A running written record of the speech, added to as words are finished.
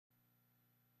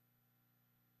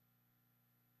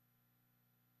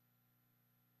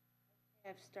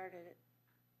I've started it.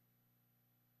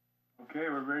 Okay,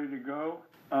 we're ready to go.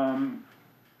 I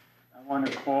want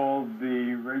to call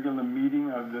the regular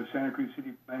meeting of the Santa Cruz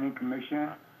City Planning Commission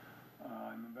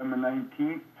November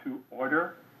 19th to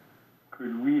order.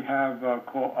 Could we have a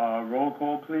roll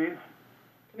call, please?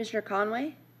 Commissioner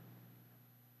Conway?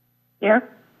 Here.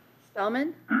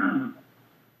 Spellman?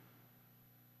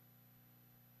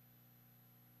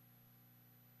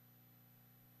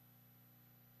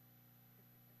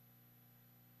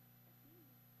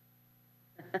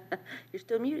 You're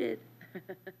still muted.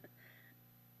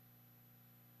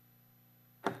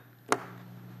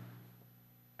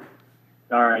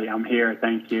 Sorry, I'm here.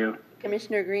 Thank you.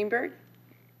 Commissioner Greenberg?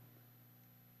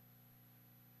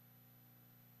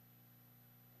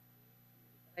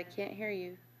 I can't hear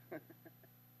you.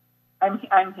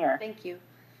 I'm here. Thank you.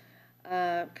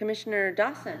 Commissioner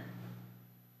Dawson?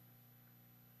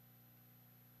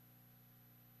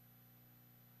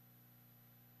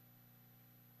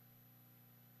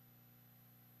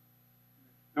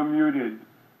 Still muted,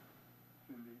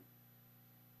 Cindy.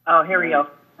 Oh, here we go.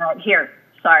 Here.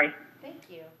 Sorry. Thank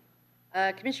you.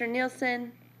 Commissioner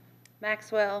Nielsen,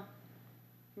 Maxwell,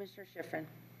 Commissioner Schifrin.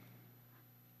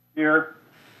 Here.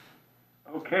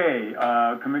 Okay,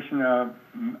 Commissioner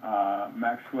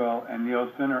Maxwell and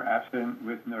Nielsen are absent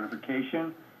with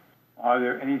notification. Are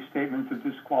there any statements of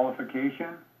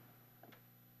disqualification?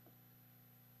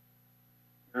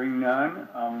 Hearing none,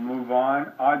 I'll move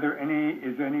on.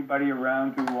 Is anybody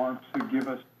around who wants to give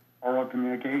us oral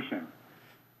communication?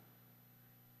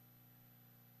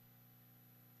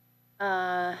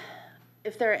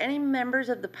 If there are any members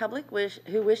of the public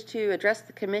who wish to address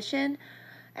the commission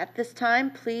at this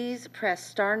time, please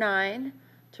press *9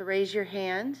 to raise your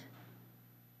hand.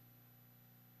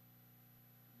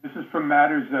 This is for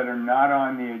matters that are not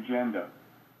on the agenda,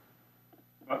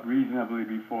 but reasonably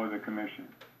before the commission.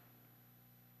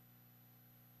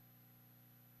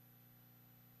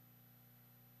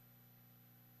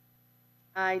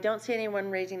 I don't see anyone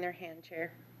raising their hand,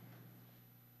 Chair.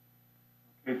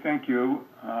 Okay, thank you.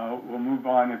 We'll move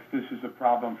on if this is a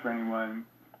problem for anyone.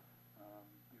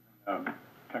 Given the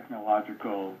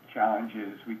technological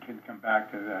challenges, we can come back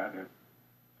to that if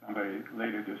somebody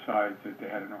later decides that they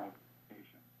had an oral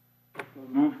communication. We'll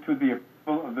move to the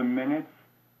approval of the minutes.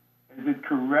 Is it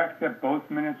correct that both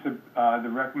minutes, the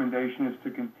recommendation is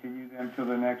to continue them till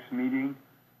the next meeting?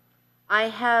 I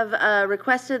have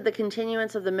requested the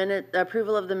continuance of the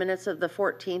approval of the minutes of the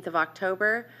 14th of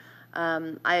October.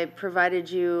 I provided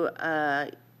you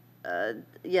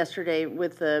yesterday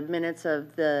with the minutes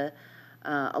of the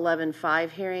 11-5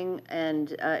 hearing,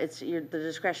 and it's the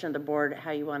discretion of the board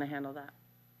how you want to handle that.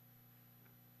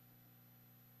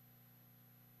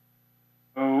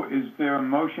 So is there a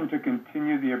motion to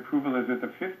continue the approval? Is it the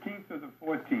 15th or the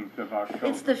 14th of October?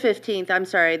 It's the 15th. I'm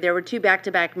sorry. There were two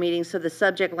back-to-back meetings, so the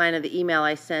subject line of the email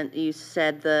I sent you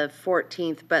said the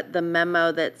 14th, but the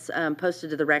memo that's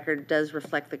posted to the record does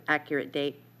reflect the accurate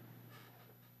date.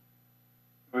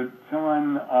 Would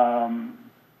someone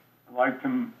like to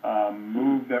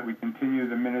move that we continue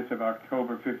the minutes of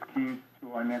October 15th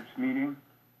to our next meeting?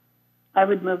 I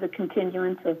would move the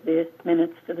continuance of the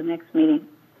minutes to the next meeting.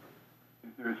 Is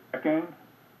there a second?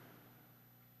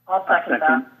 I'll second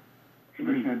that.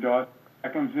 Commissioner Dawson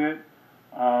seconds it.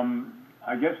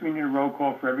 I guess we need a roll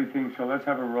call for everything, so let's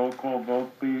have a roll call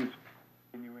vote, please,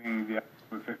 continuing the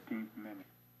October 15th minute.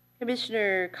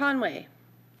 Commissioner Conway?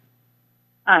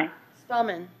 Aye.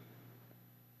 Spellman?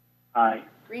 Aye.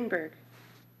 Greenberg?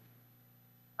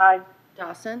 Aye.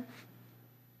 Dawson?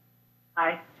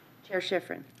 Aye. Chair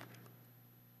Schifrin?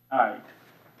 Aye.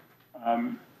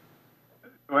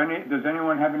 Does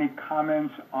anyone have any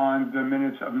comments on the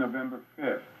minutes of November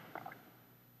 5th?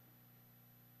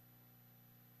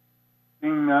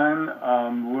 Seeing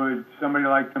none, would somebody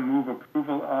like to move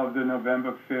approval of the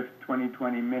November 5th,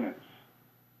 2020 minutes?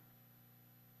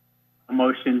 A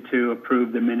motion to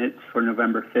approve the minutes for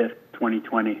November 5th,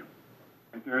 2020. Is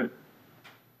there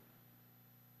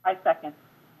I second.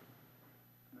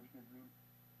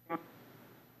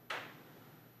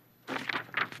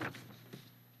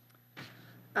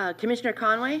 Commissioner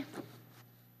Conway?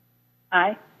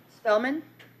 Aye. Spellman?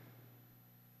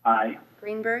 Aye.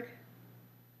 Greenberg?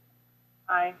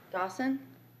 Aye. Dawson?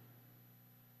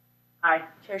 Aye.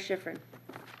 Chair Schifrin?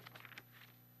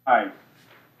 Aye.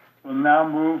 We'll now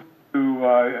move to,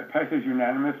 it passes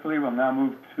unanimously. We'll now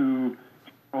move to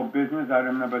general business.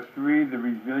 Item number 3, the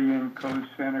Resilient Coast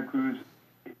Santa Cruz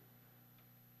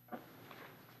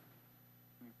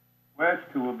West,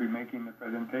 who will be making the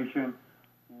presentation.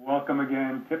 Welcome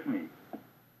again, Tiffany.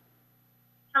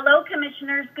 Hello, Commissioner.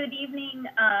 Commissioners. Good evening.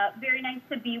 Very nice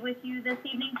to be with you this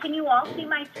evening. Can you all see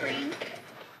my screen?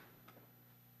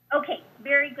 Okay,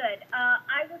 very good.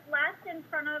 I was last in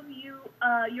front of you,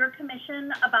 your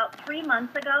commission, about 3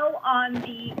 months ago on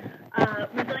the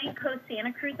Resilient Coast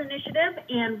Santa Cruz initiative,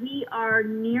 and we are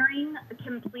nearing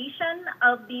completion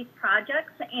of these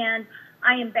projects, and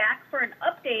I am back for an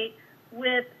update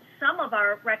with some of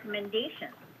our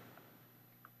recommendations.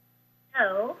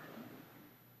 So,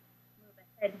 move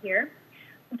ahead here.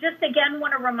 Just again,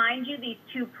 want to remind you these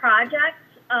two projects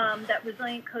that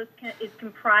Resilient Coast is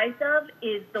comprised of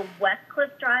is the West Cliff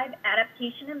Drive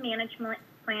Adaptation and Management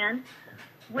Plan,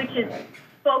 which is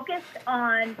focused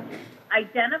on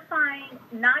identifying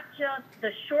not just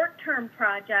the short-term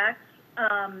projects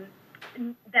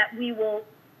that we will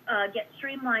get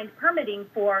streamlined permitting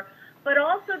for, but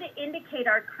also to indicate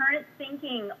our current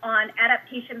thinking on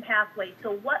adaptation pathways.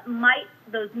 So what might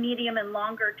those medium and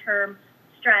longer term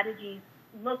strategies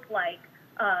look like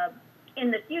in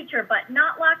the future, but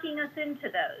not locking us into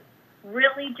those,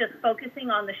 really just focusing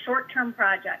on the short-term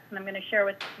projects. And I'm going to share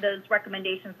those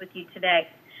recommendations with you today.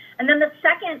 And then the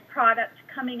second product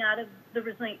coming out of the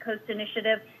Resilient Coast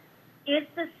Initiative is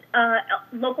this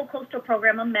local coastal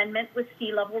program amendment with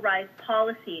sea level rise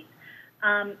policies.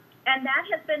 And that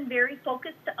has been very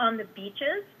focused on the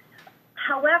beaches.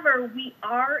 However, we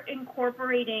are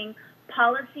incorporating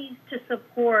policies to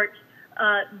support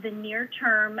the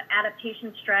near-term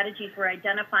adaptation strategies we're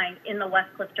identifying in the West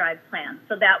Cliff Drive plan.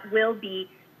 So that will be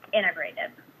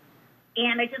integrated.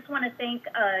 And I just want to thank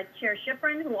Chair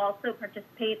Schifrin, who also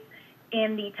participates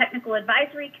in the Technical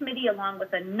Advisory Committee, along with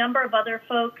a number of other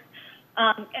folks.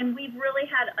 And we've really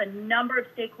had a number of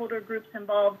stakeholder groups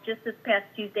involved. Just this past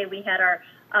Tuesday, we had our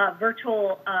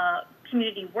virtual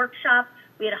community workshop.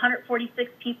 We had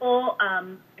 146 people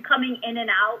coming in and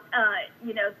out,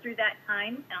 through that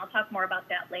time, and I'll talk more about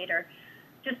that later.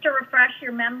 Just to refresh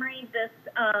your memory,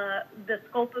 the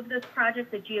scope of this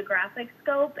project, the geographic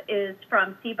scope, is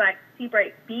from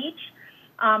Seabright Beach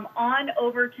on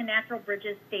over to Natural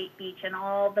Bridges State Beach and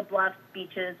all the bluffs,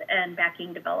 beaches, and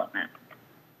backing development.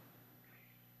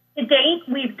 To date,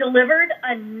 we've delivered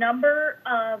a number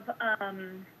of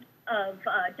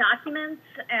documents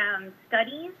and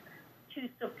studies to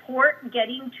support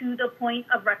getting to the point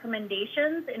of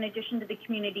recommendations in addition to the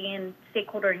community and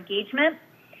stakeholder engagement.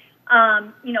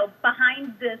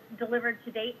 Behind this delivered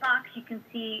to date box, you can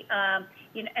see,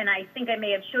 and I think I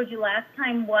may have showed you last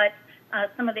time what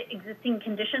some of the existing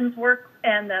conditions were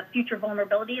and the future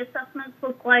vulnerability assessments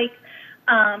look like.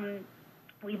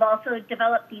 We've also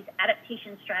developed these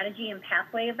adaptation strategy and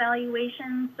pathway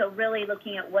evaluations. So really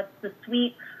looking at what's the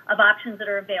suite of options that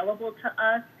are available to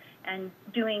us and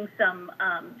doing some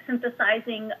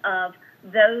synthesizing of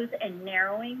those and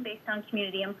narrowing based on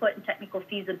community input and technical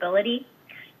feasibility.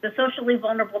 The socially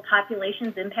vulnerable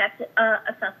populations impact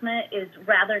assessment is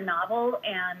rather novel,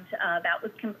 and that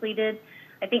was completed.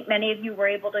 I think many of you were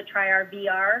able to try our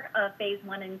VR phase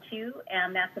 1 and 2,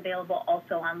 and that's available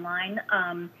also online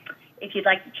if you'd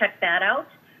like to check that out.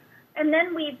 And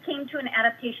then we came to an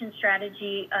adaptation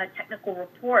strategy technical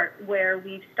report where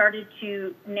we've started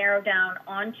to narrow down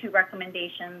onto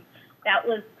recommendations that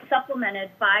was supplemented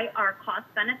by our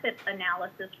cost-benefit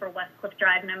analysis for West Cliff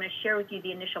Drive, and I'm going to share with you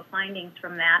the initial findings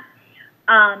from that,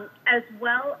 as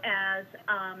well as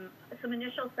some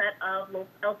initial set of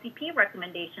LCP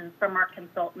recommendations from our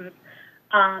consultants.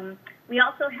 We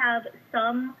also have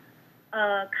some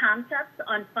concepts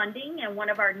on funding, and one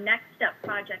of our next step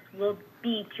projects will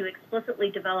be to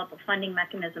explicitly develop a funding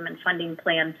mechanism and funding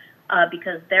plan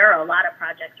because there are a lot of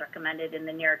projects recommended in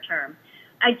the near term.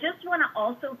 I just want to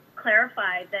also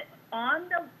clarify that on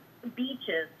the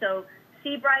beaches, so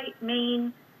Seabright,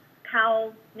 Maine,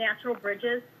 Cowell, Natural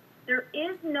Bridges, there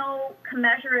is no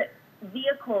commensurate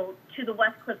vehicle to the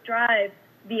West Cliff Drive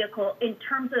vehicle in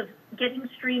terms of getting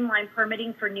streamlined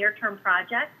permitting for near-term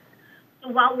projects. So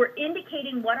while we're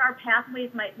indicating what our pathways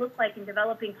might look like in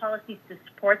developing policies to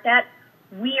support that,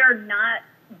 we are not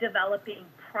developing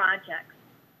projects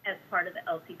as part of the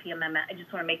LCP amendment. I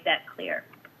just want to make that clear.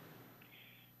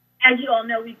 As you all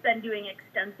know, we've been doing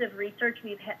extensive research.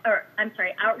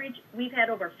 Outreach. We've had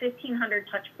over 1,500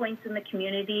 touch points in the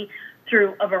community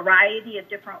through a variety of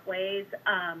different ways.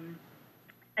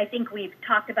 I think we've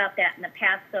talked about that in the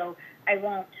past, so I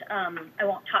won't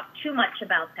talk too much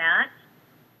about that.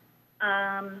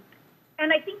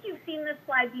 And I think you've seen this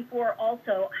slide before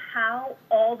also, how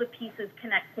all the pieces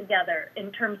connect together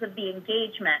in terms of the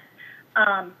engagement,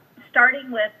 starting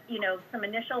with, some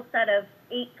initial set of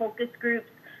 8 focus groups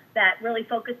that really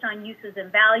focused on uses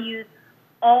and values,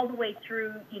 all the way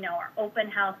through, our open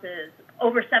houses,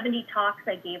 over 70 talks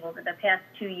I gave over the past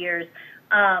 2 years.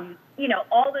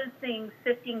 All those things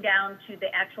sifting down to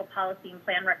the actual policy and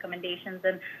plan recommendations.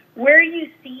 And where you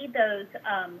see those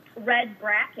red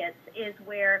brackets is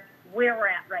where we're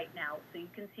at right now. So you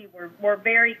can see we're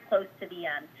very close to the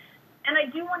end. And I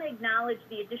do want to acknowledge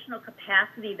the additional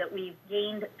capacity that we've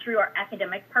gained through our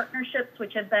academic partnerships,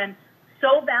 which have been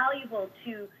so valuable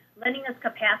to lending us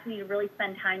capacity to really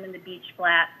spend time in the beach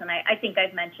flats. And I think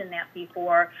I've mentioned that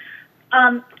before.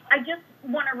 I just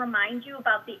want to remind you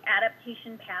about the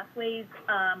adaptation pathways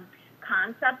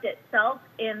concept itself,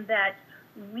 in that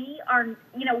we are,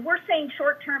 we're saying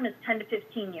short term is 10 to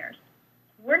 15 years.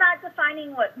 We're not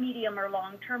defining what medium or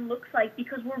long term looks like,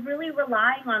 because we're really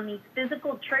relying on these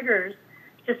physical triggers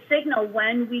to signal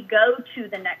when we go to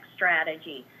the next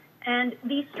strategy. And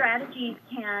these strategies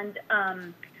can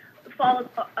fall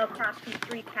across these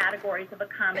three categories of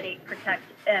accommodate, protect,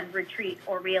 and retreat,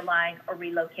 or realign, or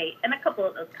relocate. And a couple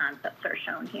of those concepts are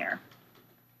shown here.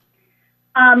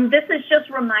 This is just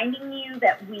reminding you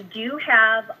that we do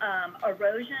have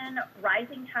erosion,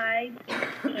 rising tides,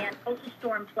 and coastal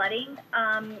storm flooding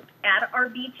at our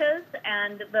beaches,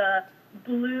 and the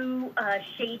blue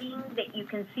shading that you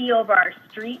can see over our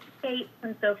streetscapes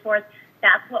and so forth.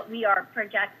 That's what we are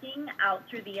projecting out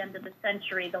through the end of the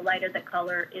century. The lighter the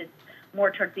color is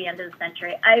more towards the end of the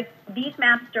century. These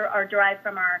maps are derived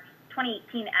from our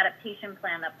 2018 adaptation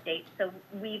plan update. So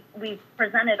we've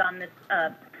presented on this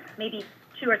maybe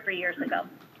 2 or 3 years ago.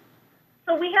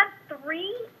 So we have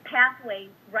 3 pathway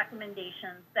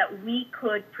recommendations that we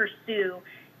could pursue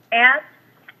at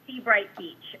Seabright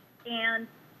Beach. And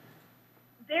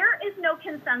there is no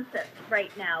consensus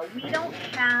right now. We don't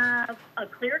have a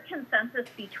clear consensus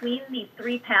between these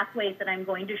 3 pathways that I'm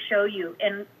going to show you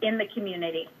in the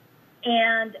community.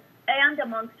 And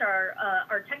amongst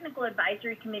our technical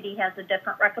advisory committee has a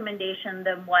different recommendation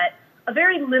than what a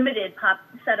very limited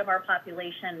set of our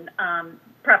population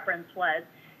preference was.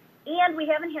 And we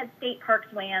haven't had state parks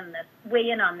weigh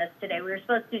in on this today. We were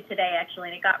supposed to today, actually,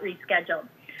 and it got rescheduled.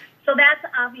 So that's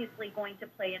obviously going to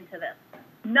play into this.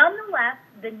 Nonetheless,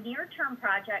 the near-term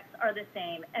projects are the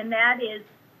same, and that is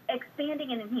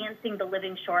expanding and enhancing the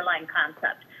living shoreline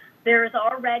concept. There is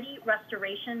already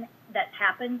restoration that's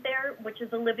happened there, which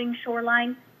is a living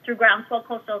shoreline through Groundswell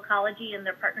Coastal Ecology and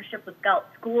their partnership with Galt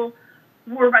School.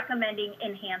 We're recommending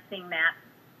enhancing that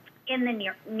in the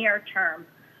near term.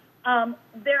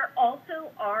 There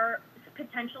also are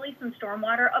potentially some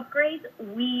stormwater upgrades.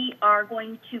 We are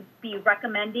going to be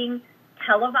recommending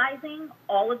televising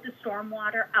all of the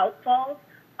stormwater outfalls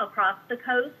across the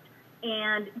coast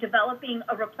and developing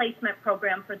a replacement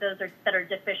program for those that are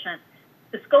deficient.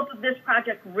 The scope of this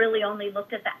project really only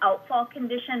looked at the outfall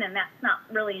condition, and that's not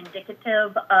really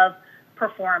indicative of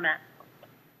performance.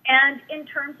 And in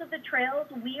terms of the trails,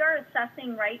 we are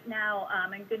assessing right now,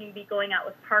 I'm going to be going out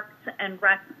with Parks and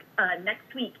Rec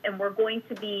next week, and we're going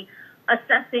to be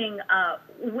assessing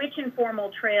which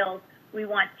informal trails we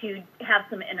want to have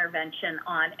some intervention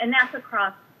on, and that's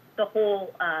across the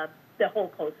whole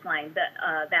coastline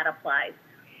that applies.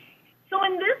 So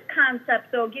in this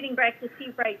concept, though, getting back to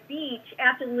Seabright Beach,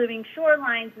 after the living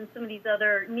shorelines and some of these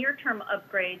other near-term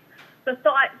upgrades, the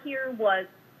thought here was,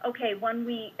 okay, when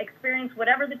we experience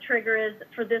whatever the trigger is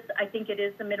for this, I think it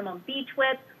is the minimum beach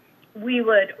width, we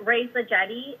would raise the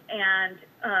jetty and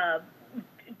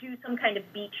do some kind of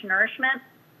beach nourishment,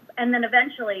 and then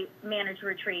eventually manage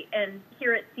retreat. And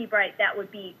here at Seabright, that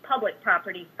would be public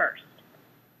property first.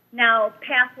 Now,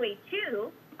 Pathway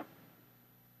 2,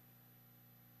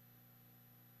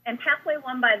 and Pathway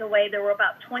 1, by the way, there were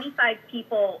about 25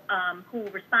 people who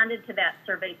responded to that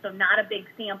survey, so not a big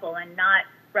sample and not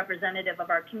representative of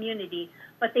our community,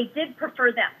 but they did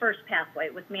prefer that first pathway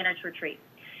with managed retreat.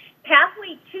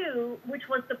 Pathway 2, which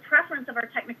was the preference of our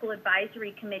technical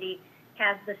advisory committee,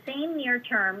 has the same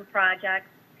near-term projects,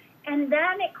 and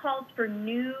then it calls for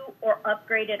new or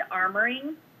upgraded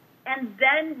armoring, and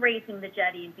then raising the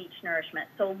jetty and beach nourishment.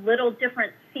 So little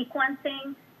different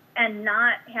sequencing and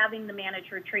not having the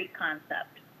managed retreat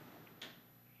concept.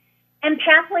 And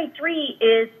Pathway 3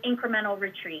 is incremental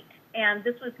retreat, and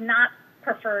this was not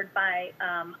preferred by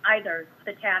either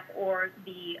the TAC or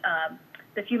the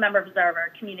few members of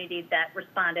our community that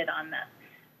responded on this.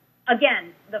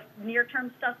 Again, the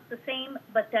near-term stuff's the same,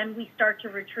 but then we start to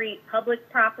retreat public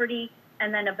property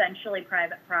and then eventually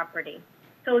private property.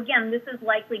 So again, this is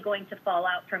likely going to fall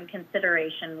out from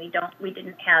consideration. We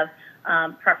didn't have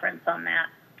preference on that.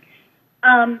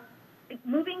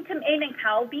 Moving to Main and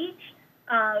Cow Beach,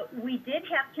 we did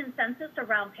have consensus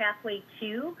around Pathway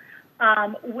 2,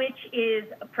 which is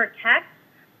protect,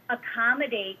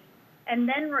 accommodate, and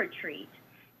then retreat.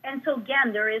 And so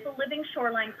again, there is a living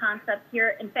shoreline concept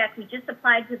here. In fact, we just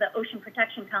applied to the Ocean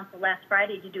Protection Council last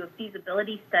Friday to do a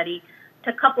feasibility study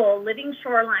to couple a living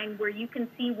shoreline where you can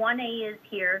see 1A is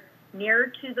here,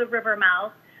 near to the river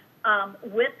mouth,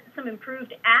 with some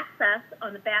improved access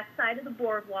on the back side of the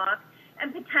boardwalk,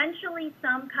 and potentially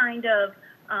some kind of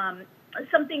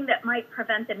something that might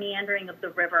prevent the meandering of the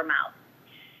river mouth.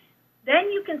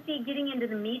 Then you can see, getting into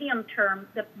the medium term,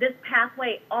 this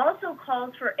pathway also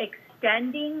calls for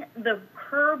extending the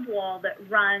curb wall that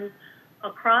runs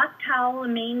across Towel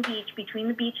and Main Beach, between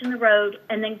the beach and the road,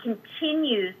 and then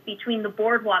continues between the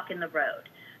boardwalk and the road.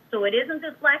 So it isn't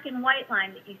this black and white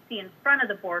line that you see in front of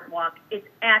the boardwalk. It's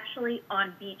actually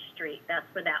on Beach Street. That's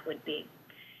where that would be.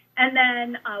 And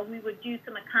then we would do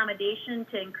some accommodation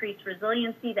to increase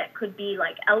resiliency. That could be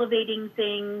like elevating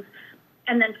things.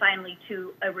 And then finally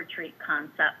to a retreat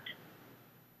concept.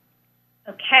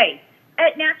 Okay,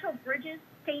 at Natural Bridges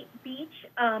State Beach,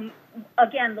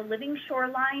 again, the living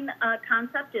shoreline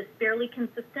concept is fairly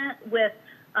consistent with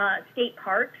state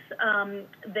parks,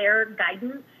 their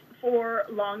guidance for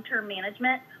long-term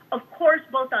management. Of course,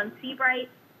 both on Seabright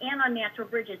and on Natural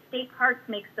Bridges, state parks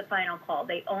makes the final call.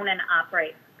 They own and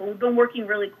operate, but we've been working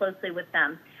really closely with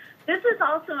them. This is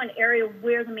also an area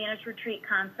where the managed retreat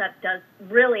concept does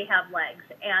really have legs.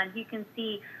 And you can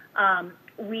see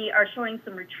we are showing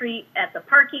some retreat at the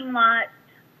parking lot,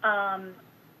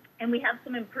 and we have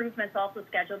some improvements also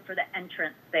scheduled for the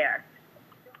entrance there.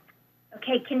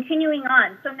 Okay, continuing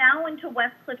on. So now into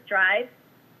West Cliff Drive.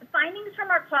 The findings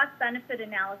from our cost-benefit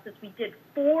analysis, we did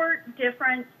 4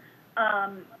 different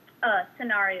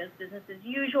scenarios. Business as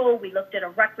usual. We looked at a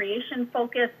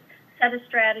recreation-focused set of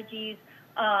strategies,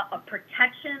 a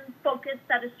protection-focused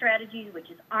set of strategies, which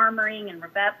is armoring and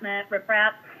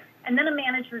riprap, and then a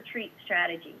managed retreat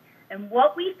strategy. And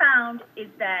what we found is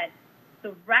that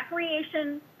the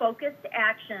recreation-focused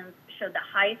actions showed the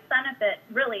highest benefit,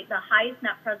 really the highest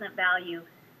net present value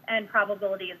and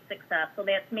probability of success. So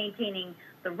that's maintaining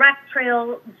the rec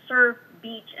trail, surf,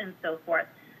 beach, and so forth.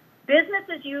 Business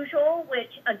as usual,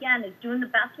 which again is doing the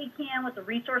best we can with the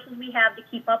resources we have to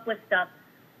keep up with stuff,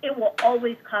 it will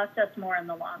always cost us more in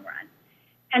the long run.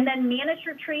 And then managed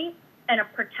retreat and a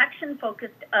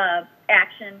protection-focused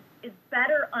action is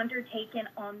better undertaken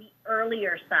on the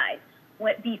earlier side,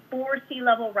 before sea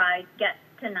level rise gets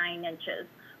to 9 inches,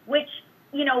 which,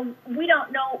 you know, we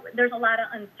don't know. There's a lot of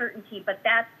uncertainty, but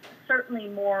that's certainly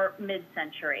more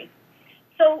mid-century.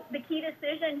 So the key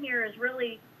decision here is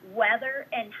really whether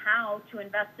and how to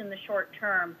invest in the short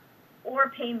term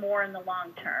or pay more in the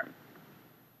long term.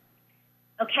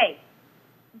 Okay,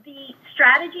 the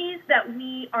strategies that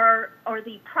we are, or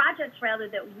the projects rather,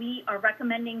 that we are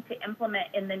recommending to implement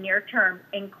in the near term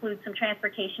include some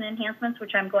transportation enhancements,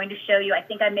 which I'm going to show you. I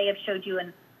think I may have showed you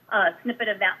a snippet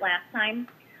of that last time.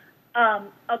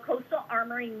 A coastal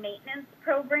armoring maintenance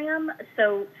program,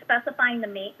 so specifying the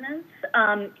maintenance,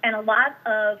 and a lot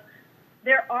of,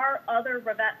 there are other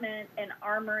revetment and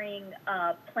armoring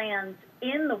plans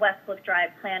in the West Cliff Drive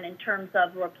plan in terms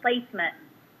of replacement,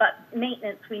 but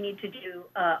maintenance, we need to do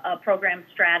a program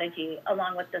strategy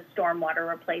along with the stormwater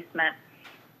replacement.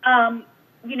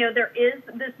 You know, there is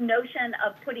this notion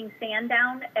of putting sand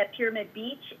down at Pyramid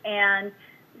Beach and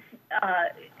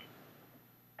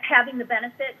having the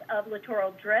benefit of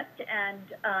littoral drift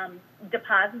and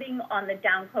depositing on the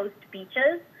down coast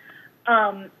beaches.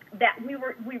 That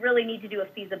we really need to do a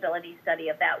feasibility study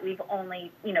of that. We've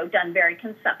only, you know, done very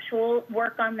conceptual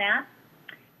work on that.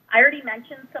 I already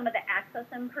mentioned some of the access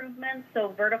improvements.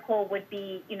 So vertical would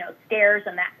be, you know, stairs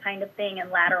and that kind of thing,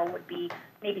 and lateral would be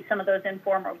maybe some of those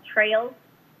informal trails.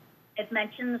 I've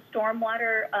mentioned the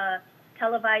stormwater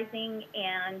televising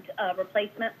and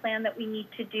replacement plan that we need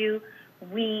to do.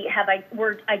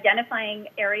 We're identifying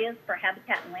areas for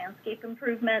habitat and landscape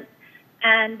improvements,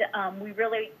 and we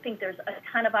really think there's a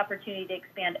ton of opportunity to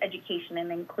expand education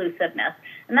and inclusiveness.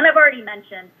 And then I've already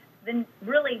mentioned, then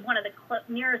really one of the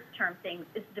nearest term things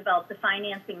is to develop the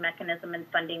financing mechanism and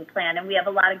funding plan, and we have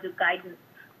a lot of good guidance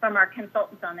from our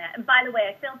consultants on that. And by the way,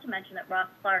 I failed to mention that Ross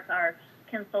Clark, our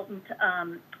consultant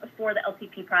for the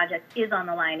LCP project, is on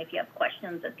the line if you have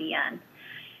questions at the end.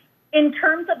 In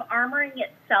terms of armoring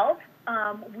itself,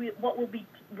 what we'll be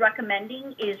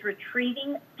recommending is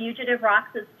retrieving fugitive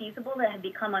rocks as feasible that have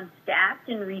become unstacked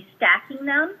and restacking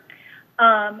them,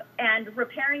 and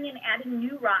repairing and adding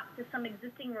new rocks to some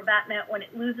existing revetment when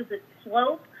it loses its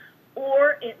slope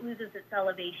or it loses its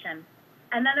elevation.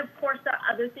 And then, of course, there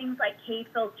are other things like cave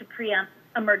fills to preempt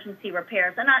emergency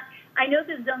repairs. And I know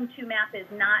the Zone 2 map is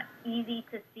not easy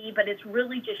to see, but it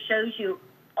really just shows you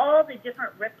all the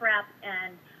different riprap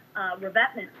and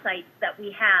revetment sites that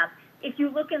we have. if you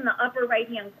look in the upper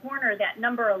right-hand corner, that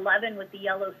number 11 with the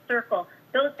yellow circle,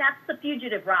 that's the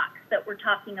fugitive rocks that we're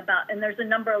talking about, and there's a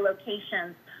number of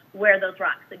locations where those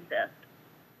rocks exist.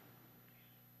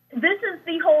 This is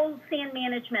the whole sand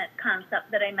management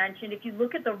concept that I mentioned. If you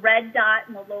look at the red dot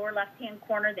in the lower left-hand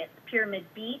corner, that's Pyramid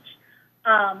Beach.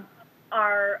 Our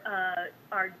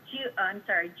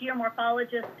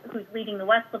geomorphologist who's leading the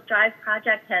Westcliff Drive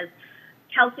project has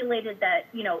calculated that,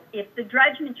 if the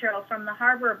dredge material from the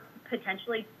harbor,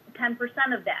 potentially 10%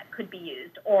 of that could be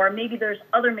used, or maybe there's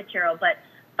other material, but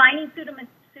finding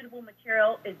suitable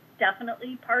material is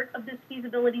definitely part of this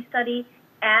feasibility study,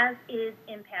 as is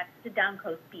impacts to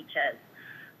downcoast beaches.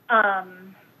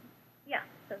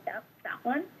 So that's that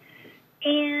one.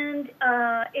 And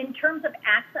in terms of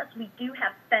access, we do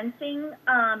have fencing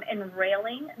and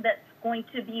railing that's going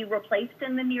to be replaced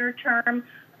in the near term.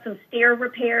 Some stair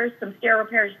repairs. Some stair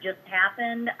repairs just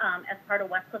happened as part of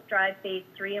Westcliff Drive Phase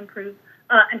 2 improvements.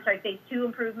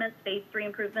 Phase 3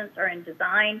 improvements are in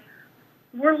design.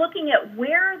 We're looking at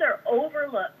where are there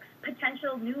overlooks,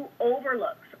 potential new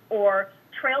overlooks, or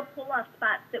trail pull-off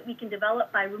spots that we can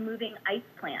develop by removing ice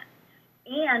plant.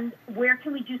 And where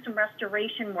can we do some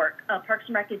restoration work? Parks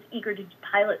and Rec is eager to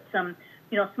pilot some,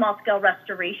 small-scale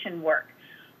restoration work.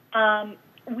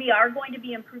 We are going to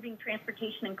be improving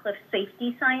transportation and cliff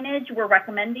safety signage. We're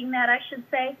recommending that, I should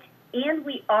say. And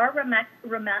we are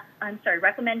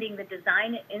recommending the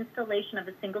design and installation of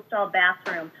a single-stall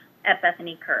bathroom at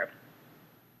Bethany Curve.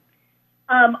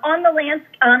 On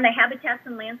the habitats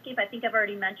and landscape, I think I've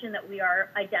already mentioned that we are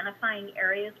identifying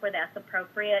areas where that's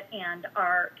appropriate, and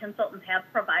our consultants have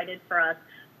provided for us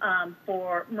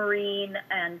for marine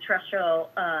and terrestrial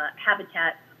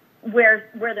habitat where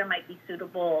there might be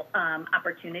suitable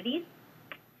opportunities.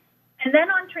 And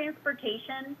then on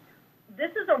transportation,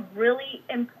 this is a really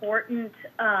important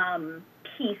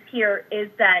piece here, is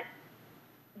that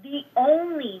the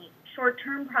only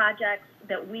short-term projects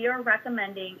that we are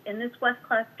recommending in this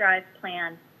Westcliff Drive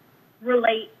plan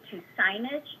relate to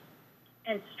signage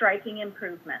and striping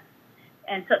improvements.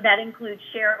 And so that includes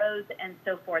sharrows and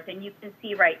so forth. And you can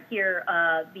see right here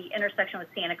the intersection with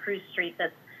Santa Cruz Street.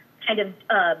 That's kind of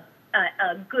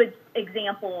a good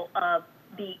example of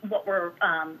what we're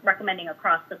recommending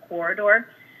across the corridor.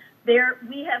 There,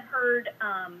 we have heard,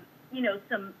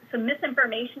 some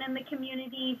misinformation in the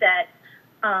community that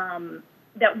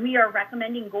we are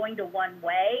recommending going to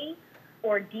one-way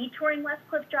or detouring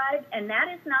Westcliff Drive, and that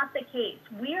is not the case.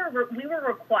 We were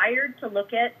required to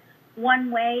look at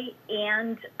one-way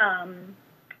and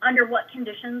under what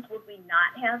conditions would we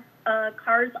not have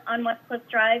cars on Westcliff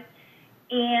Drive,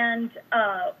 and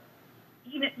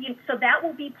so that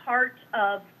will be part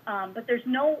of. But there's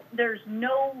no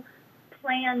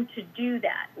plan to do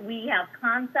that. We have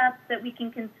concepts that we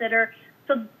can consider.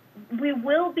 So we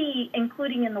will be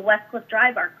including in the Westcliff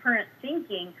Drive our current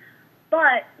thinking,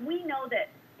 but we know that,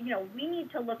 we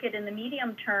need to look at in the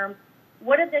medium term,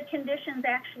 what are the conditions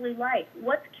actually like?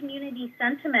 What's community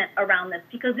sentiment around this?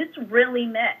 Because it's really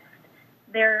mixed.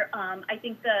 I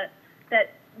think that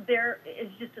there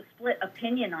is just a split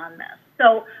opinion on this.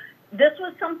 So this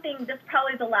was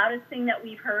probably the loudest thing that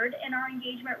we've heard in our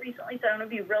engagement recently, so I want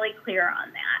to be really clear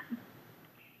on that.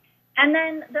 And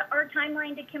then our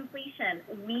timeline to completion.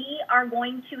 We are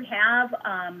going to have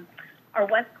our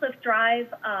Westcliff Drive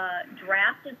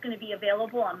draft is going to be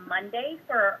available on Monday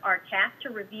for our TAC to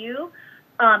review,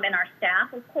 and our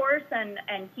staff, of course, and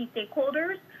key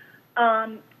stakeholders.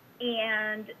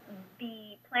 And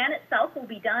the plan itself will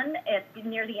be done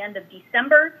near the end of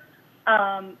December.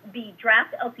 The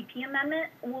draft LCP amendment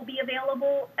will be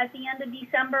available at the end of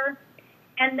December.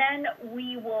 And then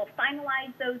we will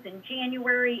finalize those in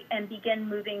January and begin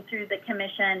moving through the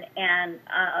commission and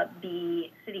the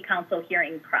city council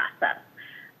hearing process.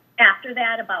 After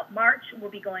that, about March, we'll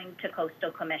be going to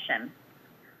coastal commission.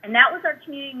 And that was our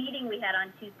community meeting we had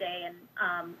on Tuesday. And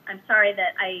I'm sorry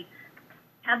that I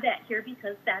have that here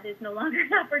because that is no longer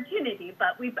an opportunity.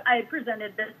 But I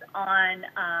presented this on,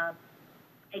 I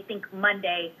think,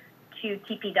 Monday to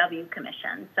TPW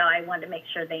commission. So I wanted to make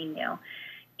sure they knew.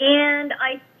 And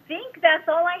I think that's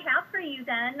all I have for you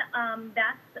then.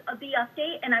 That's the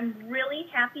update, and I'm really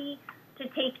happy to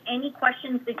take any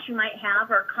questions that you might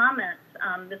have or comments.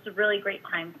 This is a really great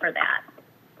time for that.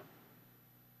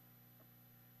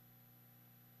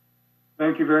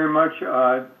 Thank you very much,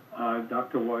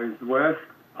 Dr. Wise-West.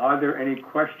 Are there any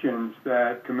questions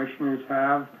that commissioners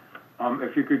have?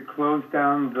 If you could close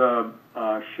down the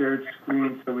shared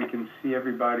screen so we can see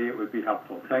everybody, it would be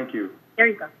helpful. Thank you. There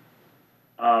you go.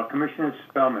 Commissioner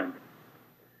Spellman.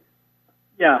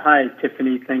 Yeah, hi,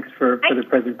 Tiffany. Thanks for the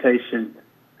presentation.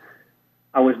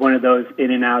 I was one of those in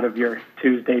and out of your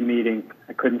Tuesday meeting.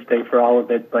 I couldn't stay for all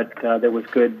of it, but there was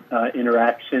good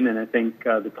interaction, and I think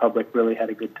the public really had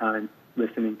a good time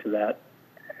listening to that.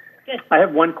 Good. I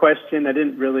have one question. I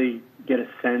didn't really get a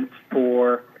sense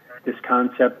for this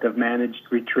concept of managed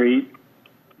retreat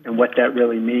and what that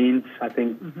really means. I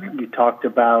think you talked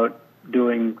about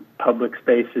doing public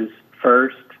spaces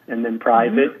first and then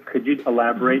private. Could you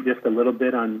elaborate just a little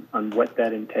bit on what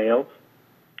that entails?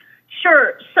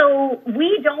 Sure. So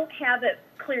we don't have it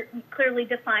clearly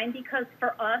defined because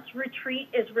for us, retreat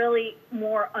is really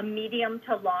more a medium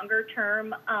to longer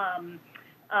term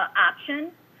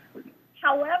option.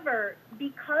 However,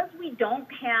 because we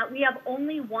have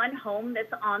only one home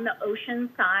that's on the ocean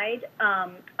side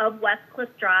of West Cliff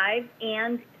Drive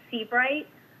and Seabright,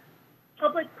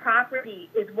 public property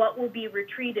is what will be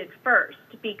retreated first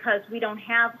because we don't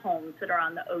have homes that are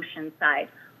on the ocean side.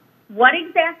 What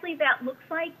exactly that looks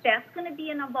like, that's going to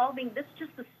be an evolving, this is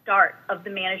just the start of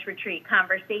the managed retreat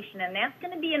conversation, and that's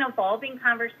going to be an evolving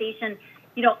conversation.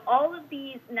 You know, all of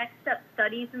these next step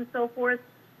studies and so forth,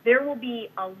 there will be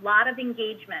a lot of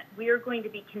engagement. We are going to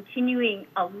be continuing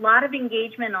a lot of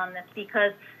engagement on this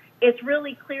because it's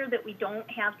really clear that we don't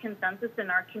have consensus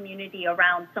in our community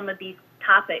around some of these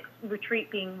topics, retreat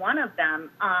being one of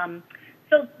them.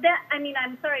 So that, I mean,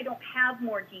 I'm sorry I don't have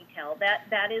more detail.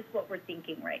 That is what we're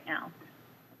thinking right now.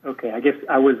 Okay, I guess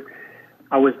I was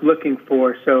looking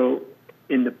for, so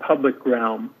in the public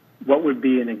realm, what would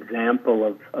be an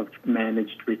example of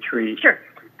managed retreat? Sure.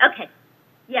 Okay.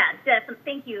 Yeah, definitely.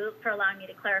 Thank you for allowing me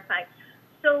to clarify.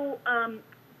 So,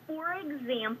 for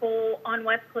example, on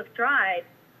West Cliff Drive,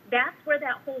 that's where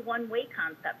that whole one-way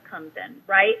concept comes in,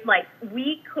 right? Like,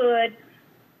 we could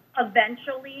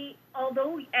eventually,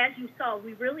 although, as you saw,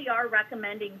 we really are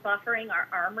recommending buffering our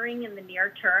armoring in the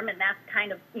near term, and that's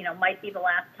kind of, you know, might be the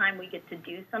last time we get to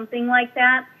do something like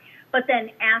that. But then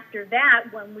after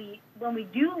that, when we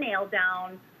do nail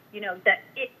down, you know, that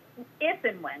if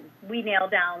and when we nail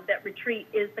down that retreat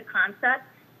is the concept,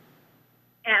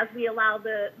 as we allow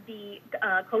the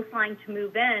coastline to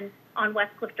move in on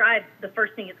West Cliff Drive, the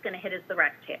first thing it's going to hit is the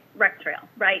rec trail,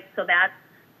 right? So that's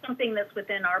something that's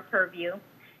within our purview.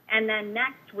 And then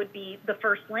next would be the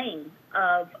first lane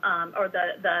of, or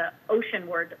the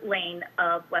oceanward lane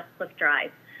of West Cliff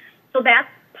Drive. So that's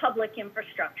public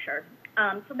infrastructure.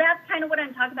 So that's kind of what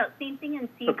I'm talking about. Same thing in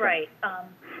Seabright. Okay.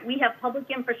 We have public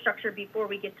infrastructure before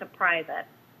we get to private.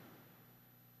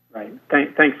 Right.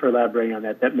 Thanks for elaborating on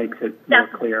that. That makes it more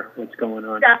clear what's going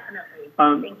on.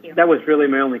 Definitely. Thank you. That was really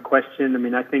my only question. I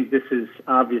mean, I think this is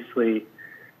obviously,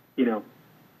 you know,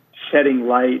 shedding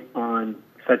light on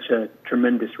such a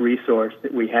tremendous resource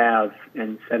that we have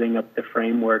and setting up the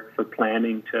framework for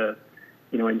planning to,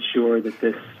 you know, ensure that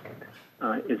this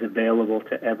is available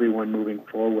to everyone moving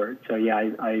forward. So,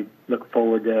 yeah, I look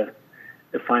forward to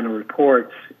the final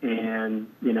reports and,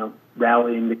 you know,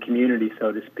 rallying the community,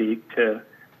 so to speak, to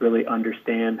really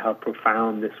understand how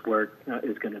profound this work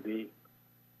is going to be.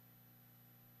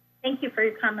 Thank you for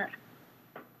your comment.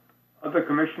 Other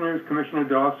commissioners, Commissioner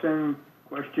Dawson,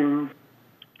 questions,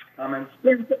 comments?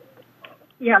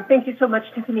 Yeah, thank you so much,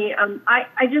 Tiffany.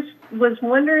 I just was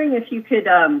wondering if you could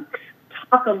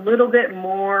talk a little bit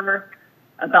more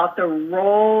about the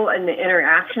role and the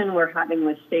interaction we're having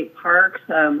with state parks.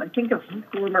 I think a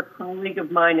former colleague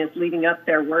of mine is leading up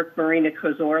their work, Marina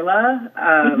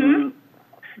Kozorla.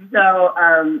 So,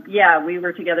 yeah, we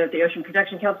were together at the Ocean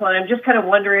Protection Council, and I'm just kind of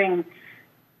wondering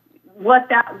what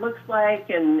that looks like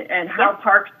and how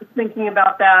Parks is thinking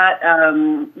about that,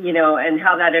 you know, and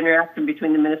how that interaction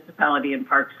between the municipality and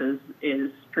Parks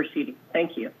is proceeding.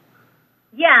 Thank you.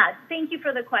 Yeah, thank you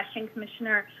for the question,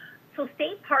 Commissioner. So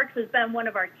State Parks has been one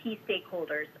of our key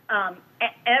stakeholders.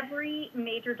 At every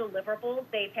major deliverable,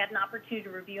 they've had an opportunity to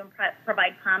review and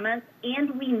provide comments,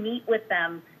 and we meet with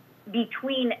them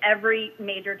between every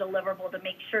major deliverable to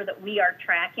make sure that we are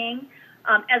tracking.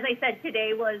 As I said,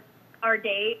 today was our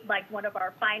day, like one of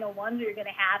our final ones we were going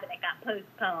to have, and it got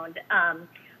postponed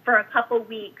for a couple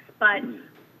weeks. But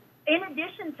in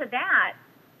addition to that,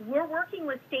 we're working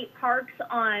with state parks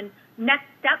on next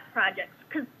step projects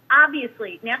because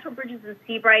obviously Natural Bridges and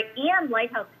Seabright and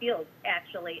Lighthouse Field,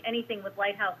 actually, anything with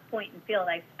Lighthouse Point and Field,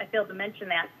 I failed to mention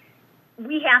that.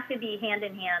 We have to be hand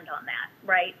in hand on that,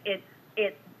 right? It's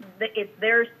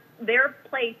their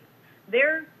place,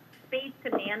 their space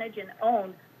to manage and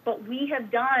own, but we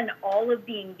have done all of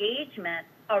the engagement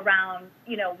around,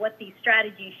 you know, what these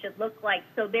strategies should look like.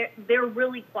 So they're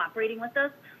really cooperating with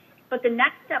us. But the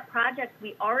next step projects,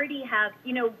 we already have,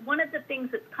 you know, one of the things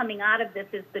that's coming out of this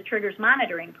is the triggers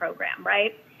monitoring program,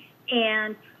 right?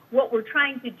 And what we're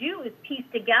trying to do is piece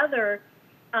together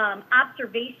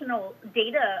observational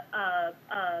data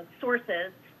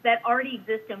sources that already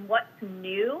exist and what's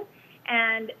new.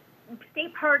 And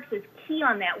state parks is key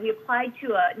on that. We applied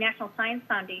to a National Science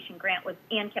Foundation grant with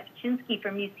Ann Kapuscinski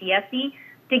from UCSC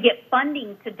to get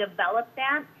funding to develop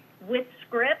that with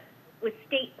Scripps, with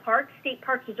State Parks. State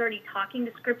Parks is already talking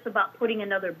to Scripps about putting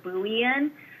another buoy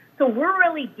in. So we're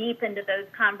really deep into those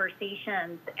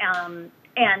conversations.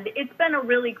 And it's been a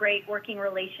really great working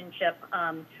relationship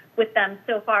with them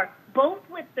so far, both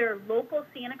with their local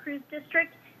Santa Cruz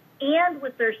district and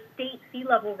with their state sea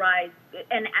level rise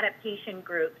and adaptation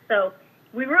group. So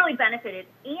we really benefited,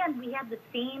 and we have the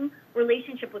same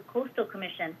relationship with Coastal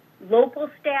Commission, local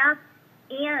staff,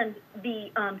 and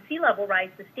the sea level rise,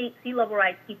 the state sea level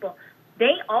rise people.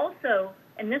 They also,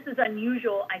 and this is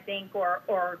unusual, I think,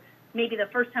 or maybe the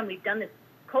first time we've done this,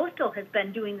 Coastal has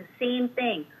been doing the same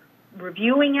thing,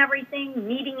 reviewing everything,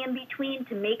 meeting in between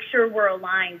to make sure we're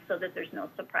aligned so that there's no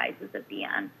surprises at the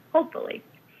end, hopefully.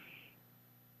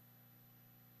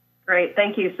 Great.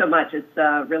 Thank you so much.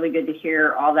 It's really good to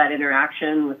hear all that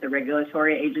interaction with the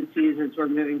regulatory agencies as we're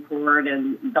moving forward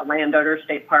and the landowner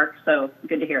state parks. So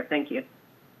good to hear. Thank you.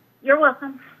 You're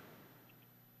welcome.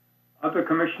 Other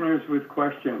commissioners with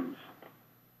questions,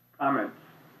 comments?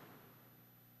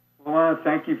 Well, I want to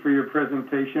thank you for your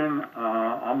presentation.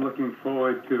 I'm looking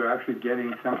forward to actually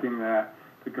getting something that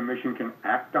the commission can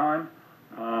act on,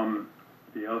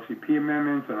 the LCP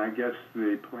amendments, and I guess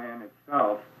the plan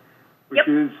itself, which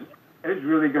is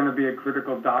really going to be a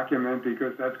critical document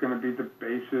because that's going to be the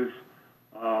basis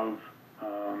of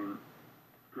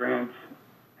grants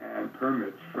and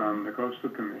permits from the Coastal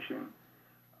Commission.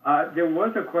 There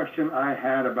was a question I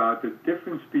had about the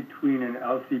difference between an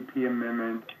LCP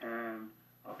amendment and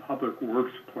a public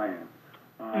works plan.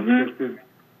 Because to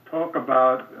talk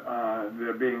about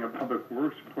there being a public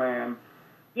works plan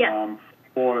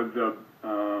for the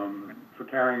for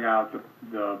carrying out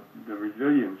the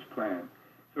resilience plan.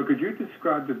 So could you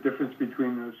describe the difference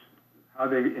between those, how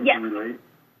they interrelate?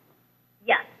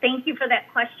 Yes, thank you for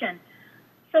that question.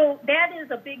 So that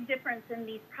is a big difference in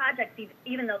these projects,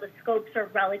 even though the scopes are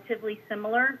relatively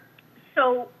similar.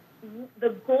 So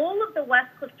the goal of the West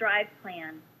Cliff Drive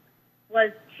plan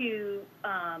was to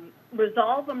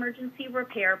resolve emergency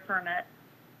repair permits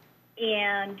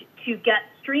and to get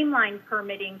streamlined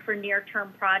permitting for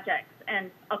near-term projects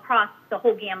and across the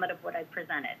whole gamut of what I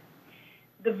presented.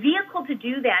 The vehicle to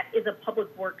do that is a public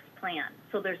works plan.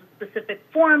 So there's a specific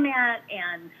format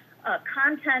and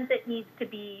content that needs to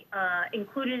be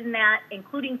included in that,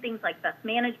 including things like best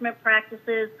management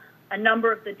practices, a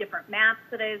number of the different maps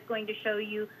that I was going to show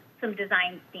you, some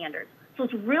design standards. So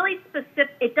it's really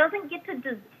specific. It doesn't get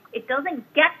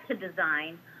to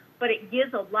design, but it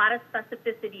gives a lot of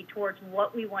specificity towards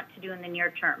what we want to do in the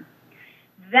near term.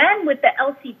 Then with the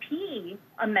LCP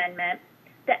amendment,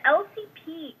 the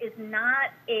LCP is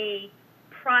not a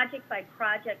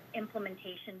project-by-project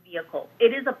implementation vehicle.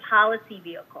 It is a policy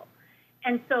vehicle.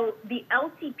 And so the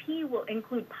LCP will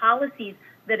include policies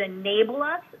that enable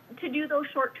us to do those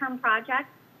short-term projects.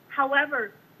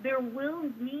 However, there will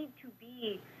need to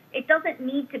be, it doesn't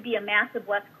need to be a massive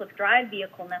West Cliff Drive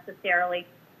vehicle necessarily,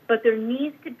 but there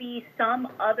needs to be some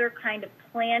other kind of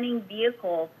planning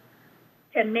vehicle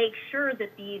to make sure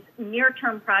that these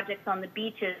near-term projects on the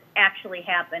beaches actually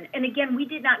happen. And again, we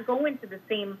did not go into the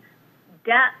same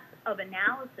depth of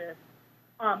analysis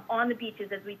on the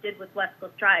beaches as we did with West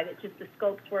Cliff Drive. It's just the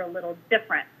scopes were a little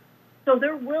different. So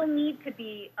there will need to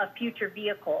be a future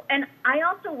vehicle. And I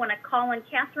also want to call on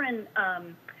Catherine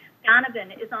Donovan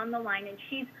is on the line, and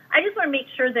I just want to make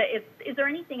sure that is there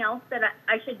anything else that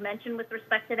I should mention with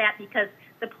respect to that? Because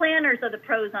the planners are the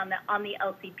pros on the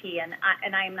LCP, and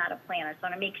I am not a planner, so I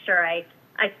want to make sure I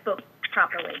spoke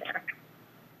properly there.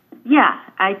 Yeah,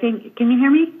 I think, can you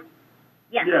hear me?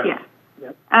 Yes. Yeah.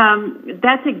 Yep.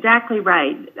 That's exactly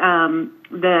right.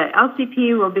 The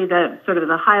LCP will be the sort of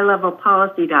the high-level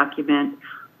policy document.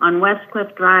 On West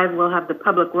Cliff Drive, we'll have the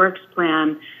Public Works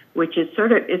Plan, which is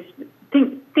sort of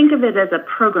think of it as a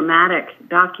programmatic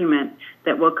document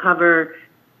that will cover.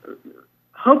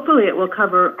 Hopefully, it will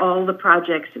cover all the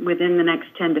projects within the next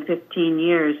 10 to 15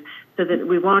 years, so that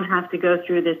we won't have to go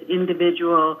through this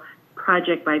individual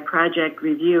project-by-project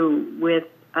review with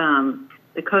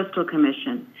the Coastal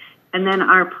Commission. And then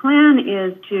our plan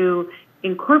is to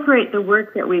incorporate the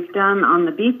work that we've done on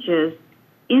the beaches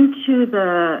into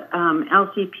the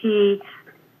LCP,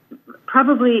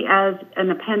 probably as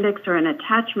an appendix or an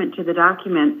attachment to the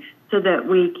document, so that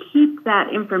we keep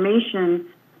that information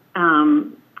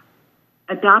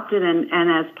adopted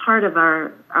and as part of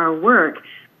our work,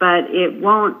 but it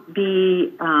won't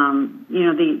be,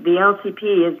 the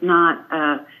LCP is not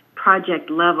a project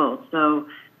level. So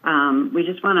we're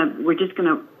just going to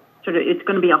it's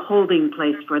going to be a holding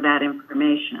place for that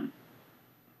information.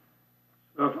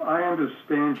 So if I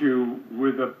understand you,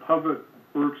 with a public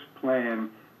works plan,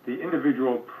 the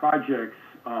individual projects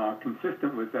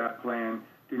consistent with that plan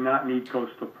do not need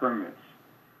coastal permits.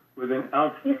 With an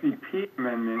LCP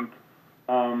amendment,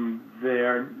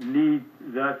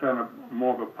 that's on a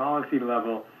more of a policy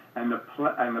level, and the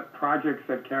projects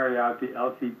that carry out the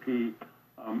LCP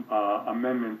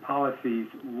amendment policies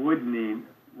would need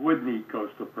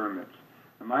coastal permits.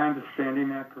 Am I understanding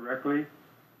that correctly?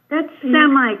 That's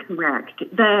semi-correct.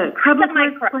 The public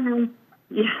works plan,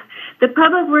 the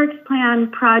public works plan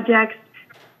projects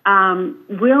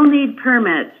will need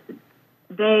permits.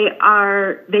 They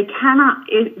cannot,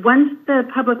 once the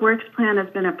public works plan has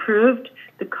been approved,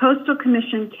 the Coastal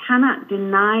Commission cannot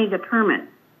deny the permits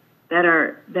that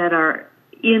are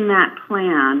in that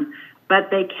plan, but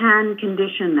they can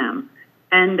condition them.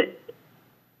 And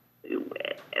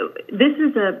this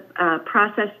is a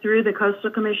process through the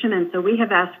Coastal Commission, and so we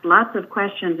have asked lots of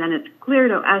questions, and it's clear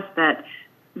to us that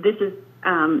this is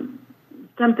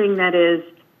something that is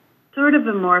sort of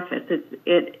amorphous.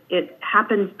 It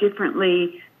happens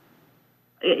differently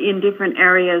in different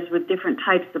areas with different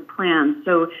types of plans.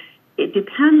 So it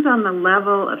depends on the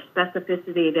level of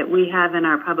specificity that we have in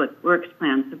our public works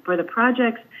plans. So for the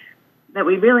projects that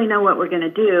we really know what we're going to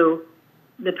do,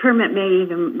 the permit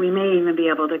we may even be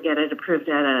able to get it approved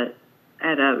at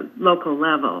a local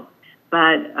level.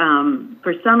 But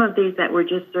for some of these that we're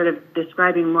just sort of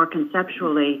describing more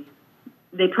conceptually,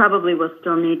 they probably will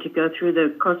still need to go through the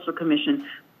Coastal Commission,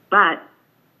 but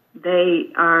they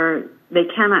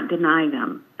cannot deny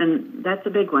them, and that's a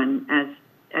big one,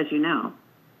 as you know.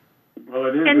 Well,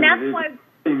 it is. And that's why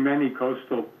many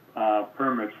coastal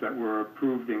permits that were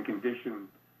approved and conditioned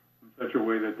in such a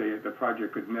way that the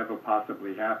project could never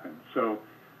possibly happen. So,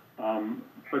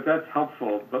 but that's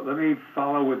helpful. But let me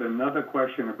follow with another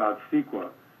question about CEQA.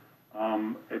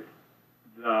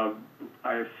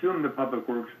 I assume the Public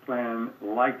Works Plan,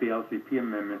 like the LCP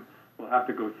amendment, will have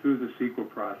to go through the CEQA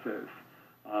process.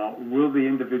 Will the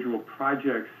individual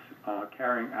projects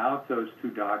carrying out those two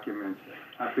documents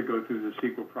have to go through the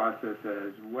CEQA process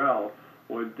as well,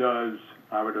 or does,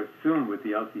 I would assume with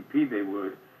the LCP they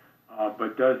would,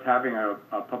 but does having a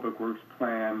Public Works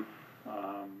Plan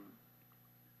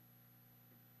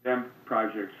exempt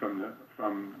projects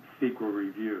from CEQA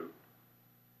review?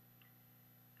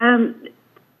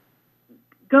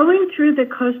 Going through the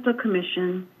Coastal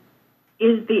Commission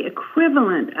is the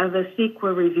equivalent of a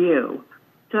CEQA review.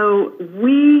 So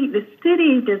the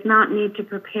city does not need to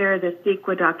prepare the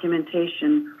CEQA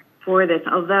documentation for this,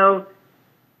 although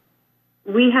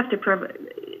we have to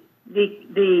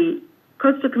the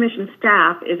Coastal Commission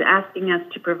staff is asking us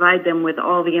to provide them with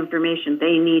all the information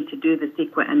they need to do the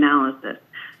CEQA analysis.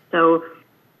 So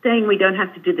saying we don't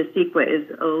have to do the CEQA is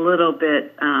a little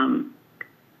bit,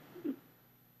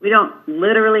 we don't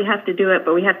literally have to do it,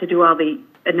 but we have to do all the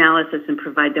analysis and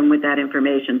provide them with that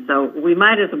information. So we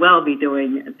might as well be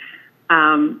doing it.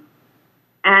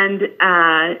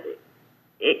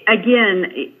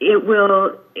 It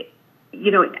will,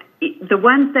 the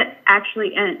ones that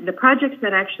actually, the projects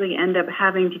that actually end up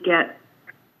having to get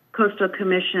Coastal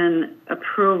Commission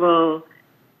approval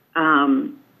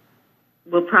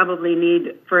will probably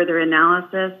need further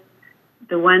analysis.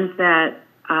 The ones that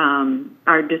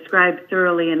are described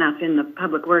thoroughly enough in the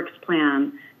Public Works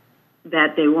Plan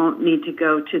that they won't need to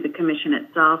go to the Commission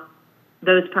itself,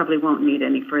 those probably won't need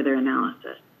any further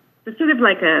analysis. It's sort of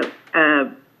like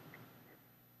a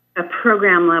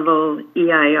program level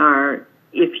EIR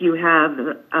if you have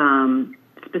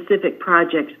specific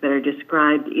projects that are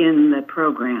described in the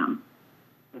program.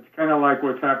 It's kind of like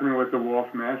what's happening with the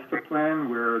WARF Master Plan,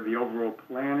 where the overall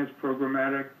plan is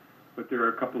programmatic, but there are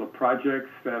a couple of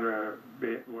projects that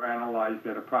were analyzed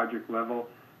at a project level,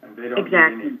 and they don't need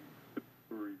any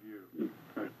review.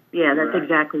 Yeah, that's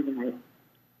exactly right.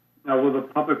 Now, will the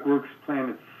Public Works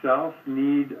Plan itself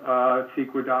need a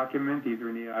CEQA document, either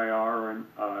an EIR or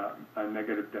a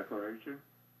negative declaration?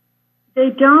 They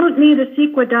don't need a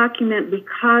CEQA document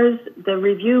because the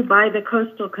review by the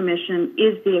Coastal Commission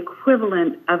is the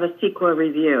equivalent of a CEQA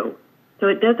review. So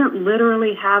it doesn't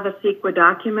literally have a CEQA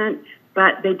document,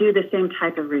 but they do the same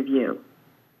type of review.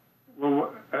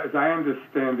 Well, as I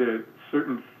understand it,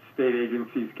 certain state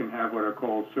agencies can have what are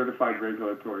called certified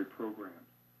regulatory programs.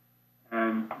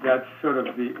 And that's sort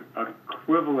of the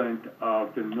equivalent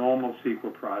of the normal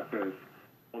CEQA process,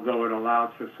 although it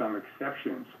allows for some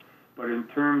exceptions. But in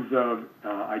terms of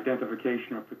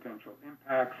identification of potential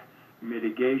impacts,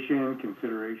 mitigation,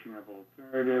 consideration of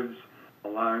alternatives,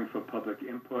 allowing for public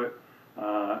input,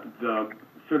 the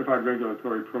certified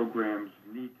regulatory programs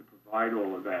need to provide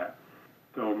all of that.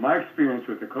 So my experience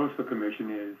with the Coastal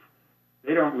Commission is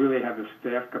they don't really have the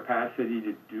staff capacity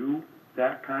to do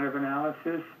that kind of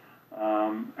analysis,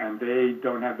 and they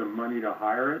don't have the money to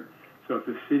hire it. So if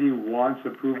the city wants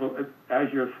approval,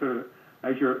 as you're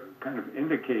kind of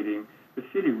indicating, the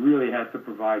city really has to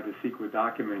provide the CEQA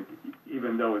document,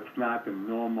 even though it's not the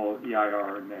normal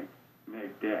EIR or neg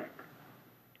deck.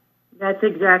 That's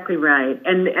exactly right.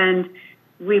 And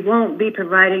we won't be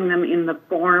providing them in the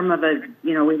form of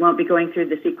we won't be going through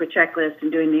the CEQA checklist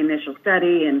and doing the initial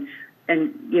study and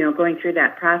going through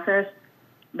that process.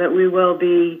 But we will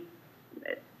be,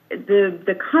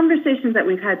 the conversations that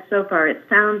we've had so far, it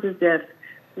sounds as if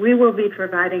we will be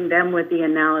providing them with the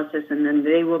analysis, and then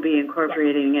they will be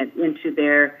incorporating it into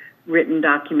their written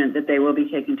document that they will be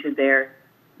taking to the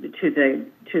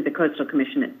Coastal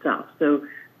Commission itself. So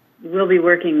we'll be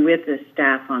working with the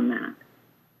staff on that.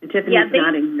 And Tiffany's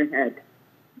nodding her head.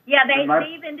 Yeah,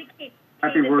 they've indicated.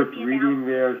 Might be worth reading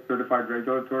their certified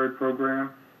regulatory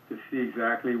program to see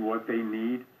exactly what they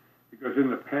need. Because in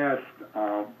the past,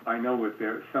 I know with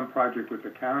some project with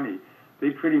the county, they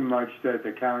pretty much said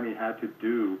the county had to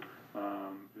do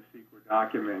the CEQA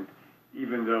document,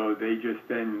 even though they just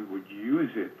then would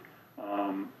use it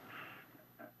as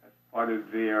part of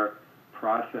their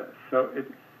process. So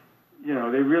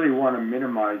they really want to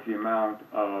minimize the amount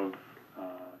of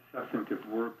substantive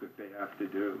work that they have to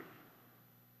do.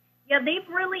 Yeah, they've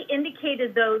really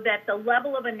indicated, though, that the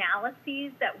level of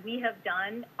analyses that we have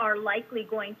done are likely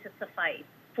going to suffice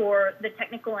for the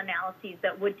technical analyses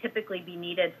that would typically be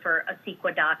needed for a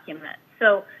CEQA document.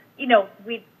 So,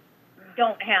 we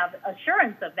don't have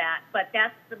assurance of that, but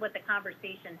that's what the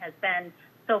conversation has been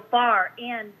so far.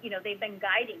 And, they've been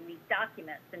guiding these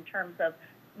documents in terms of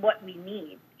what we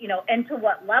need, and to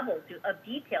what level of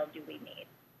detail do we need.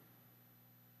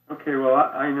 Okay, well,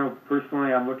 I know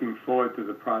personally I'm looking forward to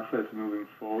the process moving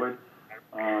forward.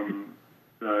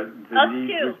 The need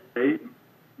is great,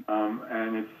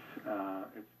 and it's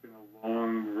been a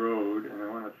long road, and I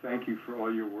want to thank you for all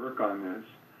your work on this.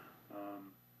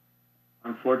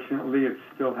 Unfortunately, it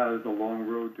still has a long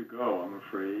road to go, I'm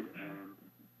afraid, and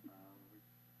we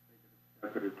take it a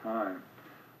step at a time.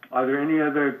 Are there any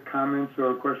other comments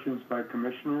or questions by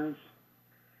commissioners?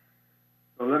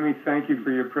 So let me thank you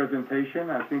for your presentation.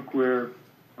 I think we're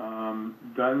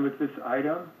done with this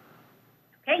item.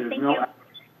 Okay, thank you.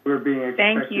 We're being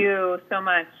expected. Thank you so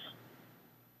much.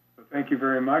 So thank you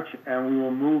very much, and we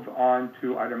will move on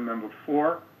to item number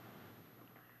 4,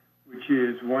 which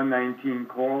is 119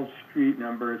 Coral Street,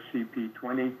 number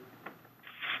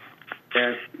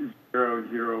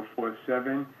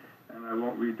CP20-0047, and I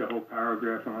won't read the whole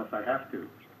paragraph unless I have to.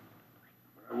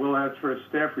 But I will ask for a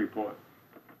staff report.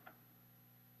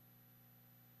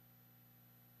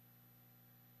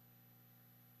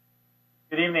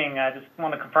 Good evening. I just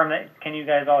want to confirm that. Can you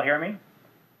guys all hear me?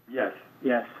 Yes.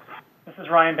 Yes. This is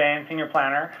Ryan Bain, Senior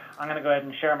Planner. I'm going to go ahead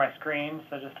and share my screen,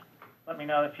 so just let me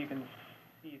know if you can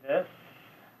see this.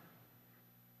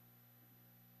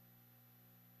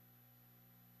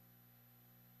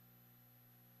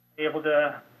 Are you able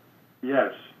to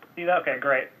Yes. see that? Okay,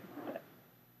 great.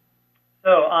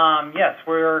 So, yes,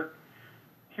 we're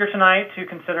here tonight to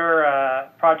consider a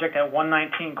project at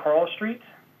 119 Coral Street.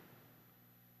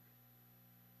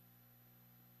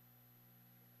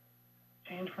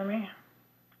 Change for me.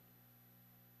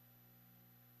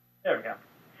 There we go.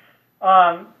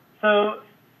 So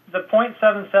the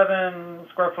 0.77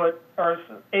 square foot, or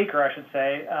acre, I should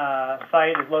say,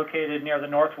 site is located near the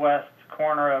northwest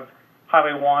corner of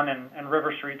Highway 1 and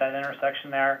River Street, that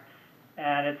intersection there.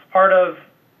 And it's part of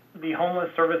the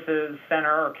Homeless Services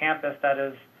Center or campus that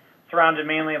is surrounded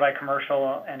mainly by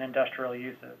commercial and industrial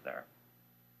uses there.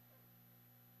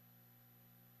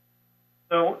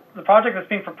 So the project that's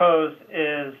being proposed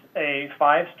is a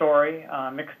 5-story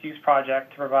mixed-use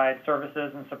project to provide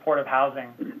services and supportive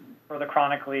housing for the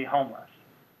chronically homeless.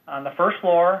 The first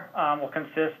floor will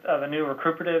consist of a new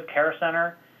recuperative care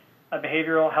center, a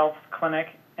behavioral health clinic,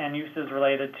 and uses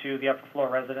related to the upper floor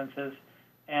residences.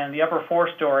 And the upper 4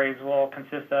 stories will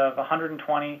consist of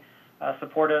 120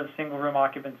 supportive single-room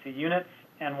occupancy units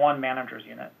and 1 manager's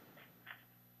unit.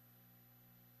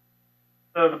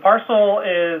 So the parcel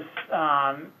is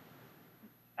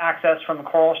accessed from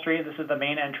Coral Street. This is the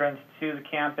main entrance to the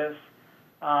campus.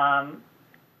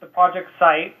 The project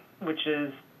site, which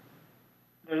is,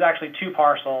 there's actually 2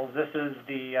 parcels. This is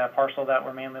the parcel that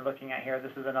we're mainly looking at here.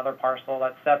 This is another parcel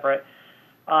that's separate.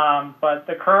 But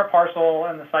the current parcel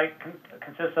and the site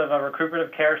consists of a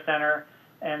recuperative care center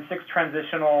and 6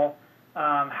 transitional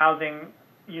housing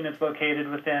units located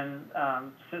within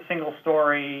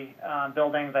single-story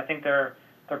buildings. I think they're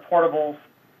portables,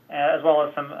 as well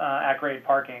as some at-grade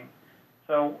parking.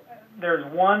 So there's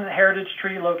one heritage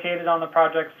tree located on the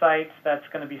project site that's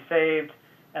going to be saved,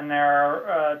 and there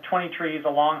are 20 trees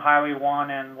along Highway 1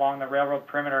 and along the railroad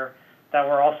perimeter that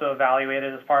were also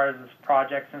evaluated as part of this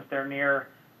project, since they're near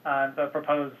the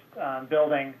proposed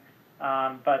building,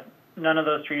 but none of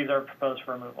those trees are proposed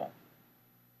for removal.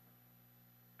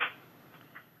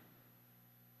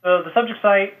 So the subject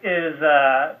site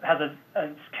has a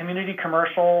community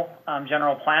commercial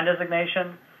general plan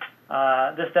designation.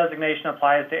 This designation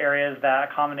applies to areas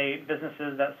that accommodate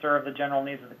businesses that serve the general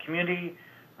needs of the community,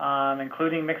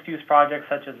 including mixed-use projects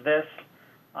such as this,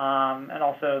 and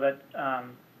also that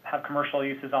have commercial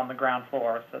uses on the ground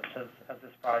floor, such as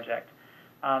this project.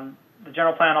 The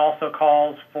general plan also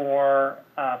calls for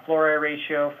a floor area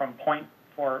ratio from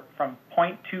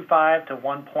 0.25 to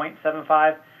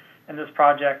 1.75. In this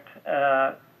project,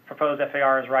 proposed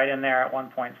FAR is right in there at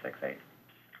 1.68.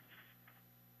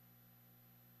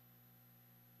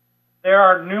 There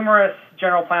are numerous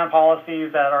general plan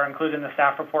policies that are included in the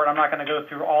staff report. I'm not going to go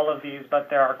through all of these, but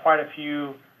there are quite a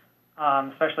few,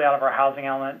 especially out of our housing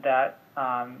element, that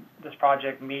this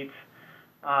project meets.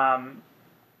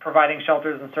 Providing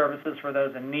shelters and services for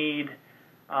those in need.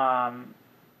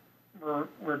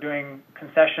 We're doing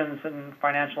concessions and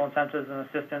financial incentives and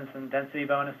assistance and density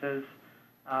bonuses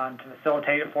to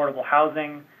facilitate affordable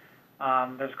housing.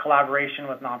 There's collaboration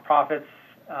with nonprofits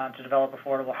to develop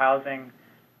affordable housing.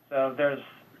 So there's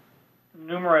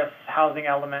numerous housing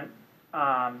element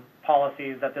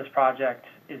policies that this project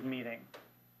is meeting.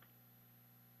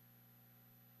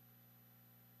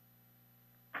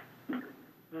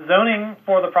 The zoning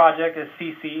for the project is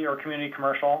CC, or community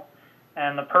commercial,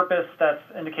 and the purpose that's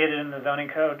indicated in the zoning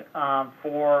code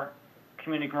for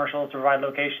community commercial is to provide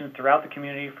locations throughout the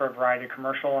community for a variety of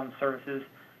commercial and services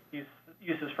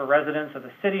uses for residents of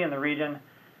the city and the region,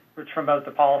 which promote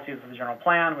the policies of the general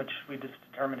plan, which we just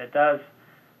determined it does,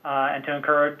 and to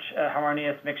encourage a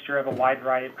harmonious mixture of a wide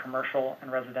variety of commercial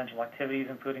and residential activities,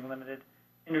 including limited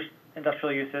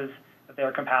industrial uses, that they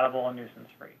are compatible and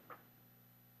nuisance-free.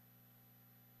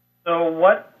 So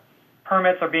what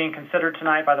permits are being considered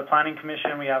tonight by the Planning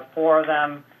Commission? We have 4 of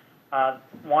them.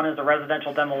 One is a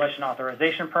residential demolition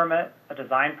authorization permit, a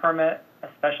design permit, a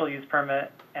special use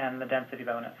permit, and the density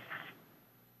bonus.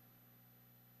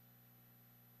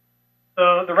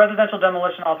 So the residential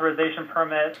demolition authorization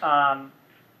permit,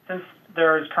 since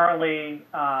there is currently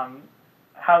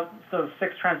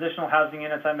 6 transitional housing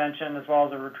units I mentioned, as well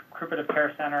as a recuperative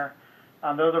care center,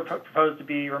 those are proposed to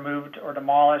be removed or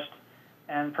demolished.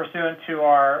 And pursuant to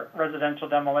our residential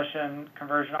demolition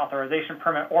conversion authorization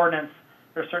permit ordinance,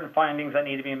 there are certain findings that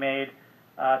need to be made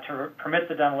to permit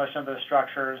the demolition of those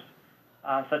structures,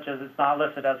 such as it's not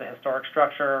listed as a historic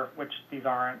structure, which these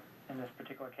aren't in this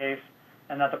particular case,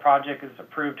 and that the project is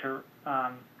approved to,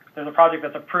 there's a project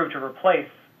that's approved to replace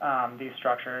these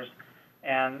structures,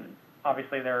 and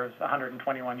obviously there's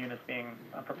 121 units being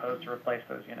proposed to replace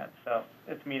those units, so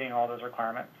it's meeting all those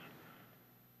requirements.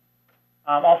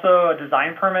 Also, a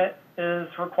design permit is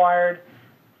required.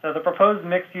 So the proposed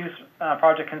mixed-use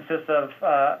project consists of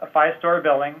a 5-story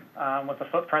building with a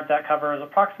footprint that covers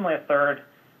approximately 1/3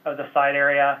 of the site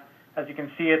area. As you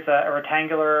can see, it's a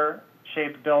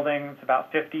rectangular-shaped building. It's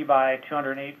about 50 by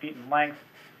 208 feet in length,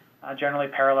 generally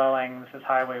paralleling, this is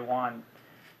Highway 1.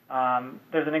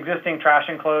 There's an existing trash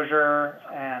enclosure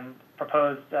and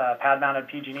proposed pad-mounted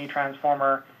PG&E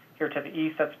transformer here to the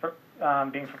east that's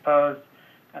being proposed.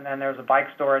 And then there's a bike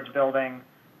storage building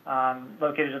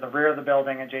located to the rear of the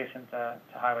building, adjacent to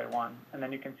Highway 1. And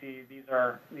then you can see these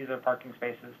are parking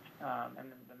spaces,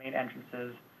 and the main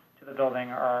entrances to the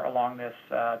building are along this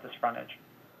frontage.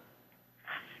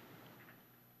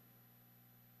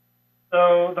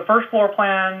 So the first floor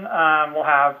plan will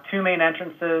have 2 main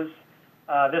entrances.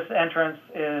 This entrance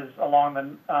is along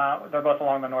they're both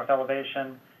along the north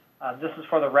elevation. This is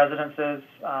for the residences.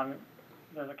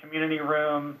 There's a community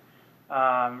room,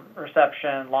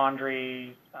 reception,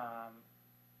 laundry,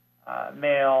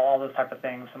 mail, all those type of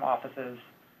things, some offices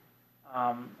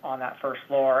on that first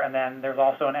floor. And then there's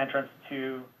also an entrance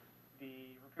to the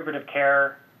recuperative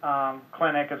care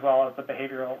clinic, as well as the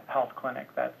behavioral health clinic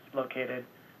that's located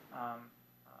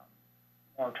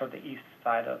more toward the east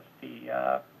side of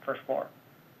the first floor.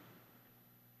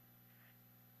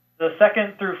 The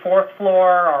second through 4th floor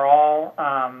are all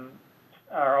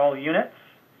units.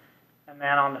 And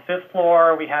then on the 5th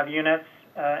floor, we have units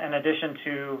in addition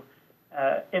to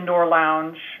indoor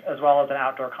lounge, as well as an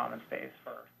outdoor common space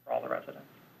for all the residents.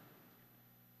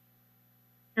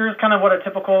 Here's kind of what a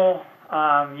typical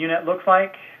unit looks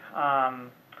like.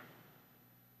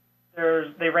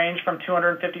 They range from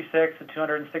 256 to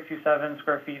 267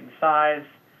 square feet in size.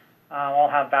 All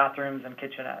have bathrooms and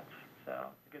kitchenettes, so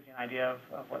it gives you an idea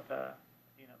of what the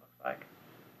unit looks like.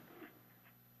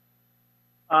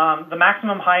 The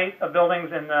maximum height of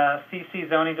buildings in the CC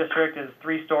zoning district is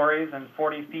 3 stories and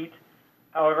 40 feet.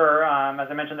 However, as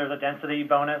I mentioned, there's a density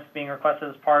bonus being requested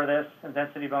as part of this, and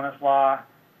density bonus law,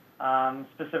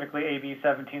 specifically AB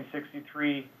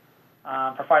 1763,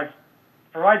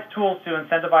 provides tools to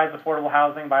incentivize affordable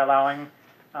housing by allowing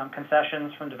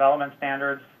concessions from development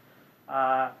standards,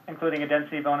 including a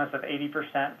density bonus of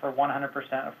 80% for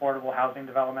 100% affordable housing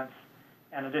developments,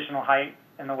 and additional height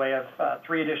in the way of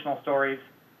 3 additional stories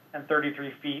and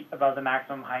 33 feet above the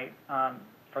maximum height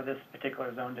for this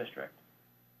particular zone district.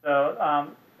 So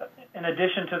in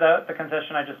addition to the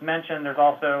concession I just mentioned,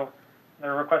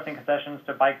 they're requesting concessions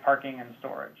to bike parking and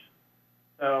storage.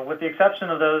 So with the exception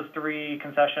of those 3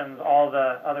 concessions, all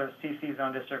the other CC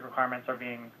zone district requirements are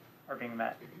being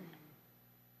met.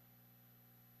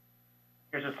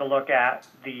 Here's just a look at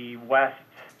the west.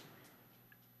 This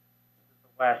is the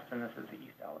west, and this is the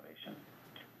east elevation.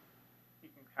 You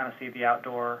can kind of see the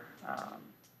outdoor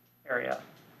area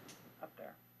up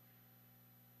there.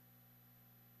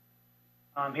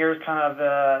 Here's kind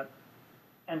of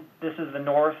and this is the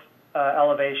north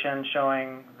elevation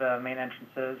showing the main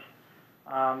entrances.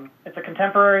 It's a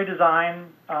contemporary design,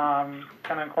 kind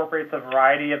of incorporates a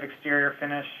variety of exterior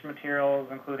finish materials,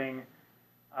 including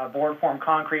board form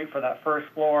concrete for that first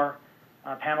floor,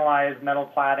 panelized metal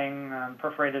cladding,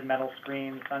 perforated metal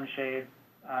screens, sunshade,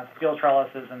 steel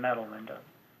trellises, and metal windows.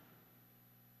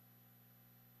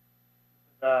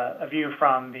 A view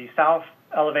from the south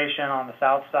elevation on the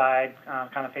south side,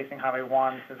 kind of facing Highway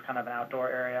 1. This is kind of an outdoor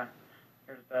area.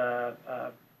 Here's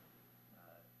the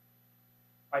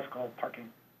bicycle parking.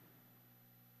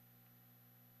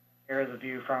 Here is a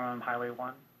view from Highway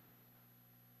 1.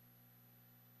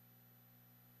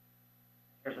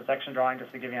 Here's a section drawing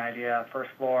just to give you an idea. First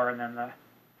floor, and then the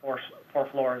four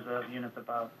floors of units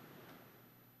above.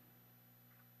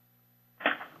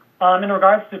 In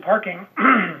regards to parking,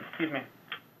 excuse me.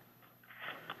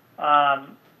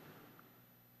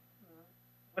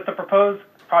 With the proposed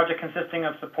project consisting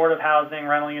of supportive housing,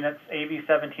 rental units, AB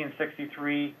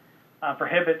 1763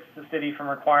 prohibits the city from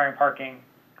requiring parking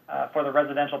for the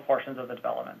residential portions of the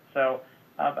development. So,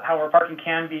 however, parking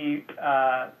can be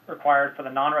required for the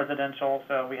non-residential.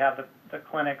 So we have the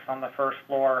clinics on the first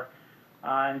floor,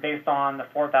 and based on the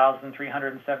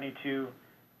 4,372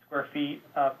 square feet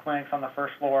of clinics on the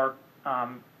first floor,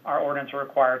 our ordinance will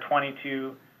require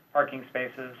 22 parking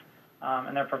spaces,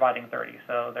 and they're providing 30.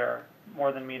 So they're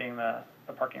more than meeting the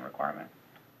parking requirement.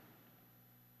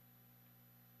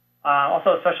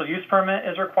 Also, a special use permit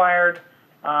is required.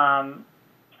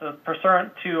 So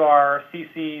pursuant to our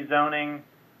CC zoning,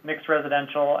 mixed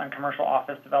residential and commercial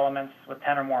office developments with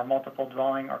 10 or more multiple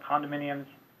dwelling or condominiums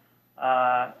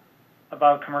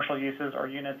above commercial uses or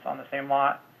units on the same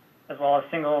lot, as well as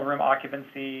single room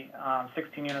occupancy,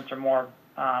 16 units or more,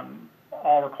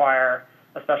 all require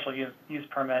a special use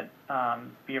permit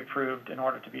be approved in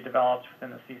order to be developed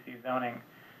within the CC zoning.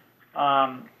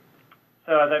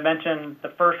 So as I mentioned, the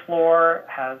first floor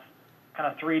has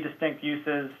kind of 3 distinct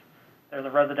uses. There's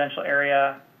a residential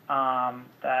area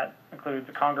that includes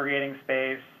a congregating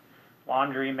space,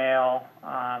 laundry, mail.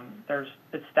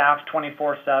 It's staffed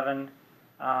 24/7,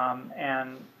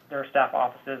 and there are staff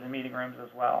offices and meeting rooms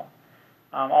as well.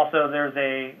 Also, there's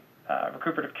a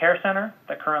recuperative care center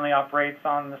that currently operates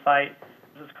on the site.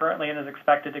 This is currently and is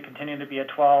expected to continue to be a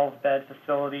 12-bed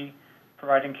facility,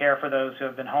 providing care for those who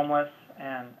have been homeless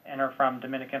and enter from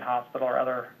Dominican Hospital or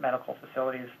other medical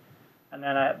facilities. And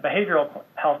then a behavioral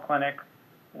health clinic,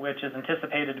 which is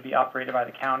anticipated to be operated by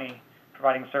the county,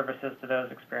 providing services to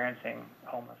those experiencing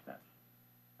homelessness.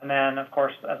 And then, of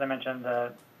course, as I mentioned,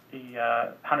 the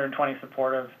 120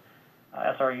 supportive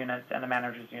SR units and the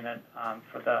manager's unit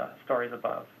for the stories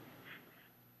above.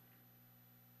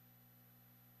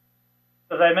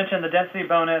 So as I mentioned, the density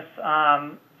bonus,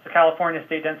 the California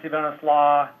State Density Bonus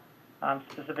Law,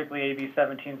 specifically AB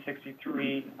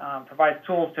 1763, provides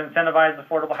tools to incentivize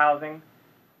affordable housing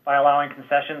by allowing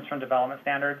concessions from development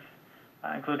standards,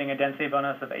 including a density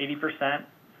bonus of 80%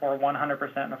 for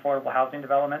 100% affordable housing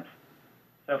developments.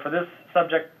 So for this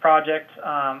subject project,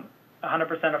 100%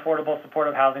 affordable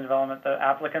supportive housing development, the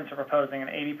applicants are proposing an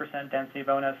 80% density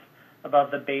bonus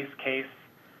above the base case,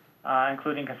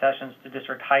 including concessions to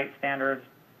district height standards,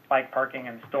 bike parking,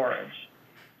 and storage.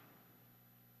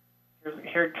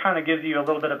 Here it kind of gives you a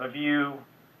little bit of a view.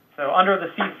 So under the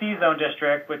CC zone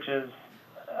district, which is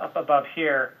up above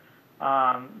here,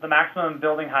 The maximum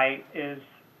building height is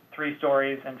 3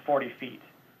 stories and 40 feet.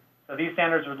 So these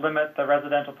standards would limit the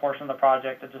residential portion of the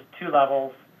project to just 2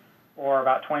 levels, or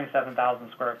about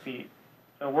 27,000 square feet.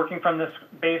 So working from this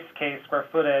base case square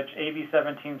footage, AB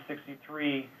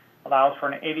 1763 allows for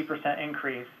an 80%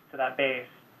 increase to that base.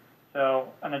 So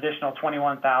an additional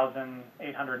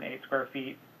 21,808 square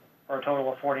feet for a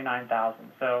total of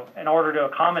 49,000. So in order to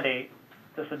accommodate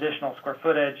this additional square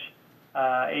footage,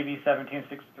 AB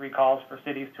 1763 calls for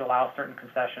cities to allow certain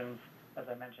concessions, as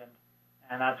I mentioned,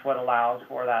 and that's what allows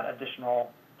for that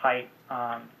additional height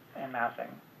and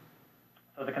massing.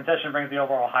 So the concession brings the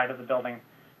overall height of the building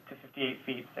to 58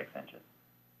 feet 6 inches.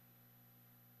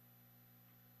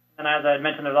 And as I had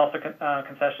mentioned, there's also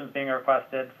concessions being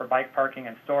requested for bike parking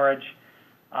and storage.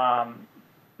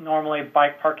 Normally,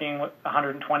 bike parking,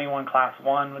 121 Class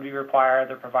 1 would be required.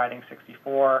 They're providing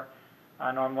 64.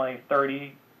 Normally,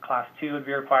 30 Class 2 would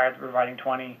be required. They're providing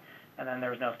 20, and then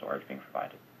there's no storage being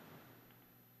provided.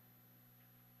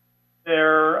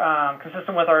 They're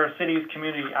consistent with our city's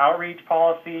community outreach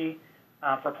policy.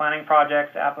 For planning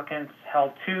projects, applicants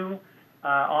held 2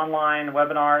 online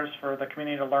webinars for the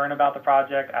community to learn about the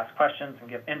project, ask questions, and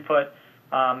give input.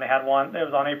 They had one, it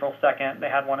was on April 2nd. They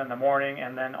had one in the morning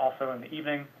and then also in the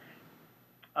evening.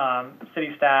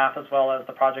 City staff, as well as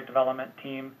the project development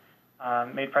team,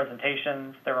 made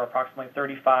presentations. There were approximately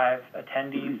 35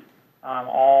 attendees.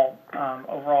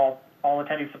 Overall, all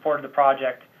attendees supported the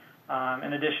project.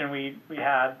 In addition, we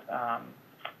had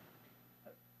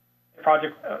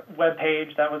project web page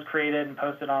that was created and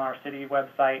posted on our city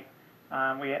website.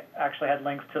 We actually had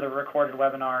links to the recorded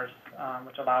webinars,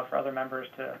 which allowed for other members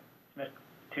to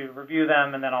review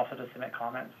them and then also to submit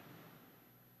comments.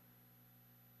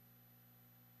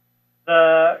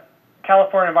 The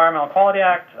California Environmental Quality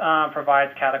Act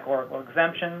provides categorical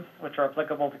exemptions, which are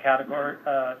applicable to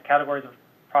categories of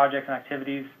projects and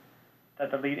activities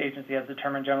that the lead agency has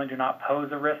determined generally do not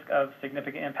pose a risk of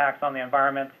significant impacts on the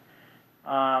environment.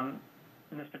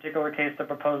 In this particular case, the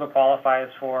proposal qualifies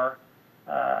for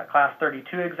a Class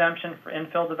 32 exemption for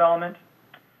infill development,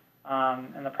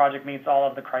 and the project meets all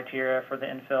of the criteria for the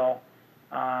infill,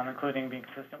 including being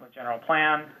consistent with general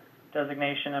plan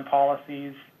designation and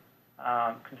policies,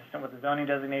 consistent with the zoning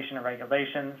designation and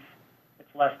regulations.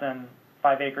 It's less than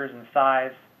 5 acres in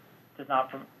size, does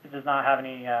not have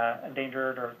any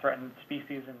endangered or threatened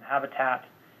species and habitat,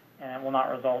 and will not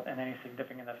result in any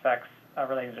significant effects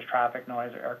related to traffic,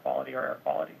 noise, or air quality, or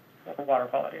water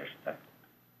quality, I should say.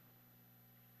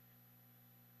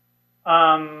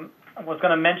 I was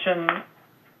going to mention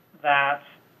that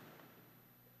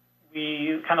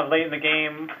we kind of late in the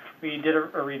game, we did a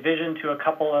revision to a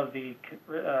couple of the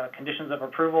conditions of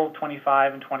approval,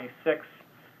 25 and 26,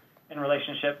 in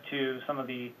relationship to some of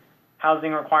the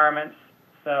housing requirements.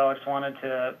 So I just wanted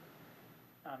to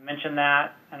mention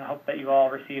that, and I hope that you all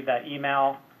received that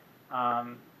email.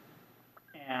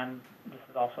 And this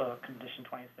is also condition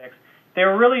 26. They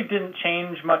really didn't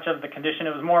change much of the condition.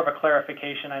 It was more of a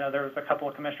clarification. I know there was a couple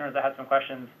of commissioners that had some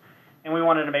questions, and we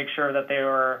wanted to make sure that they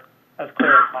were as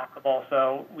clear as possible.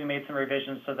 So we made some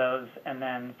revisions to those and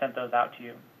then sent those out to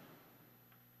you.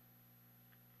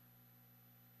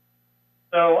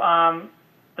 So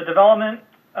the development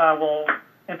will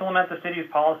implement the city's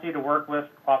policy to work with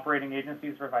cooperating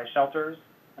agencies to provide shelters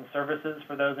and services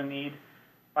for those in need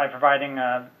by providing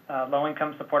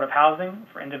low-income supportive housing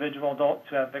for individual adults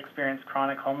who have experienced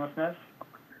chronic homelessness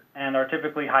and are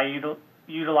typically high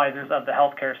utilizers of the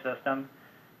healthcare system.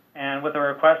 And with a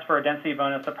request for a density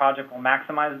bonus, the project will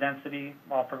maximize density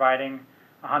while providing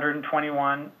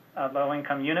 121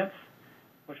 low-income units,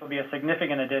 which will be a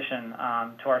significant addition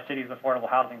to our city's affordable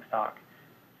housing stock.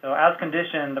 So as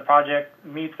conditioned, the project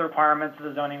meets the requirements of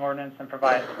the zoning ordinance and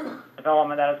provides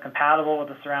development that is compatible with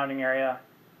the surrounding area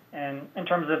and in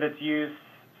terms of its use,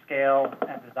 scale,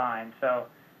 and design. So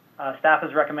staff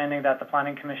is recommending that the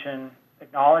Planning Commission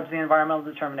acknowledge the environmental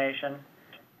determination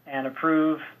and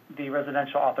approve the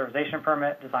residential authorization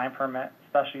permit, design permit,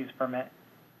 special use permit,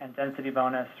 and density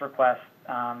bonus request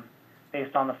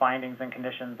based on the findings and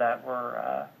conditions that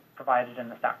were provided in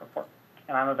the staff report.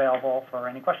 And I'm available for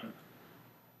any questions.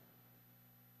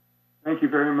 Thank you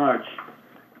very much.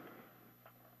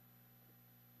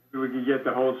 Maybe we can get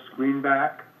the whole screen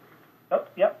back. Oh,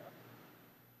 yep.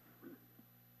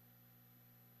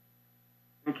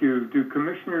 Thank you. Do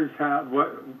commissioners have,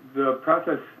 what the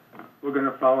process we're going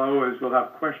to follow is we'll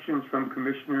have questions from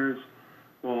commissioners.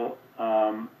 We'll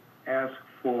ask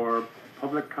for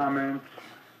public comments,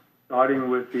 starting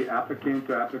with the applicant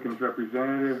or applicant's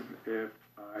representative, if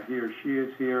he or she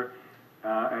is here.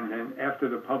 And then after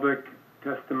the public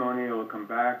testimony, it will come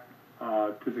back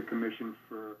to the commission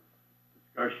for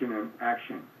discussion and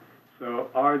action. So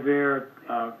are there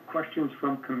questions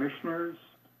from commissioners?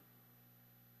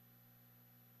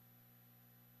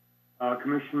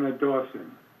 Commissioner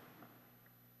Dawson.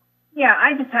 Yeah,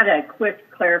 I just had a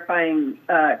quick clarifying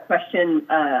question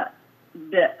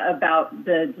about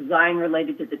the design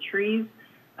related to the trees.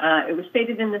 It was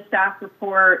stated in the staff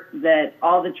report that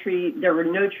all the there were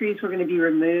no trees were going to be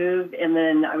removed, and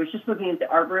then I was just looking at the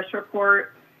arborist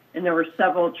report, and there were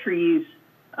several trees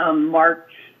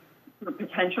marked for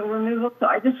potential removal. So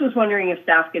I just was wondering if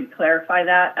staff could clarify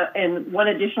that. And one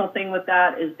additional thing with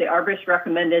that is the arborist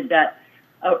recommended that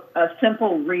a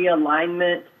simple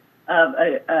realignment of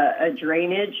a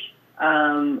drainage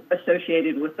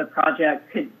associated with the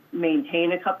project could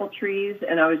maintain a couple trees.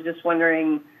 And I was just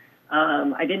wondering,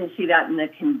 I didn't see that in the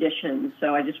conditions,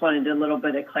 so I just wanted a little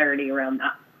bit of clarity around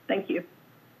that. Thank you.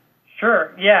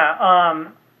 Sure. Yeah.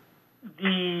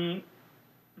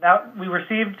 We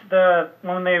received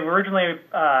when they originally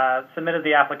submitted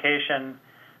the application,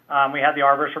 we had the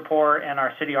arborist report and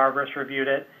our city arborist reviewed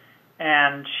it,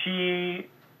 and she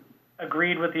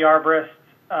agreed with the arborist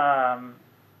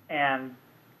and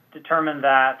determined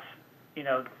that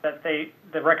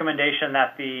the recommendation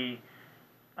that the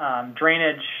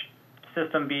drainage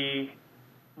system be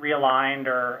realigned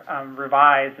or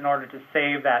revised in order to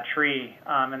save that tree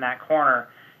in that corner.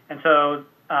 And so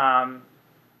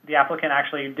the applicant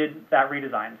actually did that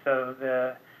redesign. So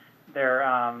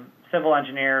their civil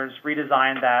engineers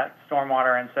redesigned that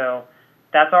stormwater, and so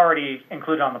that's already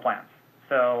included on the plans.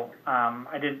 So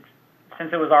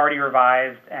since it was already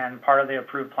revised and part of the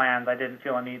approved plans, I didn't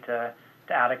feel a need to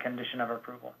add a condition of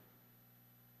approval.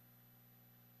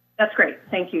 That's great.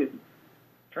 Thank you.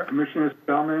 Sure. Commissioner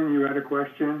Spellman, you had a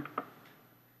question?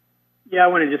 Yeah, I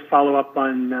want to just follow up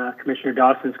on Commissioner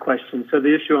Dawson's question. So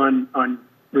the issue on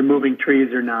removing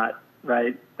trees or not,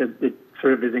 right? It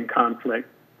sort of is in conflict.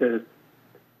 The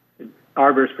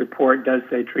arborist report does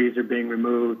say trees are being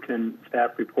removed, and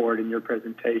staff report in your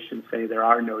presentation say there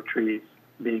are no trees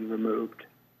being removed.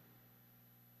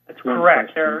 That's one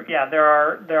correct. Question.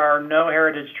 There are no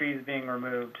heritage trees being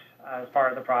removed as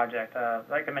part of the project.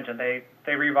 Like I mentioned,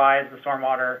 they revised the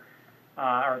stormwater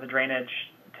or the drainage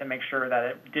to make sure that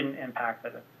it didn't impact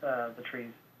the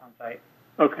trees on site.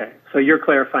 Okay, so you're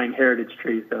clarifying heritage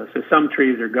trees, though. So some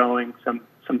trees are going, some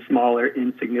smaller,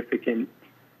 insignificant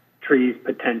trees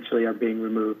potentially are being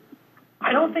removed.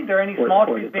 I don't think there are any small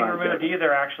trees being removed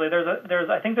either. Actually,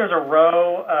 I think there's a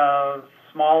row of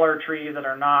smaller trees that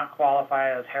are not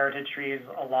qualified as heritage trees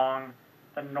along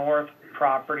the north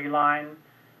property line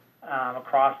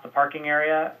across the parking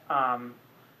area,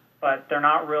 but they're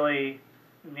not really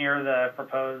near the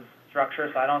proposed structure,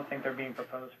 so I don't think they're being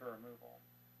proposed for removal.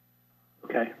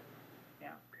 Okay. Yeah.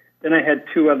 Then I had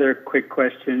two other quick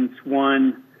questions.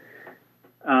 One,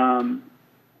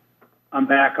 I'm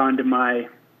back onto my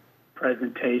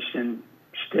presentation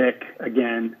shtick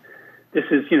again. This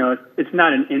is, it's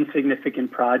not an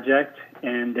insignificant project,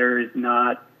 and there is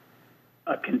not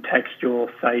a contextual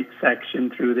site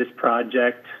section through this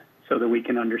project so that we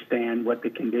can understand what the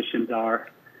conditions are.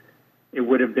 It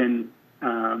would have been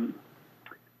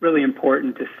really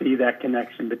important to see that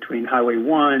connection between Highway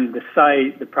 1, the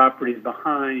site, the properties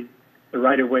behind, the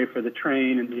right-of-way for the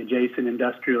train, and the adjacent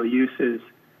industrial uses.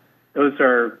 Those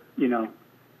are,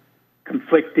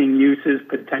 conflicting uses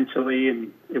potentially,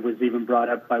 and it was even brought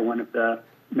up by one of the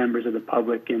members of the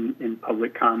public in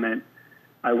public comment.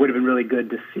 It would have been really good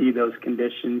to see those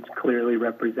conditions clearly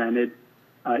represented,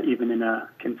 even in a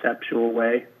conceptual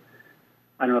way.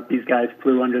 I don't know if these guys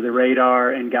flew under the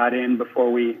radar and got in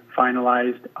before we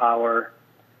finalized our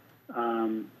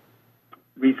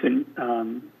recent,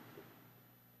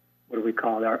 what do we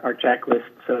call it, our checklist,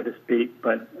 so to speak,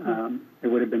 but it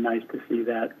would have been nice to see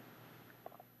that.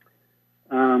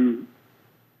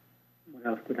 What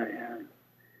else did I have?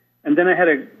 And then I had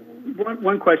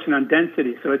one question on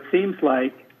density. So it seems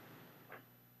like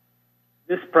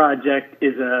this project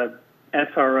is a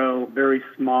SRO, very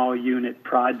small unit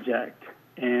project,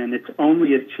 and it's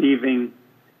only achieving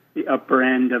the upper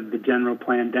end of the general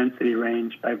plan density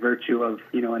range by virtue of,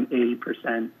 an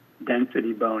 80%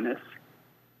 density bonus.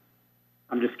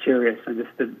 I'm just curious,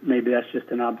 maybe that's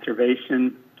just an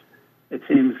observation. It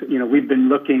seems, we've been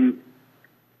looking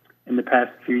in the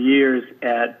past few years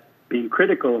at being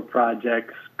critical of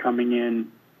projects coming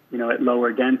in, at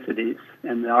lower densities.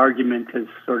 And the argument has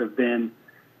sort of been,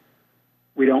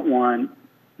 we don't want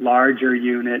larger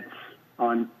units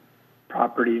on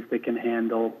properties that can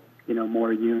handle,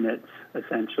 more units,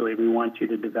 essentially. We want you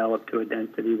to develop to a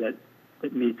density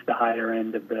that meets the higher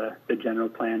end of the general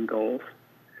plan goals.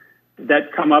 Did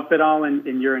that come up at all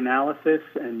in your analysis?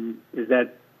 And is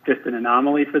that just an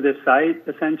anomaly for this site,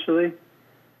 essentially.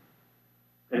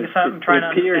 I guess I'm trying to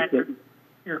understand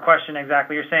your question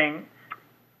exactly. You're saying,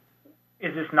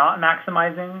 is this not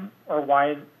maximizing, or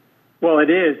why is? Well, it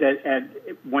is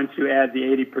once you add the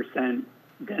 80%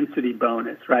 density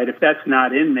bonus, right? If that's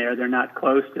not in there, they're not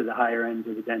close to the higher ends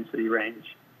of the density range.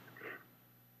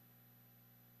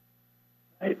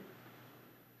 Right?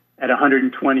 At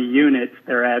 120 units,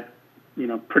 they're at,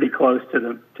 pretty close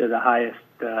to the highest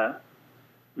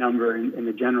number in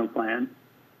the general plan.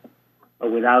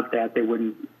 But without that, they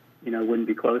wouldn't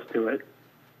be close to it.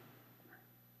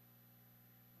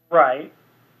 Right.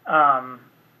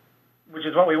 Which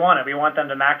is what we wanted. We want them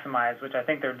to maximize, which I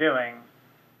think they're doing.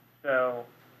 So,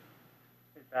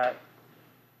 is that?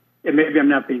 Yeah, maybe I'm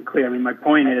not being clear. I mean, my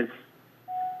point is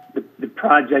the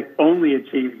project only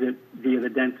achieves it via the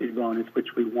density bonus,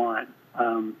 which we want.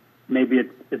 Maybe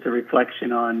it's a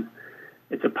reflection on,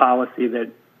 it's a policy that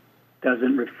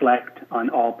doesn't reflect on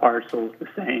all parcels the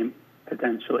same,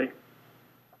 potentially.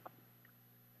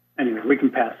 Anyway, we can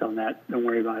pass on that. Don't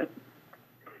worry about it.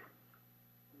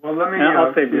 Well, let me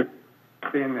I'll save you.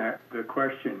 understand the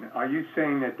question. Are you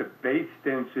saying that the base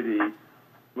density,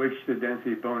 which the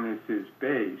density bonus is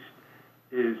based,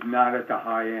 is not at the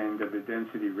high end of the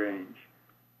density range?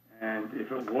 And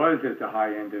if it was at the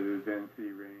high end of the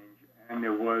density range, and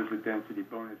there was a density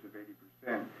bonus of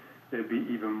 80%, there'd be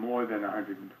even more than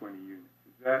 120 units.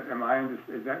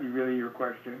 Is that really your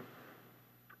question?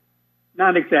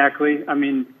 Not exactly. I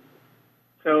mean,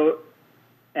 so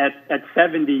at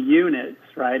 70 units,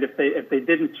 right? If they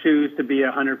didn't choose to be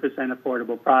a 100%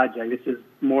 affordable project, this is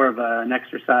more of an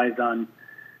exercise on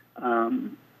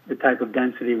the type of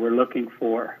density we're looking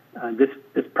for.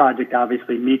 This project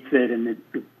obviously meets it, and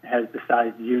it has the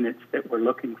size units that we're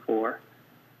looking for.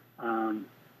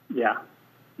 Yeah,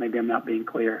 maybe I'm not being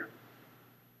clear.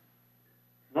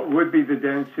 What would be the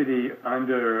density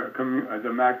under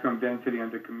the maximum density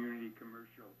under community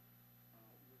commercial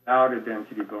without a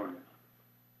density bonus?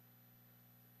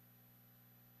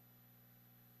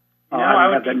 I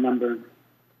don't have that number.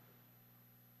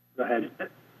 Go ahead.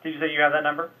 Did you say you have that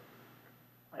number?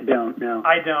 I don't know.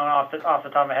 I don't off the top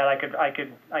of my head.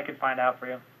 I could find out for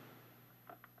you.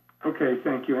 Okay,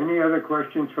 thank you. Any other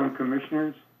questions from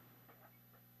commissioners?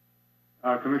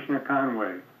 Commissioner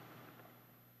Conway.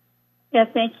 Yeah,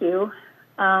 thank you.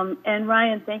 And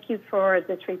Ryan, thank you for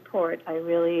this report. I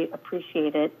really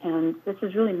appreciate it. And this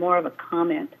is really more of a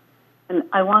comment. And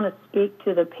I want to speak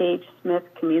to the Page Smith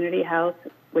Community House,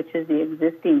 which is the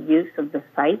existing use of the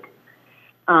site.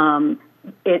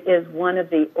 It is one of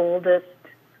the oldest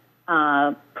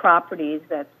properties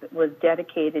that was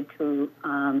dedicated to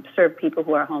serve people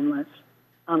who are homeless,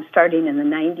 starting in the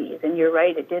 90s. And you're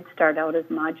right, it did start out as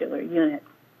modular units.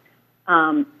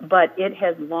 But it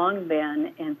has long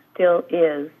been and still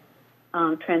is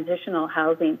transitional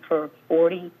housing for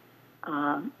 40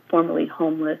 formerly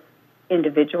homeless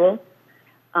individuals.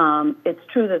 It's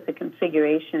true that the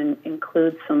configuration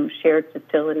includes some shared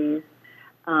facilities,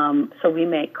 so we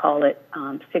may call it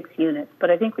 6 units.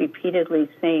 But I think repeatedly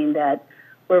saying that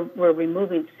we're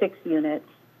removing 6 units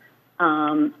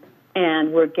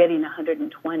and we're getting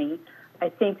 120, I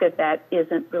think that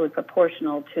isn't really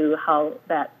proportional to how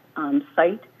that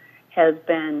site has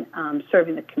been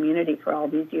serving the community for all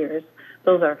these years.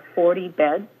 Those are 40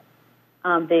 beds.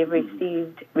 They've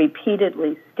received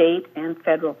repeatedly state and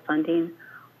federal funding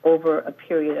over a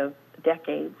period of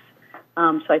decades.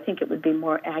 So I think it would be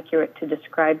more accurate to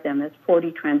describe them as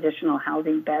 40 transitional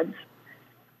housing beds.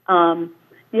 The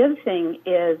other thing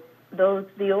is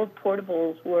the old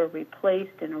portables were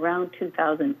replaced in around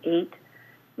 2008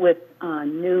 with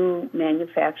new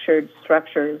manufactured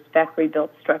structures,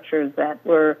 factory-built structures that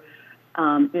were,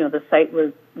 the site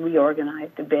was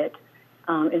reorganized a bit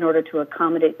in order to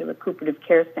accommodate the recuperative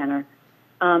care center.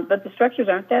 But the structures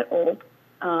aren't that old.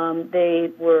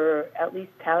 They were at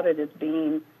least touted as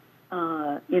being,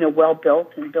 well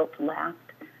built and built to last.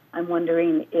 I'm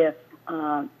wondering if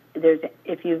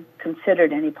you've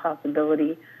considered any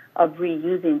possibility of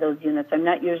reusing those units. I'm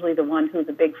not usually the one who's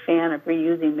a big fan of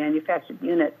reusing manufactured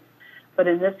units, but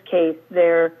in this case,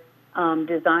 they're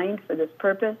designed for this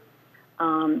purpose.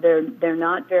 They're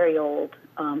not very old.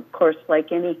 Of course,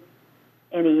 like any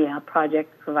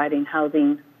project providing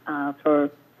housing for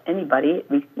anybody,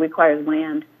 it requires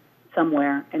land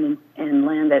somewhere and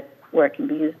land where it can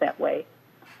be used that way.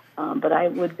 But I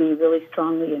would be really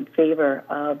strongly in favor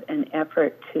of an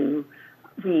effort to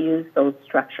reuse those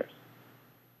structures.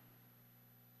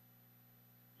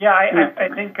 Yeah, I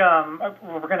think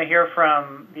we're going to hear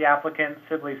from the applicant,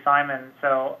 Sibley Simon.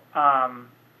 So,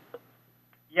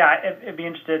 it'd be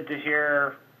interested to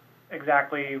hear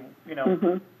exactly,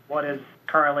 what is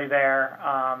currently there,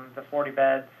 the 40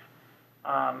 beds,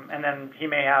 and then he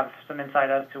may have some insight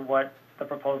as to what the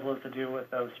proposal is to do with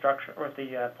those structure, with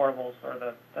the portables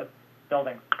or the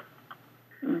building.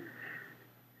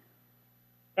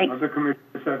 Thanks. Other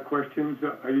commissioners have questions?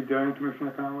 Are you done,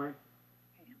 Commissioner Conway?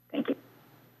 Thank you.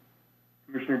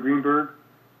 Commissioner Greenberg?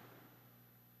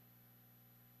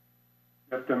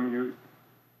 You have to unmute.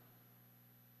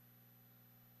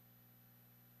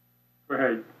 Go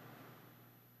ahead.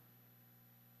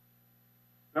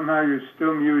 Somehow you're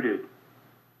still muted.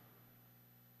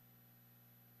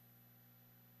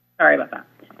 Sorry about that.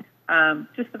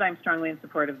 Just that I'm strongly in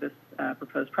support of this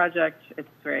proposed project. It's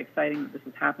very exciting that this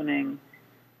is happening.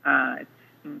 It's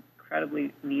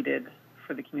incredibly needed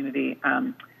for the community.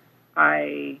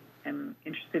 I am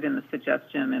interested in the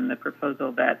suggestion and the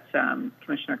proposal that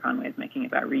Commissioner Conway is making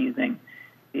about reusing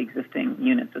the existing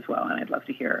units as well, and I'd love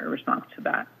to hear a response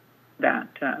to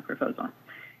that proposal.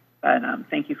 But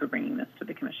thank you for bringing this to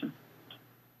the Commission.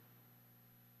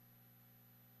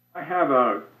 I have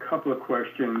a couple of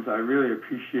questions. I really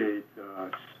appreciate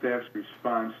staff's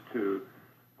response to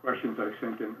questions I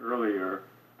sent in earlier.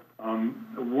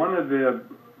 One of the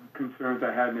concerns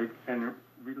I had, and it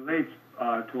relates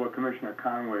to what Commissioner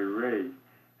Conway raised,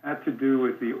 had to do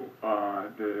with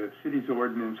the city's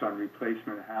ordinance on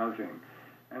replacement housing.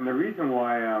 And the reason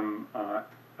why I'm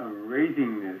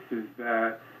raising this is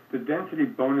that the density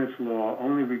bonus law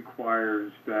only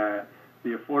requires that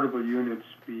the affordable units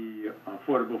be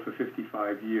affordable for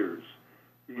 55 years.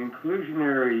 The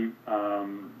inclusionary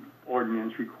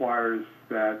ordinance requires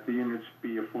that the units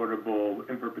be affordable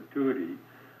in perpetuity.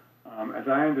 As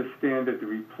I understand it, the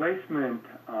replacement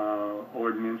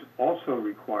ordinance also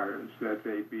requires that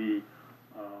they be,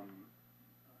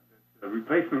 that the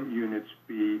replacement units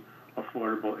be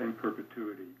affordable in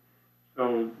perpetuity.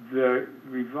 So the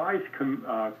revised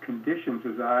conditions,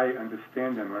 as I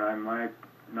understand them, and I might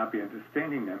not be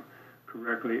understanding them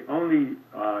correctly, only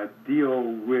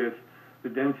deal with the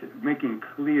density, making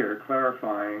clear,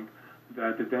 clarifying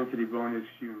that the density bonus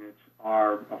units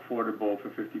are affordable for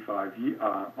 55 years.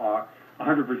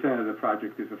 100% of the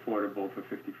project is affordable for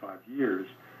 55 years.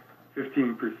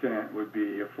 15% would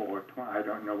be for, I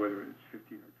don't know whether it's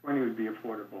 15 or 20 would be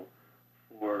affordable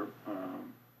for in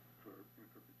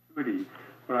perpetuity.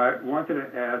 But I wanted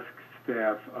to ask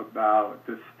staff about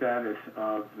the status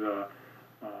of the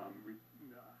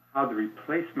how the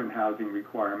replacement housing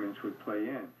requirements would play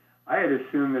in. I had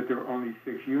assumed that there were only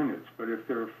 6 units, but if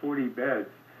there are 40 beds,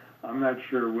 I'm not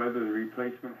sure whether the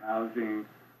replacement housing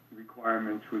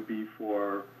requirements would be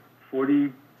for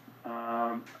 40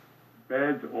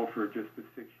 beds or for just the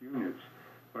 6 units.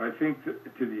 But I think to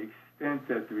the extent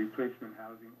that the replacement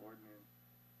housing ordinance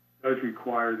does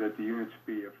require that the units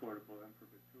be affordable in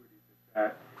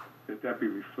perpetuity, that be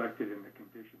reflected in the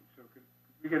conditions. So could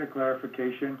we get a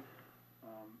clarification?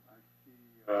 I see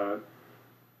Ms.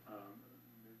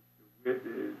 DeWitt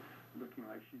is looking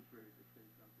like she's ready to say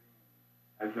something,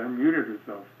 has unmuted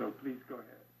herself, so please go ahead.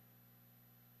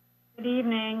 Good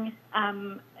evening,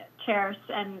 chairs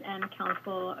and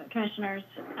council commissioners.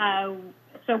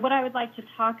 So what I would like to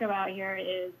talk about here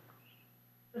is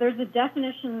there's a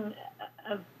definition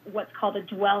of what's called a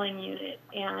dwelling unit,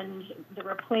 and the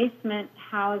replacement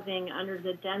housing under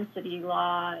the density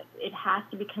law, it has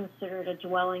to be considered a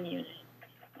dwelling unit.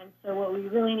 And so what we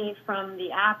really need from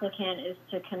the applicant is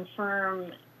to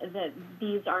confirm that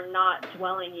these are not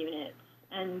dwelling units.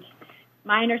 And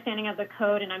my understanding of the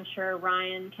code, and I'm sure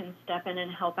Ryan can step in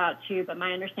and help out too, but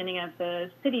my understanding of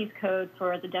the city's code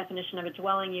for the definition of a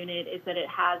dwelling unit is that it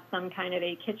has some kind of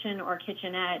a kitchen or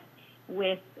kitchenette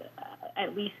with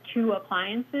at least 2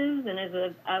 appliances and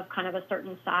is of kind of a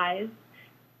certain size.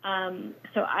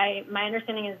 So my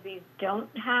understanding is these don't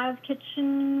have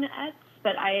kitchenettes,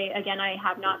 but I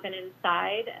have not been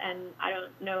inside, and I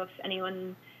don't know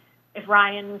if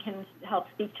Ryan can help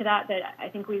speak to that, but I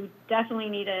think we definitely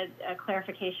need a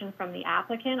clarification from the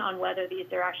applicant on whether these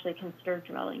are actually considered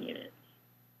dwelling units.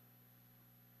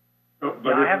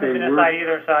 But I haven't been inside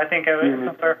either, so I think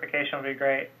some clarification would be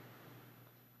great.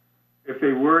 If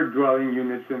they were dwelling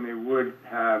units, then they would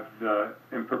have the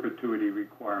in perpetuity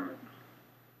requirements.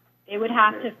 They would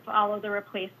have to follow the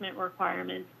replacement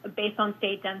requirements based on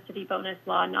state density bonus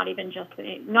law, not even just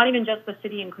the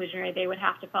city inclusionary. They would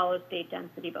have to follow state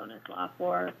density bonus law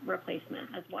for replacement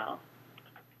as well.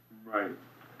 Right.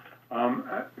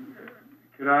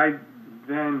 Could I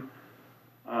then,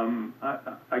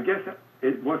 I guess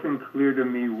it wasn't clear to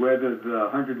me whether the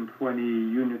 120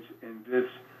 units in this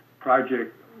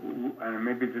project, and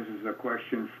maybe this is a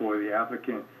question for the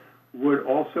applicant, would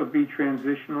also be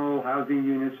transitional housing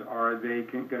units, or are they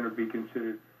going to be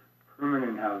considered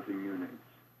permanent housing units?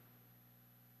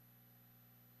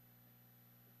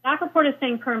 Staff report is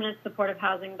saying permanent supportive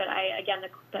housing, but again,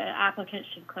 the applicant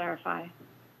should clarify.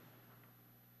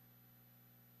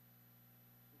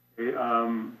 Okay,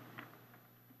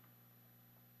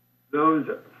 those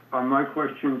are my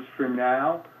questions for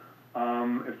now.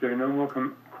 If there are no more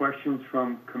questions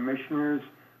from commissioners,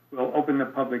 we'll open the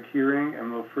public hearing,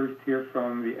 and we'll first hear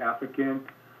from the applicant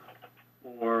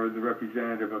or the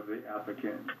representative of the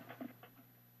applicant.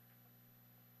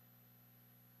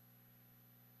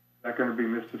 Is that going to be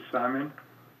Mr. Simon?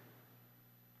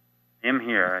 I'm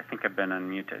here. I think I've been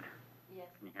unmuted. Yes.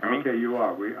 Can you hear me? Okay, you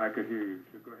are. I could hear you,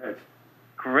 so go ahead.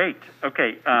 Great.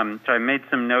 Okay, so I made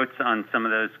some notes on some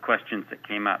of those questions that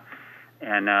came up,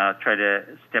 and I'll try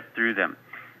to step through them.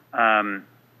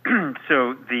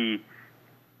 So the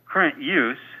current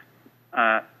use,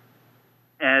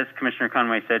 as Commissioner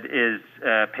Conway said, is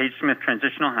Page Smith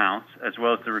Transitional House, as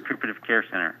well as the Recuperative Care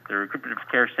Center. The Recuperative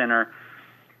Care Center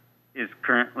is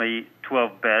currently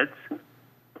 12 beds.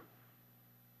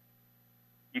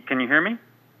 Can you hear me?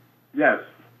 Yes.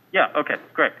 Yeah, okay,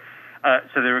 great.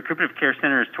 So the Recuperative Care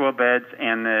Center is 12 beds,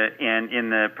 and in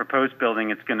the proposed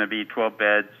building, it's going to be 12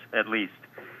 beds at least.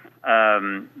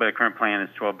 But the current plan is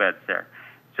 12 beds there.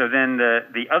 So then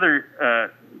the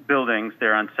other buildings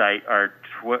there on site are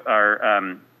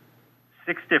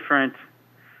 6 different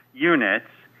units.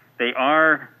 They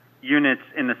are units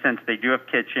in the sense they do have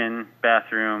kitchen,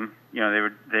 bathroom. You know,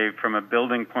 they from a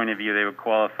building point of view, they would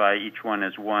qualify each one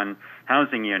as one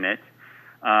housing unit.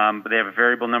 But they have a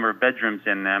variable number of bedrooms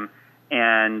in them,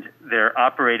 and they're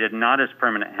operated not as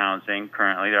permanent housing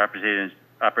currently. They're operated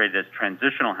as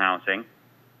transitional housing,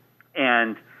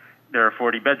 and there are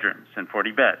 40 bedrooms and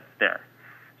 40 beds there.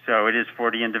 So it is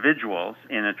 40 individuals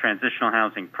in a transitional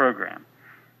housing program.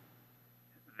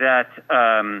 That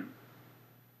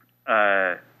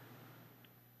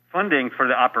funding for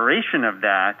the operation of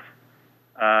that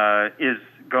is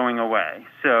going away.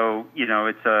 So, you know,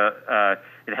 it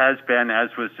has been, as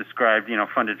was described, you know,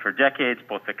 funded for decades,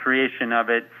 both the creation of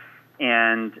it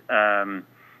and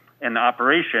the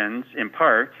operations, in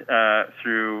part,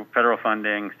 through federal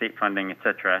funding, state funding, et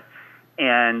cetera.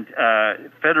 And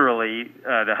federally,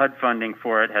 the HUD funding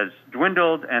for it has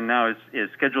dwindled and now is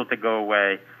scheduled to go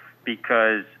away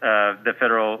because the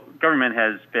federal government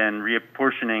has been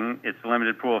reapportioning its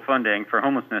limited pool of funding for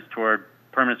homelessness toward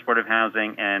permanent supportive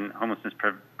housing and homelessness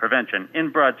prevention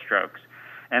in broad strokes,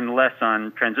 and less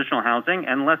on transitional housing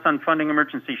and less on funding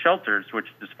emergency shelters, which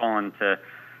has fallen to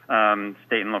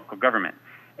state and local government.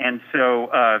 And so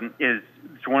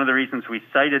it's one of the reasons we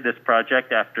cited this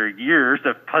project after years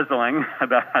of puzzling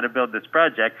about how to build this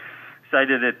project.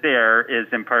 Cited it there is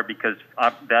in part because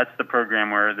that's the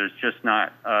program where there's just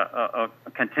not a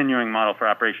continuing model for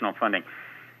operational funding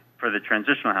for the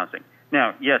transitional housing.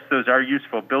 Now, yes, those are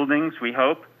useful buildings, we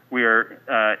hope. We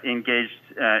are engaged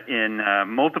in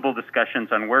multiple discussions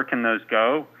on where can those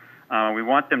go. We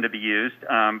want them to be used,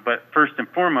 but first and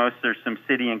foremost, there's some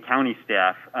city and county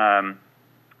staff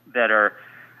that are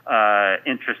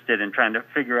interested in trying to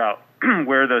figure out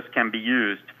where those can be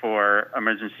used for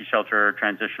emergency shelter or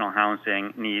transitional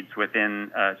housing needs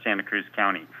within Santa Cruz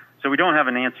County. So we don't have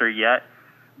an answer yet,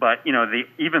 but you know,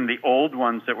 even the old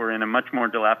ones that were in a much more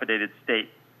dilapidated state,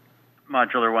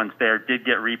 modular ones there, did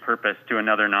get repurposed to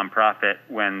another nonprofit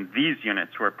when these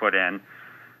units were put in.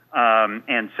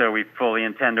 And so we fully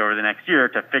intend over the next year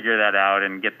to figure that out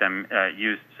and get them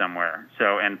used somewhere.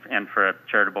 So and for a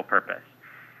charitable purpose.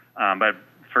 But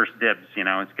first dibs, you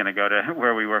know, it's going to go to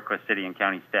where we work with city and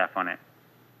county staff on it.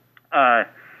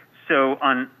 So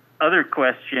on other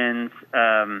questions,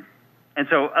 and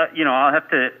so, you know, I'll have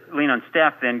to lean on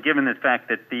staff then, given the fact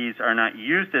that these are not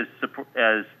used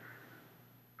as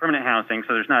permanent housing,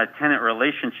 so there's not a tenant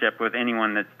relationship with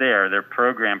anyone that's there. They're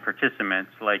program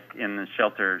participants, like in the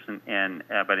shelters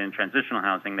but in transitional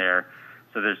housing there.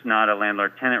 So there's not a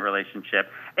landlord-tenant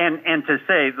relationship. And to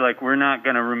say, like, we're not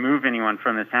going to remove anyone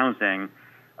from this housing,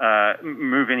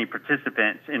 move any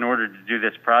participants in order to do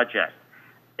this project.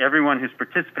 Everyone who's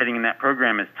participating in that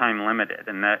program is time limited,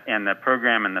 and the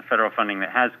program and the federal funding that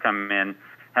has come in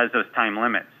has those time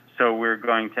limits. So we're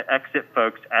going to exit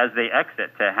folks as they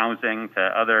exit to housing, to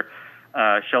other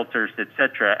shelters, et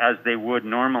cetera, as they would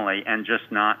normally, and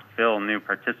just not fill new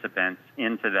participants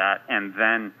into that, and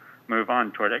then move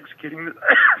on toward executing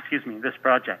this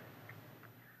project.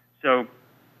 So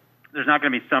there's not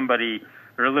going to be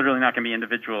there are literally not going to be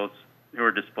individuals who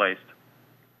are displaced.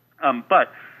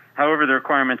 But however the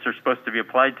requirements are supposed to be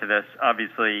applied to this,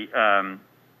 obviously,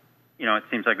 it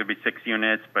seems like there'd be 6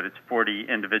 units, but it's 40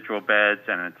 individual beds,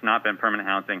 and it's not been permanent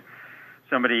housing.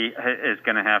 Somebody is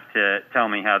going to have to tell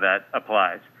me how that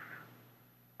applies.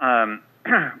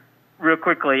 Real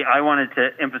quickly, I wanted to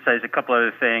emphasize a couple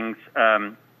other things.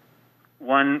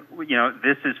 One,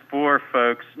 this is for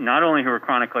folks not only who are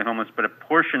chronically homeless, but a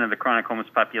portion of the chronic homeless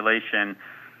population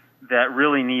that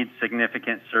really needs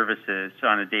significant services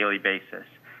on a daily basis.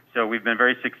 So we've been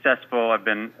very successful. I've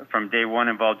been from day one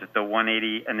involved with the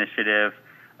 180 initiative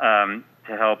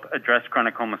to help address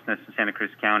chronic homelessness in Santa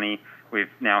Cruz County. We've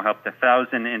now helped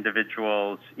 1,000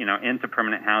 individuals, into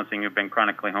permanent housing who've been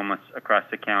chronically homeless across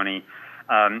the county.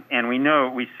 And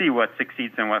we see what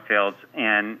succeeds and what fails.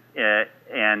 And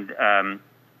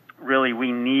really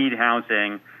we need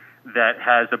housing that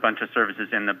has a bunch of services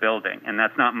in the building. And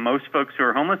that's not most folks who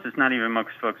are homeless. It's not even most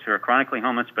folks who are chronically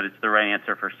homeless, but it's the right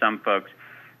answer for some folks,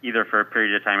 either for a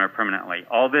period of time or permanently.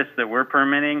 All this that we're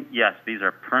permitting, yes, these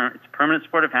are it's permanent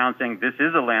supportive housing. This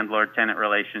is a landlord-tenant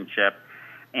relationship,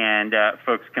 and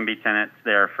folks can be tenants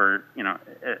there for,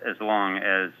 as long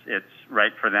as it's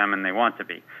right for them and they want to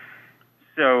be.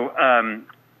 So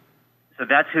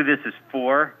that's who this is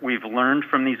for. We've learned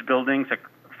from these buildings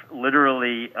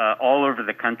literally all over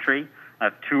the country.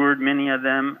 I've toured many of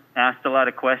them, asked a lot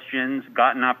of questions,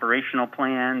 gotten operational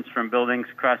plans from buildings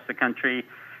across the country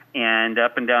and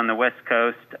up and down the West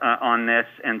Coast on this.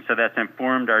 And so that's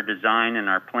informed our design and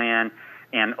our plan.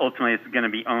 And ultimately, it's going to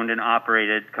be owned and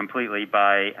operated completely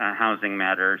by Housing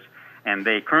Matters. And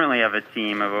they currently have a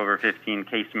team of over 15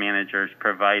 case managers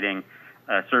providing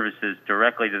services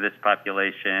directly to this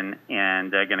population,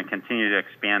 and going to continue to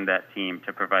expand that team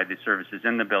to provide these services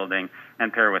in the building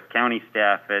and pair with county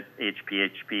staff at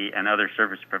HPHP and other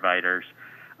service providers.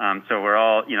 So we're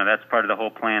all, that's part of the whole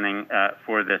planning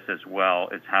for this as well,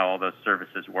 is how all those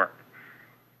services work.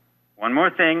 One more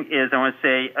thing is I want to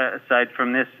say, aside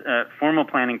from this formal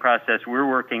planning process, we're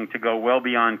working to go well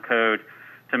beyond code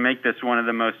to make this one of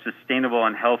the most sustainable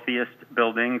and healthiest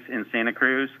buildings in Santa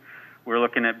Cruz. We're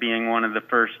looking at being one of the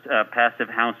first passive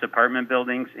house apartment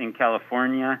buildings in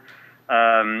California,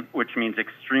 which means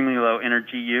extremely low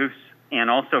energy use and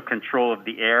also control of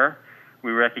the air.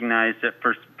 We recognize that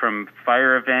from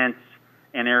fire events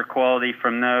and air quality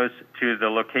from those to the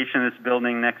location of this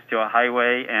building next to a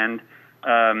highway and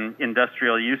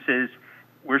industrial uses,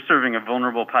 we're serving a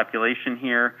vulnerable population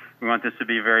here. We want this to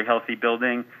be a very healthy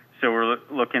building. So we're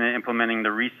looking at implementing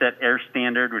the reset air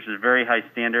standard, which is a very high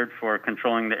standard for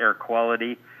controlling the air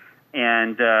quality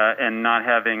and not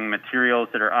having materials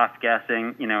that are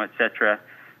off-gassing, et cetera.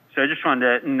 So I just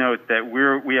wanted to note that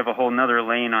we have a whole nother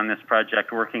lane on this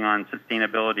project working on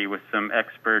sustainability with some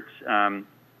experts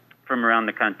from around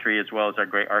the country, as well as our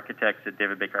great architects at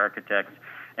David Baker Architects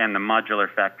and the modular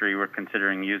factory. We're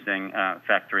considering using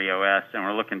Factory OS, and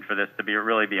we're looking for this to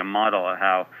really be a model of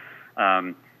how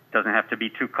it doesn't have to be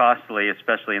too costly,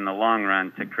 especially in the long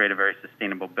run, to create a very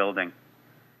sustainable building.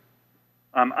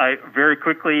 Very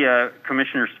quickly,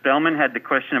 Commissioner Spellman had the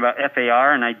question about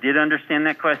FAR, and I did understand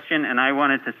that question, and I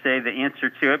wanted to say the answer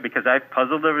to it because I've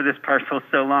puzzled over this parcel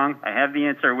so long. I have the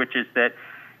answer, which is that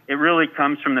it really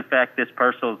comes from the fact this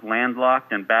parcel is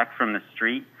landlocked and back from the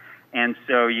street, and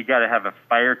so you got to have a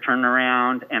fire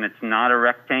turnaround, and it's not a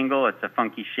rectangle. It's a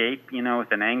funky shape,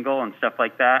 with an angle and stuff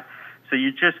like that. So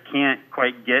you just can't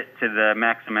quite get to the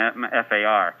maximum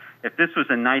FAR. If this was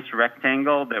a nice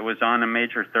rectangle that was on a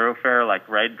major thoroughfare, like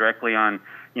right directly on,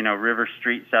 River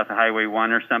Street, south of Highway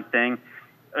 1 or something,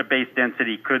 a base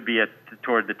density could be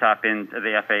toward the top end of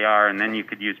the FAR, and then you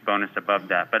could use bonus above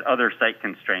that. But other site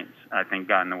constraints, I think,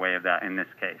 got in the way of that in this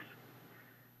case.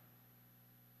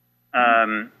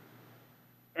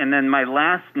 And then my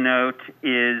last note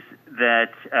is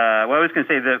that, I was going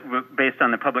to say that based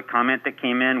on the public comment that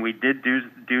came in, we did do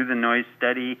the noise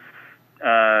study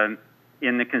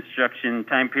in the construction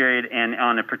time period, and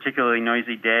on a particularly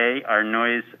noisy day, our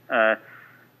noise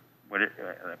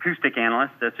acoustic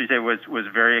analyst, that's what he said, was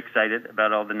very excited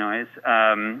about all the noise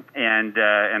and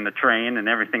the train and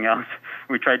everything else.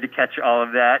 We tried to catch all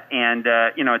of that, and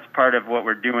it's part of what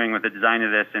we're doing with the design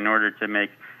of this in order to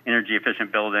make energy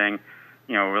efficient building.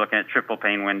 We're looking at triple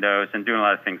pane windows and doing a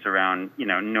lot of things around,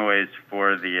 noise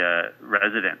for the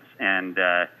residents and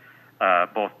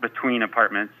both between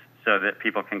apartments so that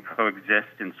people can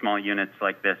coexist in small units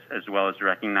like this, as well as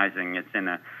recognizing it's in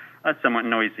a somewhat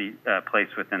noisy place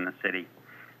within the city.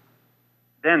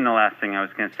 Then the last thing I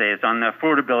was going to say is on the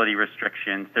affordability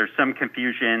restrictions, there's some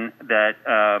confusion that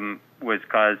was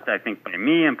caused, I think, by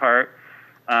me in part,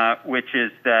 which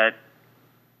is that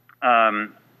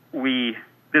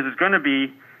this is going to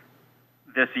be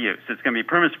this use. It's going to be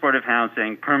permanent supportive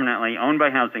housing, permanently owned by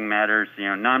Housing Matters,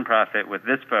 nonprofit with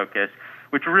this focus,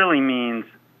 which really means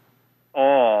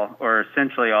all, or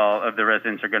essentially all, of the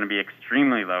residents are going to be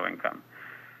extremely low income.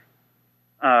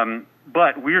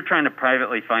 But we're trying to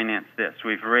privately finance this.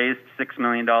 We've raised $6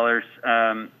 million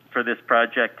for this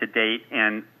project to date,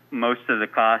 and most of the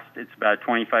cost, it's about a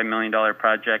 $25 million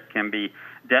project, can be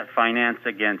debt financed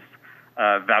against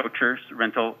vouchers,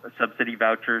 rental subsidy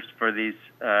vouchers for these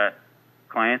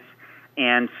clients.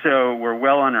 And so we're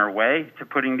well on our way to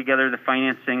putting together the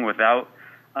financing without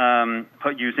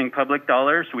using public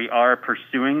dollars. We are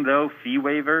pursuing, though, fee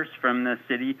waivers from the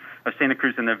city of Santa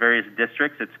Cruz and the various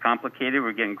districts. It's complicated.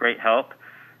 We're getting great help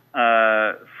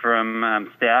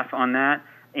from staff on that.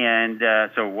 And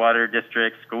so water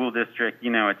district, school district,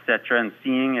 et cetera, and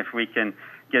seeing if we can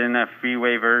get enough fee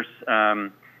waivers,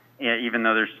 even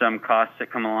though there's some costs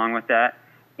that come along with that.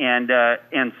 And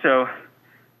so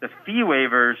the fee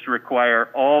waivers require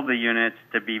all the units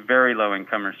to be very low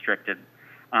income restricted.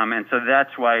 And so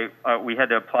that's why we had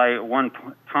to apply at one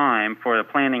time for the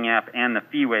planning app and the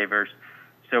fee waivers.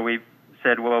 So we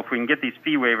said, well, if we can get these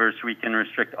fee waivers, we can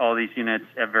restrict all these units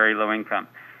at very low income.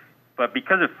 But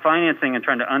because of financing and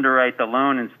trying to underwrite the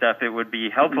loan and stuff, it would be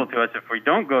helpful to us if we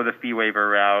don't go the fee waiver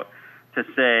route to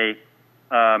say,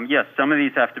 yes, some of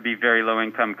these have to be very low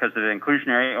income because of the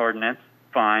inclusionary ordinance,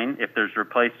 fine. If there's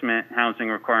replacement housing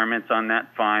requirements on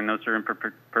that, fine. Those are in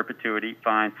perpetuity,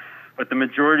 fine. But the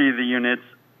majority of the units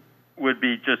would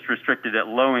be just restricted at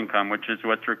low income, which is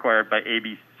what's required by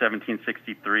AB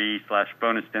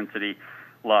 1763/bonus density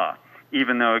law.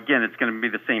 Even though, again, it's going to be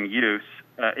the same use,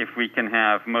 if we can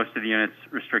have most of the units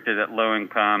restricted at low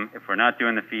income, if we're not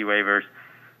doing the fee waivers,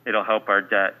 it'll help our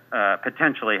debt,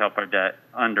 potentially help our debt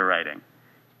underwriting.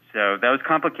 So that was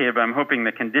complicated, but I'm hoping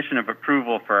the condition of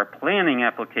approval for our planning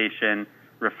application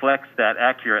reflects that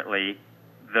accurately,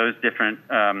 those different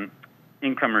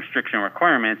income restriction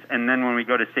requirements. And then when we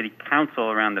go to city council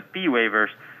around the fee waivers,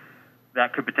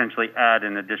 that could potentially add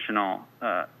an additional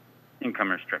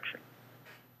income restriction.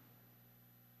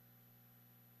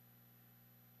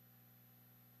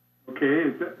 Okay,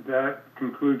 that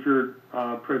concludes your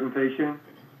presentation?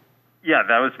 Yeah,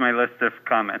 that was my list of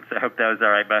comments. I hope that was all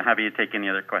right, but I'm happy to take any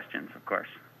other questions, of course.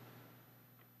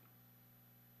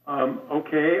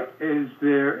 Okay, is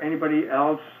there anybody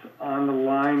else on the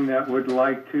line that would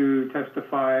like to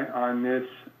testify on this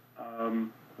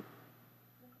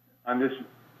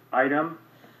item?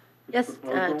 Yes,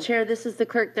 Chair, this is the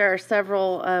clerk. There are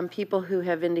several people who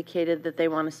have indicated that they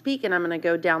want to speak, and I'm going to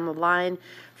go down the line.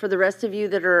 For the rest of you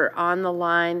that are on the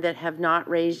line that have not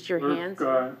raised your hands.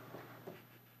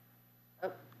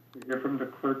 Hear from the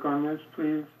clerk on this,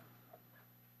 please.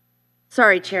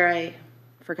 Sorry, Chair, I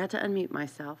forgot to unmute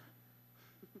myself.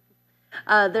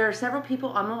 There are several people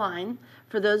on the line.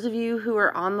 For those of you who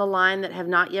are on the line that have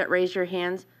not yet raised your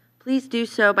hands, please do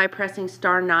so by pressing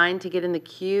 *9 to get in the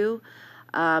queue,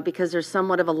 because there's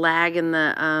somewhat of a lag in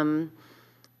the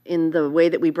way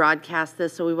that we broadcast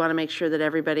this, so we want to make sure that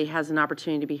everybody has an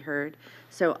opportunity to be heard.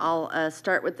 So I'll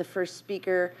start with the first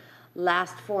speaker,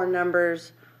 last four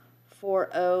numbers,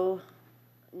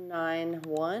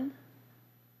 4091.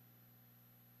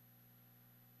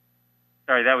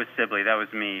 Sorry, that was Sibley. That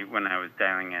was me when I was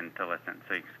dialing in to listen,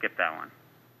 so you can skip that one.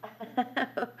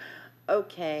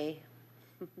 Okay.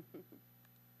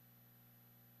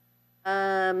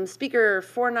 Speaker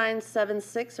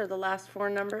 4976 are the last four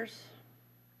numbers.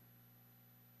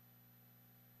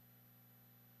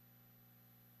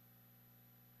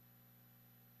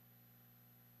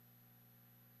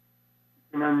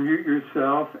 You can unmute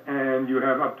yourself, and you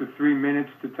have up to 3 minutes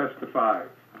to testify.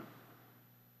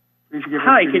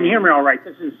 Hi, can you hear me all right?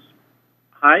 This is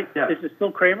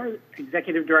Phil Kramer,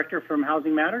 Executive Director from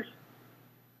Housing Matters.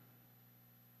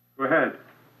 Go ahead.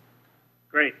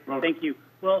 Great, thank you.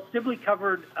 Well, Sibley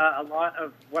covered a lot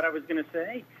of what I was going to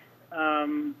say,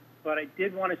 but I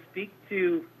did want to speak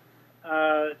to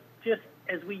just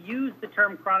as we use the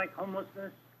term chronic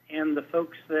homelessness and the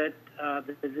folks that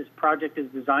this project is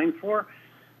designed for,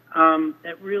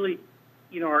 that really,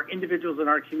 are individuals in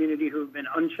our community who have been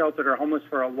unsheltered or homeless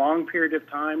for a long period of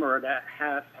time, or that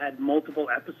have had multiple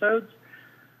episodes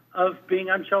of being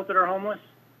unsheltered or homeless.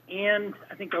 And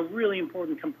I think a really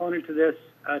important component to this,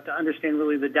 to understand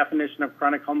really the definition of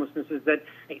chronic homelessness, is that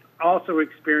also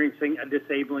experiencing a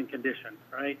disabling condition,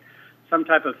 right? Some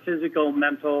type of physical,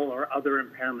 mental, or other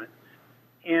impairment.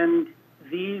 And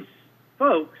these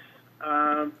folks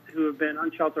who have been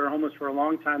unsheltered or homeless for a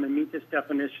long time and meet this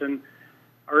definition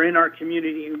are in our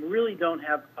community and really don't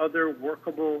have other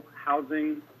workable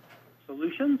housing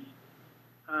solutions.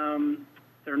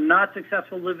 they're not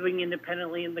successful living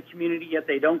independently in the community, yet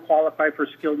they don't qualify for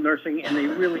skilled nursing, and they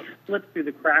really slip through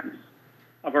the cracks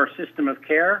of our system of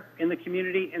care in the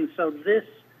community. And so this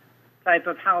type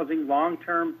of housing,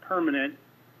 long-term, permanent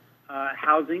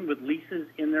housing with leases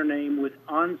in their name, with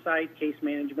on-site case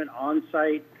management,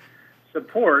 on-site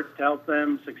support to help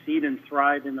them succeed and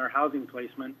thrive in their housing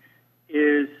placement,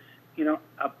 is, you know,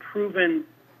 a proven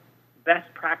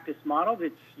best practice model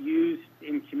that's used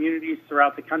in communities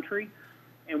throughout the country.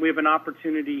 And we have an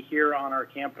opportunity here on our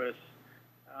campus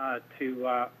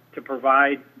to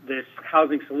provide this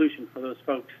housing solution for those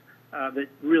folks that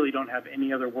really don't have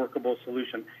any other workable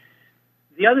solution.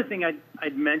 The other thing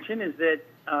I'd mention is that,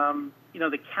 you know,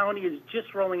 the county is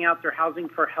just rolling out their Housing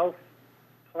for Health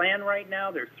plan right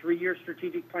now, their 3-year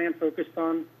strategic plan focused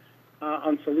on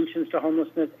solutions to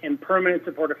homelessness, and permanent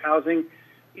supportive housing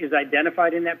is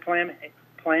identified in that plan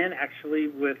actually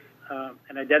with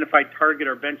an identified target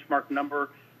or benchmark number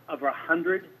of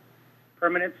 100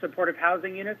 permanent supportive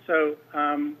housing units. So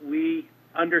we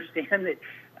understand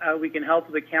that we can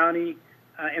help the county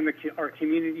and our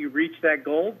community reach that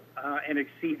goal and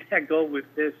exceed that goal with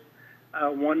this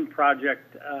one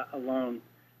project alone.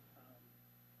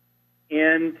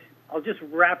 And I'll just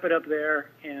wrap it up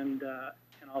there and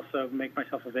also make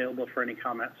myself available for any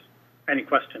comments, any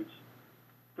questions.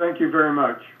 Thank you very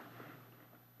much.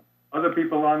 Other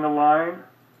people on the line?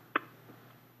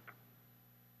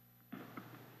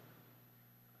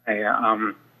 Hey,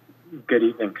 good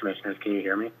evening, Commissioners. Can you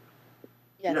hear me?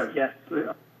 Yes. Yes.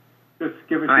 Just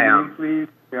give us your name, please.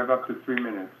 We have up to 3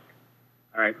 minutes.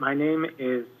 All right. My name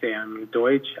is Sam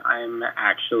Deutsch. I'm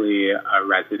actually a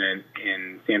resident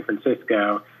in San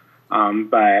Francisco,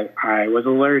 but I was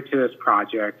alerted to this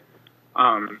project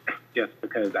just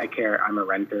because I care. I'm a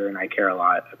renter, and I care a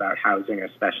lot about housing,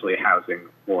 especially housing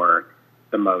for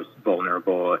the most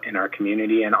vulnerable in our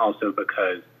community, and also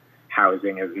because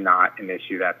housing is not an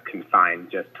issue that's confined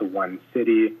just to one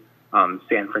city.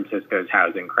 San Francisco's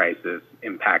housing crisis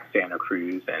impacts Santa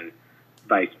Cruz and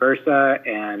vice versa,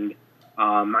 and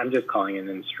I'm just calling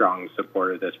in strong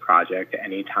support of this project.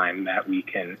 Anytime that we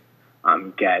can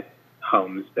get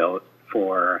homes built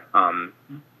for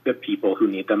the people who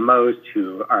need them most,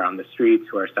 who are on the streets,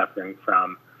 who are suffering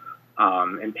from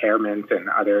impairments and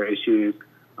other issues,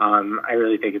 I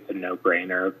really think it's a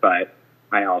no-brainer. But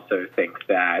I also think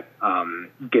that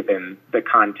given the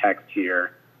context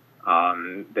here,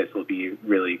 this will be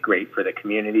really great for the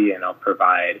community, and it'll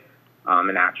provide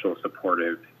an actual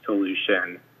supportive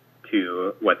solution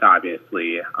to what's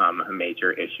obviously a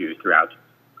major issue throughout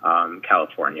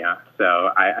California.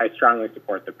 So I strongly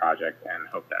support the project and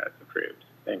hope that it's approved.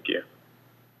 Thank you.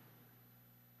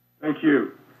 Thank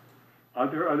you.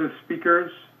 Other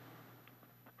speakers?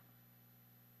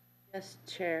 Yes,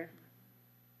 Chair.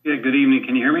 Yeah, good evening.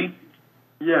 Can you hear me?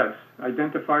 Yes.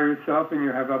 Identify yourself, and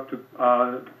you have up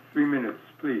to 3 minutes,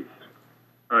 please.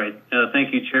 All right.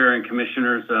 Thank you, Chair and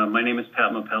Commissioners. My name is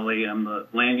Pat Mapelli. I'm the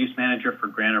Land Use Manager for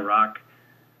Granite Rock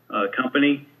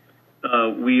Company.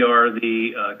 We are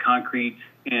the concrete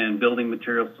and building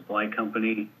material supply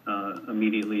company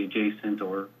immediately adjacent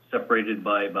or separated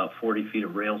by about 40 feet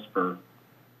of rail spur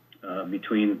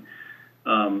between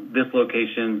this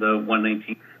location, the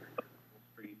 119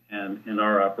 Street, and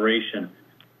our operation.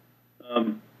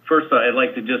 First, I'd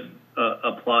like to just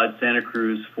applaud Santa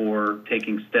Cruz for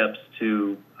taking steps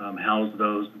to house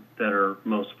those that are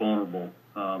most vulnerable.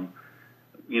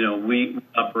 You know, we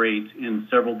operate in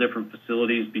several different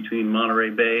facilities between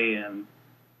Monterey Bay and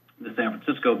the San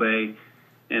Francisco Bay,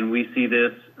 and we see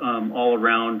this all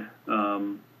around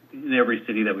in every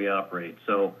city that we operate.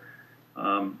 So,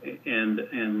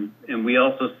 and we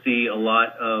also see a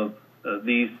lot of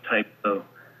these types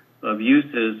of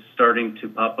uses starting to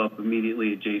pop up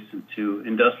immediately adjacent to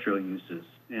industrial uses.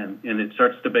 And it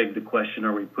starts to beg the question,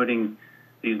 are we putting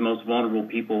these most vulnerable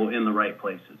people in the right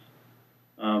places?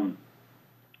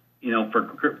 You know,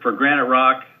 for Granite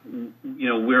Rock, you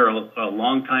know, we're a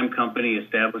long-time company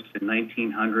established in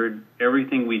 1900.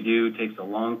 Everything we do takes a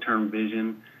long-term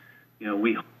vision. You know,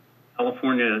 we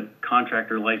California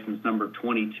contractor license number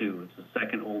 22. It's the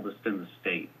second oldest in the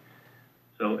state.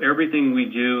 So everything we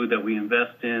do that we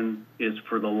invest in is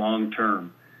for the long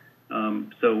term.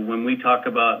 So when we talk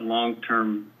about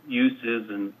long-term uses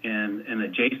and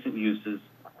adjacent uses,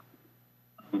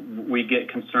 we get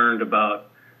concerned about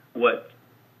what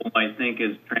people might think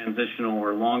is transitional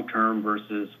or long-term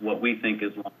versus what we think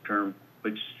is long-term,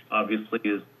 which obviously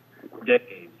is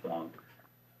decades long.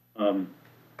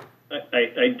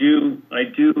 I do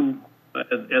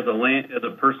as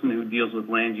a person who deals with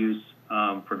land use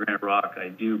for Granite Rock, I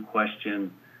do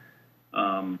question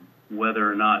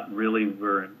whether or not really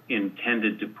we're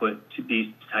intended to put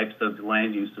these types of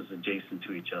land uses adjacent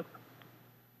to each other.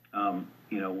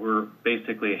 We're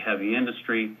basically a heavy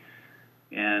industry,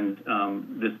 and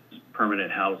this is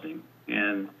permanent housing.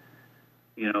 And,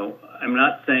 I'm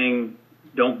not saying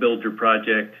don't build your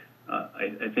project.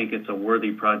 I think it's a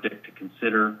worthy project to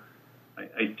consider.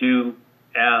 I do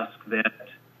ask that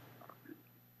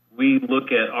we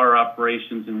look at our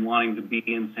operations and wanting to be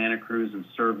in Santa Cruz and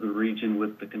serve the region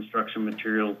with the construction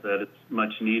materials that it's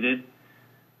much needed,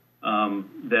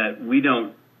 that we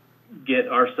don't get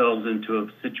ourselves into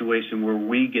a situation where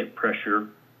we get pressure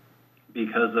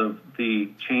because of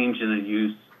the change in a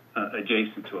use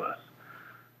adjacent to us.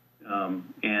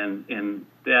 And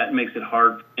that makes it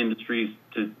hard for industries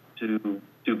to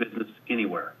do business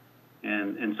anywhere.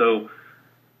 And so,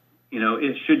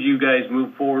 should you guys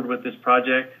move forward with this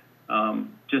project,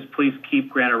 just please keep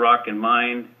Granite Rock in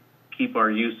mind, keep our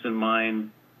use in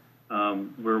mind.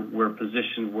 We're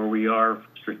positioned where we are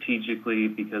strategically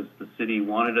because the city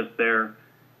wanted us there,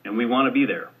 and we want to be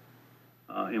there.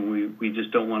 And we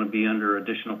just don't want to be under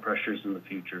additional pressures in the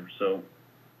future. So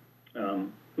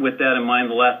with that in mind,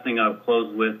 the last thing I'll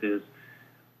close with is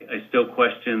I still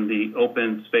question the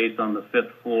open space on the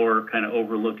 5th floor, kind of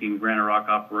overlooking Granite Rock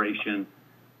operation.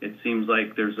 It seems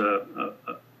like there's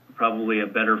probably a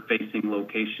better facing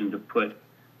location to put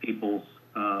people's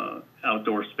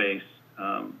outdoor space,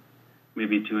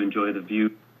 maybe to enjoy the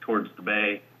view towards the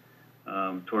bay,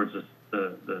 towards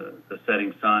the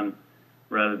setting sun,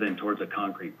 rather than towards a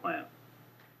concrete plant.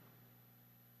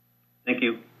 Thank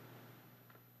you.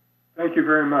 Thank you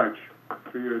very much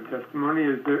for your testimony.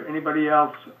 Is there anybody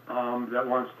else that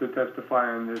wants to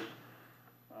testify on this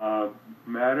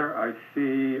matter? I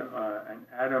see an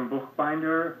Adam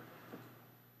Buchbinder.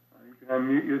 You can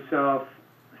unmute yourself.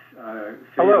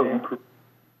 Hello.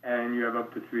 And you have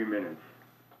up to 3 minutes.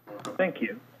 Welcome. Thank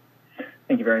you.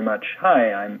 Thank you very much.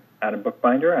 Hi, I'm Adam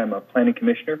Buchbinder. I'm a planning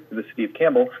commissioner for the city of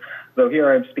Campbell, though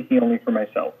here I'm speaking only for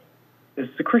myself. This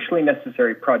is a crucially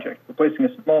necessary project, replacing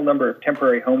a small number of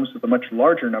temporary homes with a much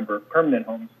larger number of permanent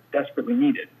homes desperately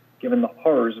needed, given the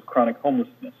horrors of chronic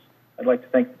homelessness. I'd like to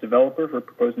thank the developer for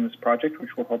proposing this project,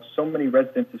 which will help so many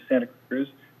residents of Santa Cruz,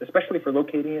 especially for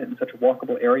locating it in such a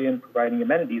walkable area and providing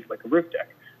amenities like a roof deck.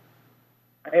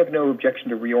 I have no objection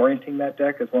to reorienting that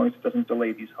deck as long as it doesn't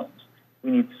delay these homes.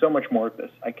 We need so much more of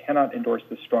this. I cannot endorse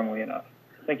this strongly enough.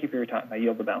 Thank you for your time. I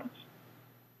yield the balance.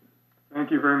 Thank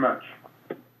you very much.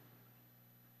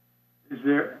 Is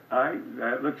there,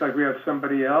 it looks like we have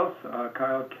somebody else,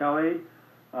 Kyle Kelly.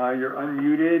 You're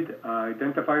unmuted.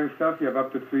 Identify yourself. You have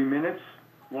up to 3 minutes.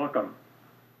 Welcome.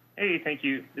 Hey, thank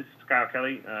you. This is Kyle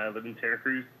Kelly. I live in Santa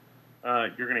Cruz.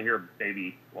 You're going to hear a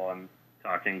baby while I'm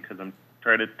talking because I'm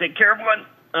trying to take care of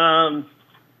one.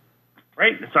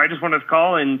 Right, so I just wanted to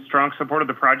call in strong support of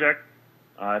the project.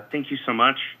 Thank you so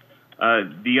much.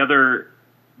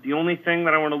 The only thing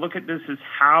that I want to look at this is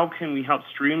how can we help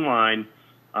streamline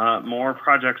more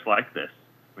projects like this.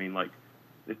 I mean, like,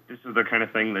 this is the kind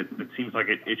of thing that seems like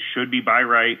it should be by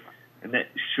right, and that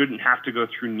shouldn't have to go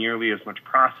through nearly as much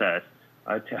process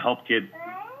to help get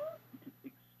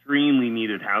extremely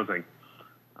needed housing.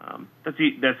 That's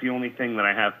the only thing that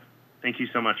I have. Thank you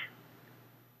so much.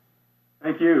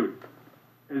 Thank you.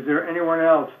 Is there anyone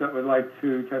else that would like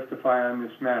to testify on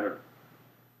this matter?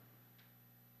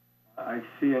 I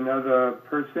see another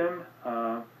person.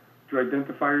 To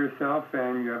identify yourself,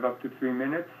 and you have up to 3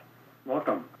 minutes.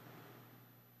 Welcome.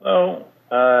 Hello,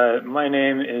 my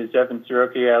name is Evan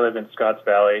Siroki. I live in Scotts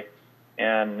Valley,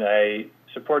 and I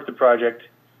support the project.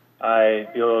 I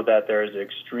feel that there is an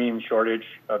extreme shortage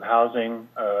of housing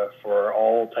for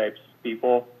all types of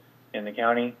people in the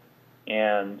county.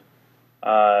 And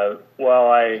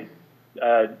while I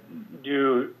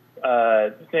do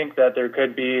think that there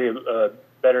could be a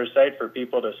better site for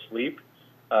people to sleep,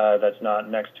 that's not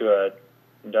next to an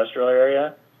industrial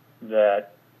area,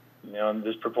 that,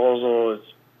 this proposal is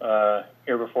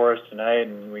here before us tonight,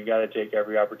 and we got to take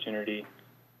every opportunity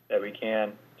that we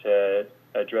can to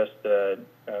address the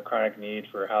chronic need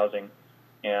for housing.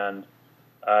 And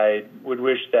I would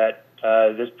wish that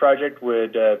this project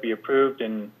would be approved,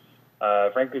 and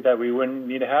frankly, that we wouldn't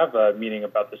need to have a meeting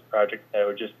about this project, that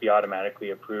would just be automatically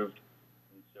approved.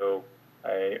 And so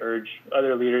I urge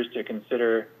other leaders to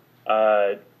consider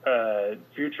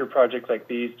future projects like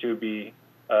these to be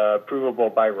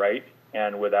approvable by right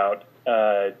and without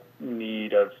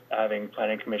need of having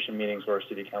planning commission meetings or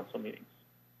city council meetings.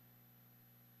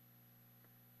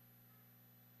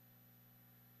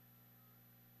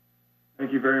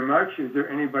 Thank you very much. Is there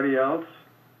anybody else?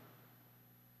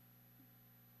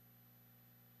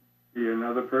 See another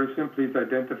another person. Please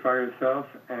identify yourself,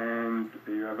 and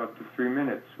you have up to 3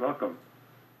 minutes. Welcome.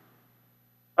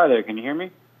 Hi there, can you hear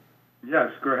me?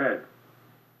 Yes, go ahead.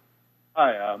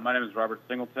 Hi, my name is Robert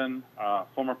Singleton,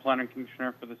 former planning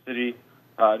commissioner for the city.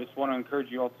 I just want to encourage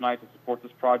you all tonight to support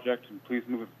this project and please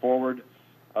move it forward.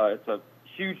 It's a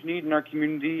huge need in our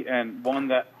community and one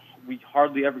that we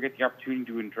hardly ever get the opportunity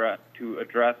to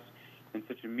address in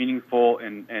such a meaningful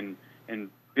and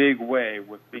big way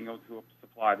with being able to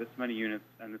supply this many units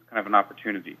and this kind of an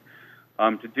opportunity.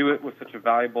 To do it with such a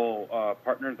valuable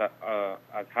partner that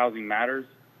as Housing Matters,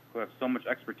 who have so much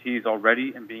expertise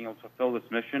already in being able to fulfill this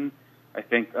mission, I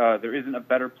think there isn't a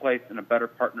better place and a better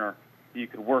partner that you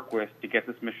could work with to get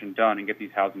this mission done and get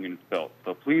these housing units built.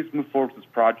 So please move forward with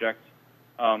this project.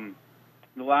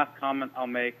 The last comment I'll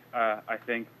make, I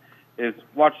think, is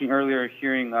watching earlier,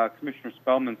 hearing Commissioner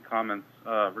Spellman's comments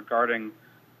regarding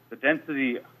the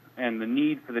density and the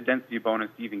need for the density bonus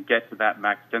to even get to that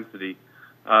max density.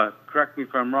 Correct me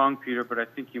if I'm wrong, Peter, but I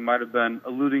think you might have been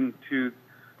alluding to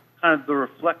kind of the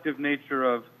reflective nature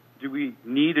of, do we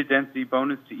need a density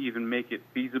bonus to even make it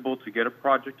feasible to get a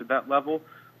project at that level?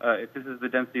 If this is the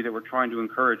density that we're trying to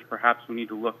encourage, perhaps we need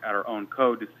to look at our own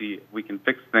code to see if we can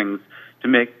fix things to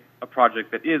make a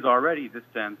project that is already this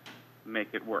dense, make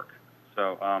it work.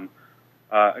 So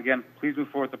again, please move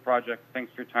forward with the project.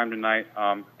 Thanks for your time tonight,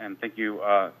 and thank you,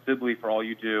 Sibley, for all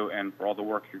you do and for all the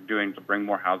work you're doing to bring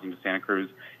more housing to Santa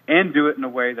Cruz, and do it in a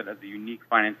way that has a unique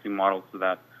financing model so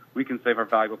that we can save our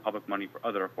valuable public money for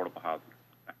other affordable housing.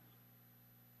 Thanks.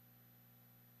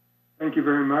 Thank you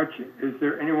very much. Is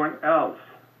there anyone else?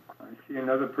 I see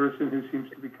another person who seems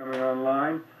to be coming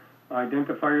online.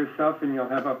 Identify yourself, and you'll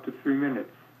have up to 3 minutes.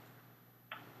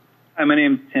 Hi, my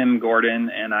name's Tim Gordon,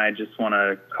 and I just want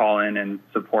to call in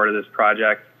support of this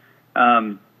project.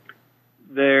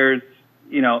 There's,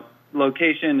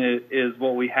 location is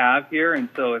what we have here, and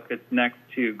so if it's next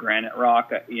to Granite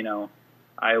Rock,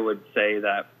 I would say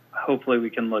that hopefully we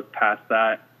can look past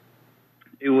that.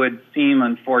 It would seem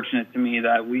unfortunate to me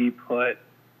that we put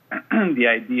the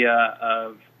idea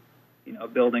of,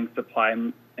 building supply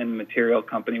and material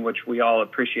company, which we all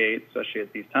appreciate, especially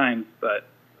at these times, but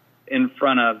in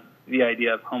front of the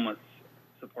idea of homeless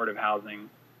supportive housing.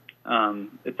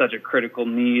 It's such a critical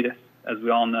need, as we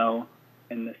all know,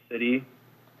 in the city,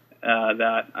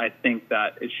 that I think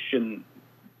that it shouldn't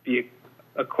be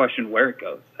a question where it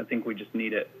goes. I think we just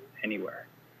need it anywhere.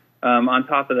 On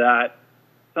top of that,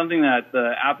 something that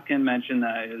the applicant mentioned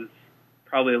that is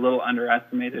probably a little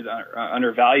underestimated or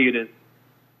undervalued is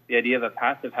the idea of a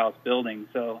passive house building.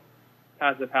 So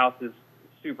passive house is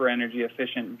super energy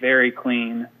efficient, very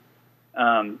clean.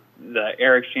 The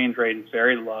air exchange rate is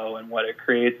very low, and what it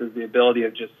creates is the ability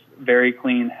of just very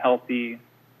clean, healthy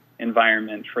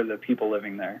environment for the people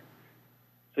living there.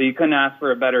 So you couldn't ask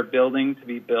for a better building to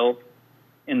be built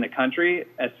in the country,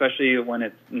 especially when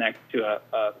it's next to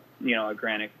a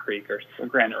Granite Creek or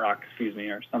Granite Rock,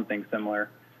 or something similar,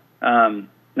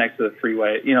 next to the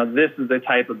freeway. This is the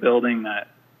type of building that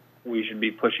we should be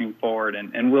pushing forward,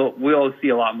 and we'll see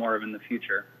a lot more of in the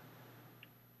future.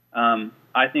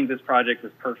 I think this project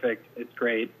is perfect. It's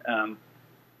great. And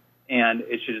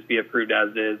it should just be approved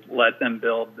as is. Let them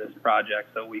build this project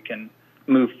so we can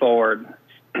move forward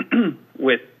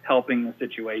with helping the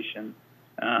situation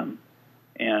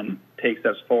and take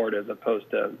steps forward as opposed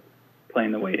to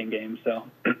playing the waiting game. So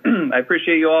I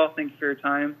appreciate you all. Thanks for your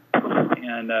time.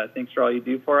 And thanks for all you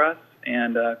do for us.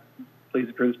 And please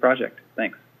approve this project.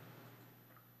 Thanks.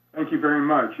 Thank you very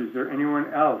much. Is there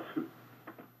anyone else?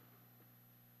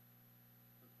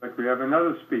 Like we have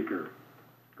another speaker.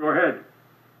 Go ahead.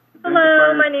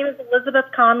 Hello, my name is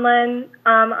Elizabeth Conlon.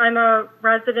 I'm a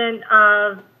resident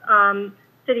of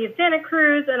City of Santa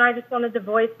Cruz, and I just wanted to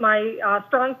voice my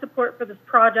strong support for this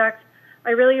project.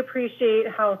 I really appreciate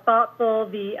how thoughtful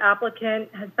the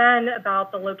applicant has been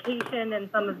about the location and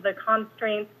some of the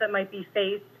constraints that might be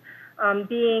faced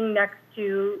being next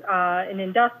to an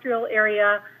industrial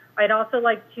area. I'd also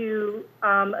like to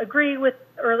agree with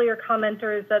earlier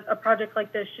commenters that a project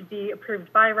like this should be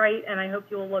approved by right, and I hope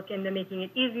you will look into making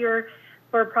it easier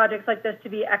for projects like this to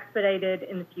be expedited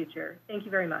in the future. Thank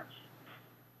you very much.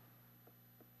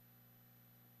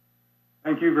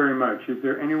 Thank you very much. Is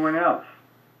there anyone else?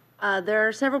 There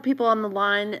are several people on the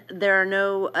line. There are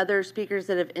no other speakers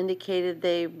that have indicated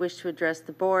they wish to address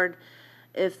the board.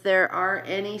 If there are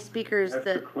any speakers Ask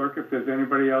the clerk if there's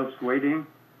anybody else waiting.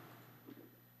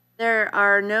 There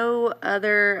are no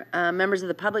other members of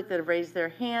the public that have raised their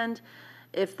hand.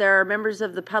 If there are members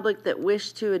of the public that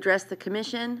wish to address the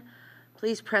commission,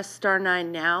 please press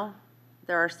 *9 now.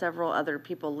 There are several other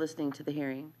people listening to the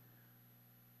hearing.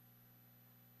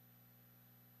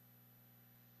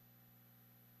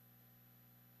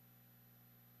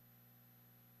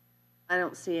 I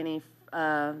don't see any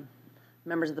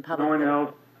members of the public. No one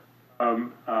else,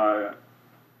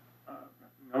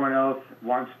 no one else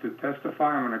wants to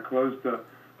testify. I'm going to close the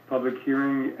public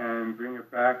hearing and bring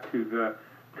it back to the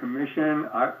commission.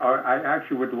 I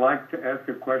actually would like to ask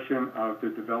a question of the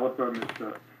developer,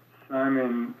 Mr.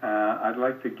 Simon. I'd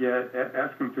like to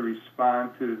ask him to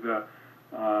respond to the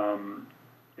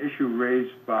issue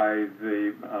raised by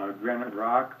the Granite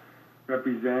Rock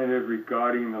representative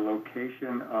regarding the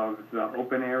location of the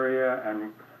open area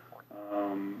and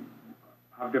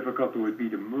how difficult it would be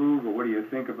to move, or what do you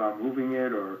think about moving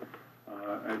it, or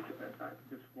I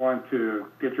just want to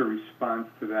get your response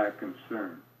to that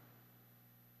concern.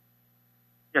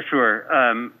 Yeah, sure.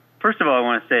 First of all, I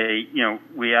want to say,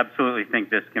 we absolutely think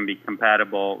this can be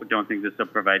compatible. We don't think this will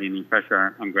provide any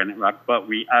pressure on Granite Rock, but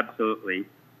we absolutely,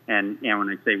 and when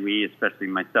I say we, especially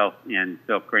myself and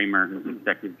Phil Kramer, who's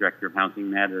Executive Director of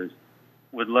Housing Matters,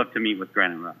 would love to meet with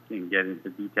Granite Rock and get into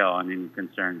detail on any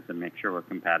concerns and make sure we're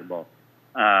compatible.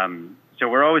 So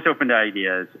we're always open to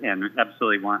ideas and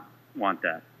absolutely want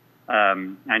that.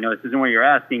 I know this isn't what you're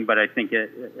asking, but I think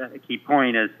a key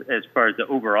point is, as far as the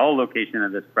overall location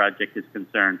of this project is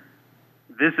concerned,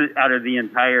 this is, out of the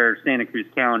entire Santa Cruz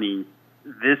County,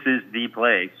 this is the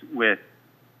place with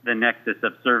the nexus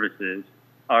of services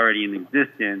already in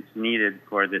existence needed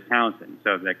for this housing.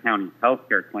 So the county's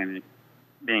healthcare clinic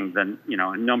being the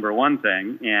number one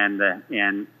thing, and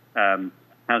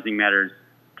Housing Matters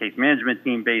case management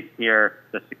team based here,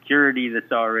 the security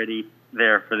that's already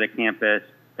there for the campus,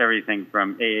 everything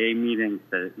from AA meetings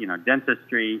to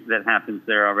dentistry that happens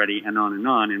there already, and on,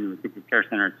 and the Cooper Care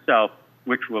Center itself,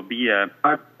 which will be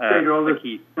I appreciate all this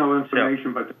key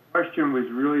information, but the question was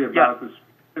really about the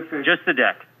specific. Just the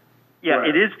deck. Yeah, Right.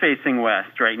 It is facing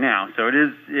west right now, so it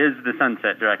is the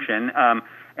sunset direction.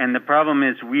 And the problem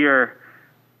is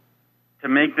to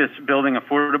make this building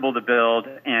affordable to build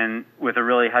and with a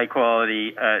really high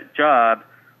quality job,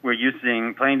 we're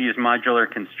planning to use modular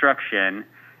construction,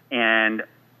 and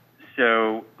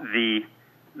so the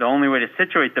only way to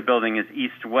situate the building is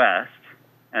east-west,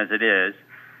 as it is,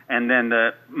 and then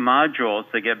the modules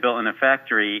that get built in a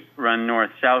factory run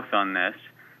north-south on this,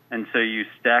 and so you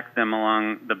stack them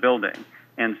along the building.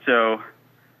 And so,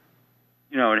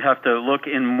 it'd have to look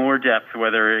in more depth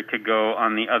whether it could go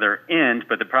on the other end,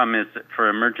 but the problem is that for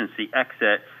emergency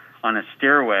exit on a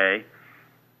stairway,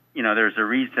 there's a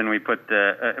reason we put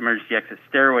the emergency exit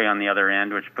stairway on the other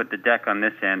end, which put the deck on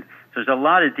this end. So there's a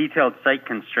lot of detailed site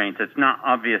constraints. It's not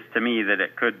obvious to me that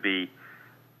it could be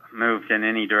moved in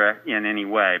any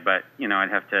way, but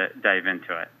I'd have to dive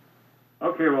into it.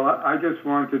 Okay, well, I just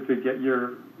wanted to get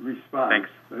your response. Thanks.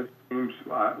 It seems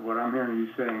what I'm hearing you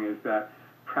saying is that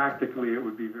practically it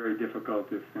would be very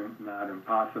difficult, if not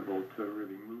impossible, to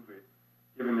really move it,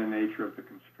 given the nature of the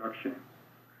construction.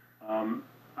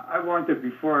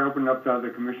 Before I open up to other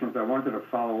commissions, I wanted to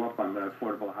follow up on the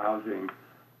affordable housing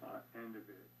end of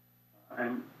it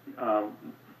and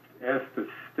ask the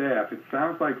staff. It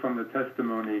sounds like from the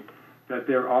testimony that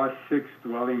there are 6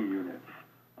 dwelling units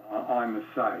on the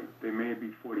site. They may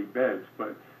be 40 beds,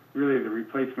 but really the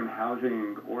replacement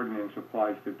housing ordinance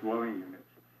applies to dwelling units.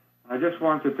 I just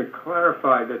wanted to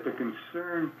clarify that the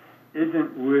concern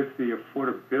isn't with the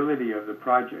affordability of the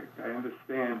project. I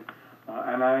understand,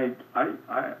 and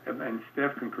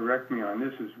staff can correct me on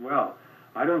this as well.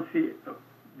 I don't see,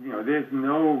 there's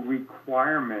no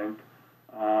requirement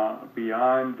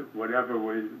beyond whatever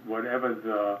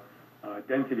the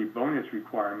density bonus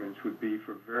requirements would be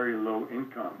for very low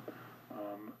income.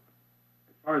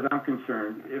 As far as I'm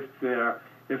concerned, if they're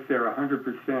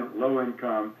 100% low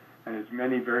income and as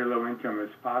many very low income as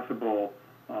possible,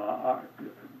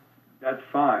 that's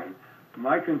fine.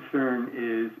 My concern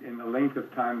is in the length of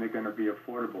time they're going to be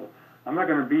affordable. I'm not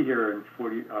going to be here in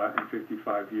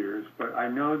 55 years, but I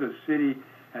know the city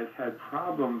has had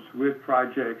problems with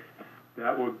projects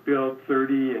that were built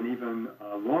 30 and even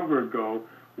longer ago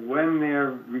when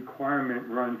their requirement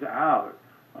runs out.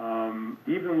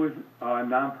 Even with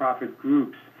nonprofit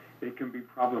groups, it can be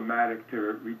problematic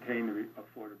to retain the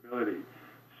affordability.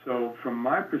 So from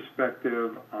my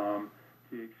perspective, to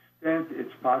the extent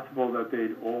it's possible that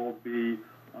they'd all be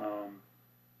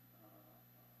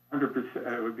 100%,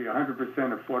 it would be 100%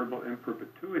 affordable in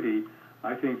perpetuity,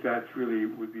 I think that's really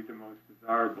would be the most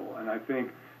desirable. And I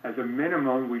think as a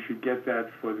minimum, we should get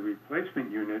that for the replacement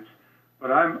units.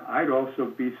 But I'd also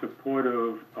be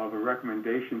supportive of a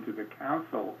recommendation to the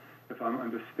council, if I'm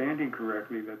understanding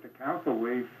correctly, that the council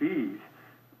waive fees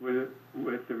with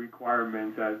the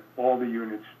requirement that all the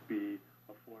units be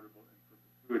affordable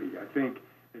in perpetuity. I think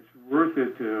it's worth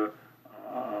it to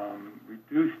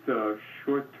reduce the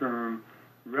short-term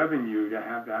revenue to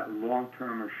have that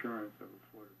long-term assurance of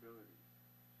affordability.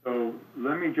 So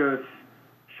let me just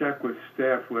check with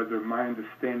staff whether my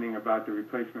understanding about the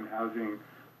replacement housing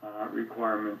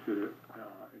requirements is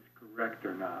correct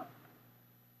or not.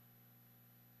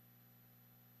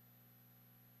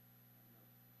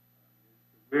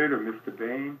 Mr. Witt or Mr.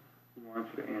 Bain, who wants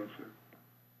to answer?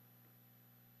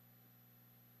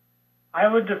 I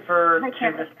would defer to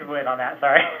Mr. Witt on that.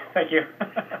 Sorry. Thank you.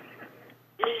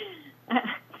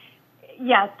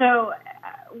 Yeah, so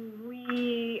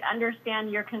we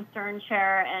understand your concern,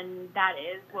 Chair, and that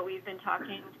is what we've been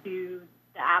talking to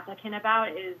the applicant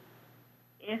about, is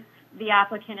if the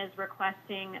applicant is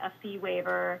requesting a fee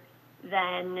waiver,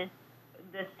 then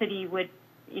the city would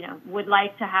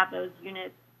like to have those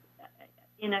units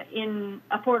in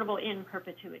affordable in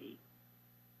perpetuity.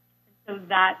 So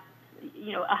that's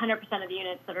 100% of the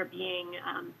units that are being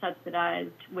subsidized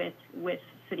with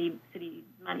city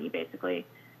money, basically.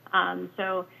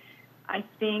 So I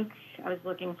think I was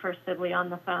looking for Sibley on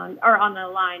the phone or on the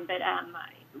line, but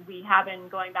we have been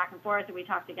going back and forth, and we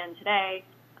talked again today.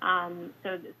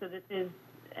 So this is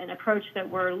an approach that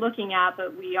we're looking at,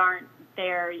 but we aren't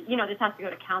there. This has to go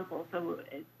to council, so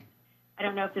I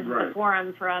don't know if this is the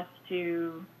forum for us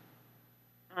to.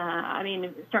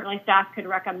 Certainly staff could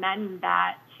recommend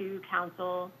that to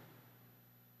council.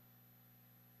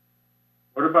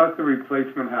 What about the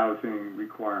replacement housing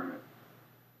requirement?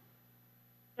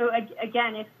 So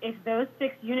again, if those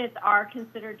 6 units are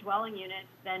considered dwelling units,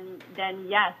 then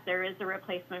yes, there is a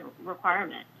replacement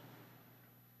requirement.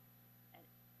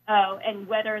 Oh, and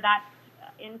whether that's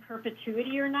in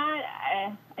perpetuity or not,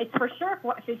 it's for sure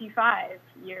 55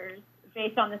 years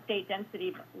based on the state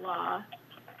density law.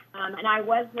 And I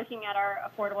was looking at our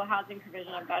affordable housing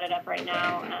provision. I've got it up right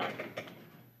now.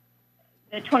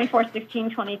 The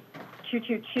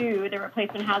 2416-2222, the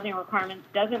replacement housing requirements,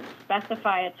 doesn't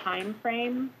specify a time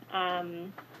frame,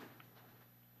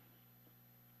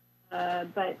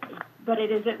 but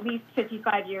it is at least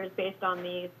 55 years based on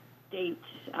the state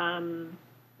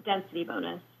density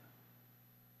bonus.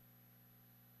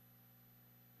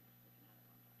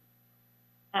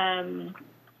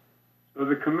 So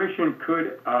the commission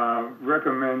could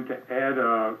recommend to add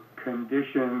a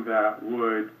condition that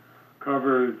would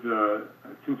cover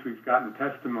since we've gotten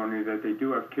testimony that they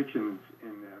do have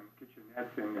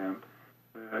kitchenettes in them,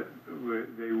 that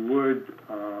they would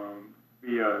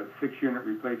be a 6-unit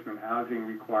replacement housing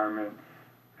requirement,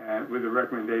 and with a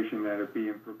recommendation that it be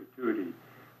in perpetuity.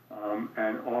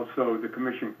 And also the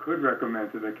commission could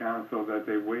recommend to the council that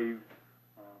they waive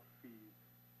fees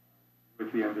with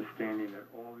the understanding that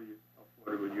all the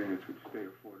affordable units would stay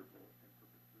affordable in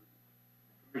perpetuity.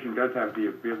 The commission does have the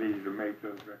ability to make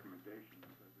those recommendations,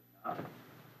 does it not?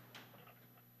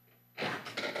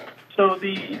 So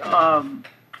the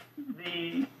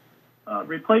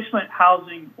replacement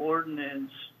housing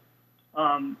ordinance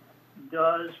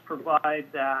does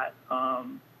provide that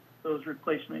those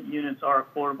replacement units are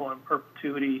affordable in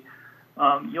perpetuity.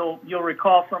 You'll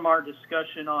recall from our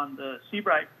discussion on the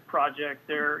Seabright project,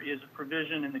 there is a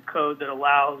provision in the code that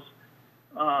allows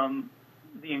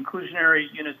the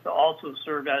inclusionary units to also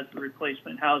serve as the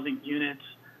replacement housing units.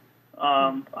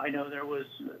 I know there was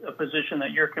a position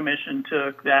that your commission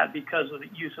took that because of the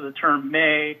use of the term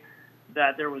may,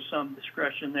 that there was some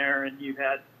discretion there, and you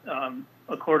had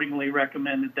accordingly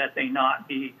recommended that they not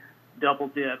be double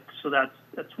dipped. So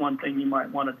that's one thing you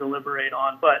might want to deliberate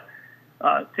on. But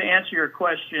to answer your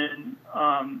question,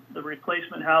 the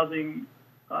replacement housing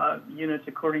units,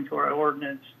 according to our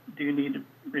ordinance, do need to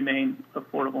remain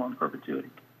affordable in perpetuity.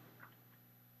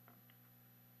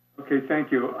 Okay,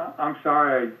 thank you. I'm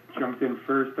sorry I jumped in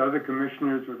first. Other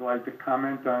commissioners would like to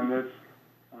comment on this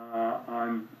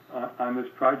on this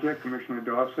project. Commissioner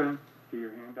Dawson, see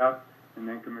your hand up, and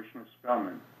then Commissioner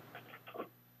Spellman.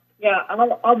 Yeah,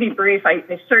 I'll be brief. I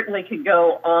certainly could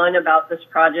go on about this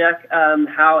project,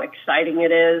 how exciting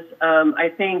it is. I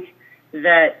think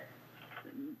that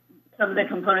some of the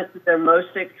components that are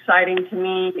most exciting to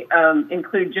me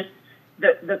include just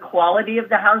the quality of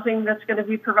the housing that's going to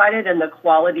be provided and the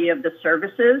quality of the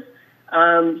services.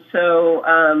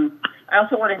 I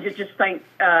also wanted to just thank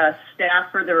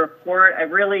staff for the report. I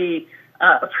really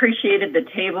appreciated the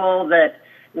table that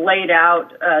laid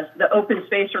out the open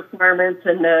space requirements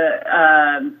and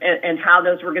and how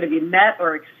those were going to be met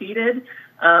or exceeded.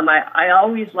 I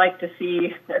always like to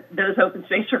see those open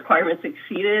space requirements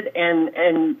exceeded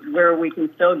and where we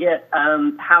can still get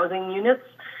housing units.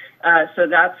 So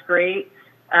that's great.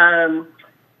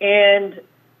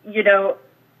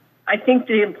 I think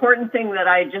the important thing that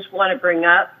I just want to bring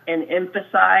up and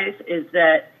emphasize is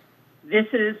that this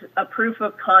is a proof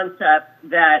of concept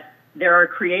that there are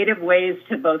creative ways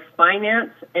to both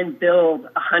finance and build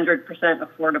 100%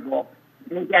 affordable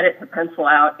and get it to pencil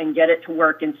out and get it to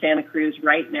work in Santa Cruz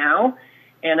right now.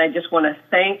 And I just want to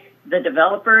thank the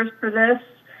developers for this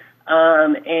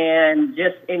and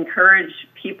just encourage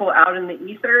people out in the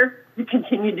ether to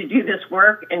continue to do this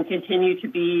work and continue to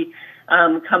be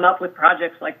come up with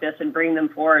projects like this and bring them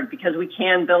forward, because we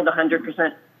can build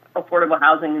 100% affordable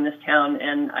housing in this town,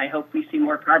 and I hope we see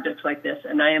more projects like this.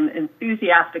 And I am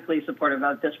enthusiastically supportive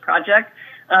of this project.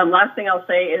 Last thing I'll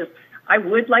say is I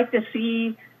would like to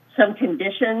see some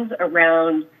conditions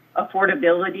around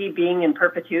affordability being in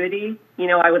perpetuity. You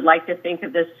know, I would like to think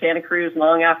of this Santa Cruz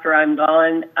long after I'm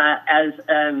gone as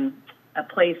a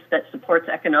place that supports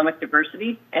economic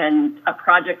diversity, and a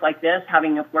project like this,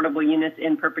 having affordable units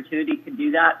in perpetuity, could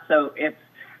do that. So if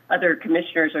other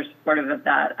commissioners are supportive of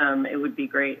that, it would be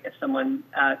great if someone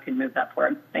could move that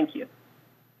forward. Thank you.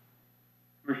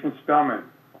 Commissioner Spellman.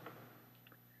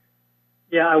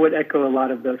 Yeah, I would echo a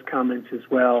lot of those comments as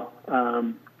well.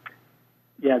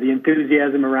 Yeah, the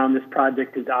enthusiasm around this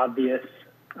project is obvious.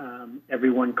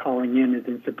 Everyone calling in is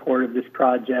in support of this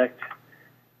project.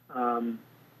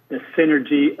 The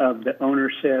synergy of the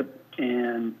ownership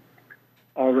and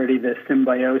already the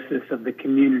symbiosis of the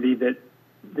community that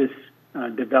this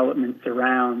development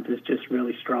surrounds is just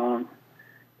really strong.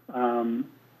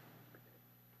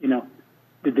 You know,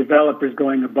 the developers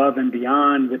going above and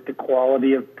beyond with the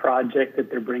quality of project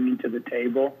that they're bringing to the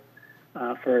table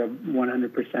for a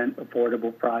 100%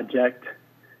 affordable project.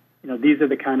 You know, these are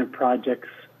the kind of projects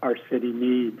our city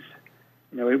needs.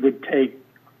 You know, it would take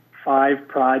 5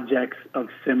 projects of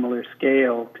similar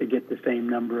scale to get the same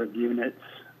number of units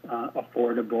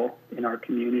affordable in our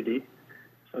community.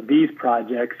 So these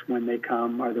projects, when they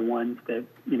come, are the ones that,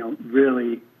 you know,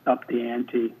 really up the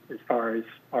ante as far as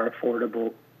our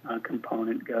affordable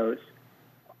component goes.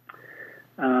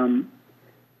 And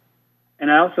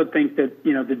I also think that,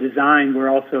 you know, the design, we're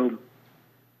also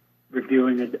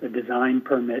reviewing a design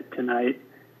permit tonight.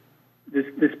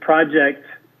 This project,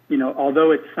 you know,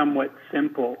 although it's somewhat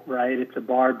simple, right? It's a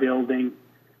bar building,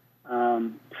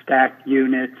 stacked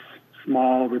units,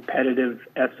 small repetitive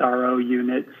SRO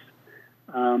units.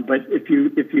 But if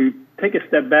you take a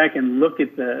step back and look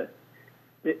at the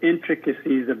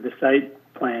intricacies of the site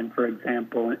plan, for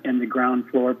example, and the ground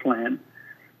floor plan,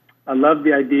 I love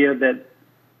the idea that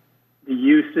the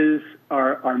uses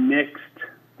are mixed.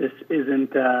 This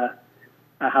isn't a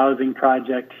housing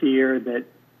project here that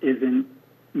isn't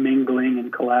mingling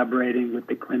and collaborating with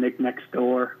the clinic next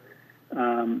door.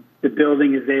 The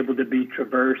building is able to be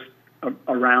traversed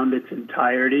around its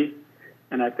entirety,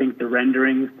 and I think the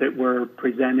renderings that were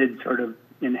presented sort of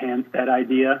enhance that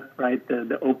idea, right?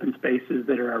 The open spaces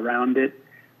that are around it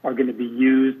are going to be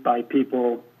used by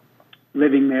people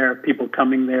living there, people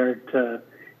coming there to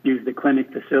use the clinic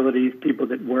facilities, people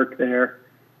that work there.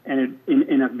 And it,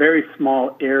 in a very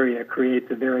small area, creates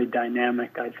a very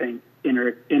dynamic, I think,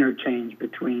 interchange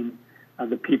between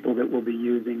the people that will be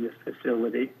using this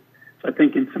facility. So I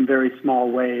think in some very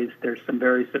small ways, there's some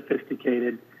very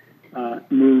sophisticated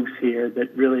moves here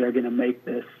that really are going to make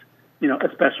this, you know,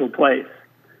 a special place.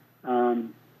 The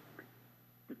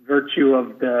virtue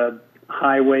of the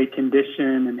highway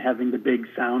condition and having the big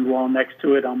sound wall next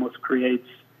to it almost creates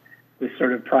this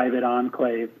sort of private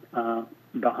enclave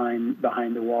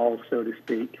behind the walls, so to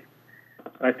speak.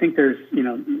 So I think there's, you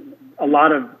know, a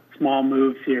lot of small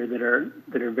moves here that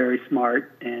are very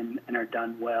smart and are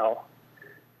done well.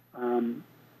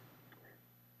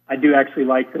 I do actually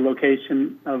like the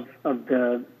location of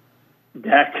the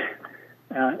deck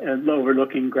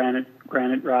overlooking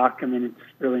Granite Rock. I mean, it's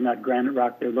really not Granite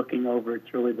Rock they're looking over.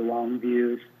 It's really the long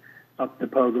views up the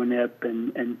Pogonip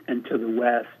and to the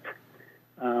west.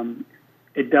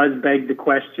 It does beg the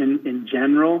question in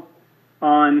general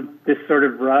on this sort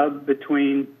of rub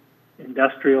between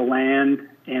industrial land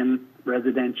and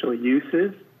residential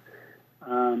uses.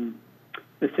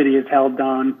 The city has held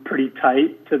on pretty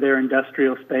tight to their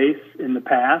industrial space in the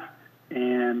past,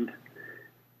 and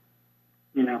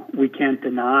you know, we can't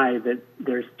deny that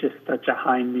there's just such a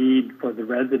high need for the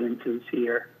residences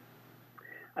here.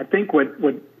 I think what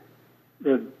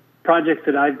the projects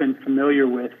that I've been familiar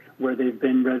with, where they've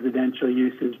been residential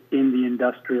uses in the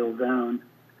industrial zone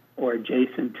or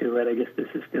adjacent to it, I guess this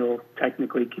is still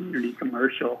technically community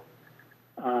commercial.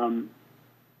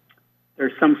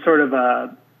 There's some sort of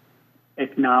a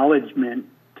acknowledgement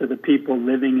to the people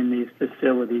living in these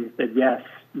facilities that yes,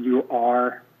 you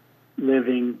are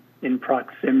living in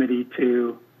proximity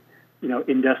to, you know,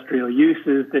 industrial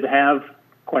uses that have,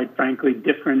 quite frankly,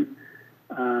 different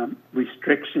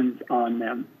restrictions on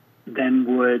them than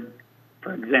would,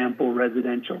 for example,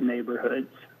 residential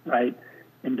neighborhoods. right?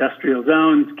 Industrial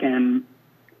zones can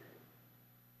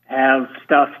have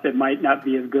stuff that might not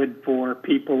be as good for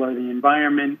people or the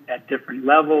environment at different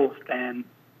levels than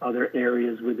other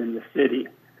areas within the city.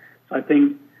 So I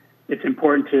think it's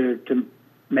important to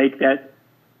make that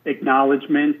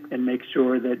acknowledgement and make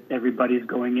sure that everybody's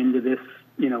going into this,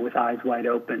 with eyes wide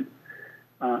open.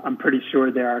 I'm pretty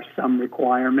sure there are some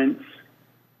requirements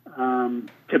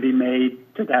to be made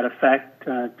to that effect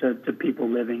to people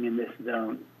living in this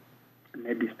zone. And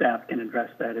maybe staff can address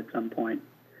that at some point.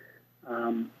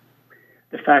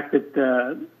 The fact that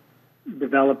the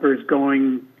developer's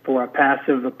going for a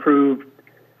passive approved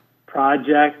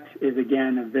project is,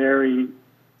 again, a very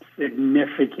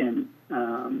significant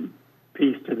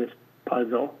piece to this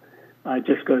puzzle. It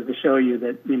just goes to show you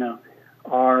that,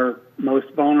 our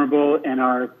most vulnerable and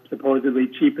our supposedly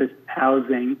cheapest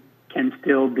housing can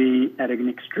still be at an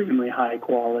extremely high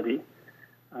quality.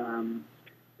 And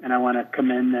I want to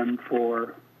commend them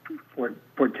for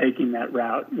taking that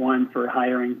route. One, for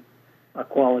hiring a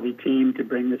quality team to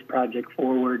bring this project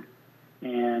forward,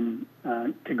 and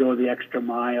to go the extra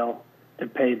mile to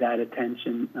pay that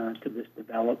attention to this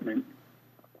development.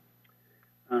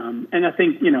 And I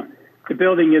think, the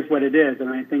building is what it is. And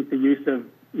I think the use of,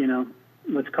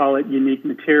 let's call it unique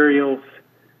materials,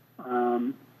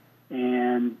 and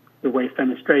the way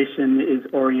fenestration is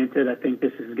oriented, I think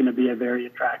this is going to be a very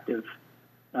attractive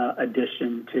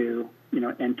addition to,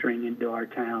 entering into our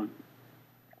town.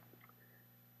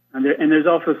 And there's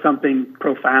also something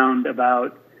profound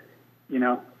about,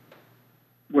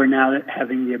 we're now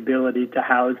having the ability to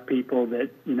house people that,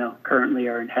 currently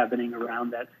are inhabiting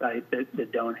around that site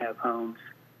that don't have homes.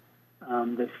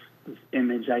 This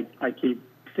image I keep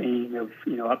seeing of,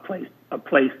 a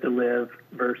place to live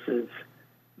versus,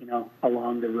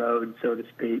 along the road, so to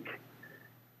speak.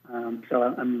 So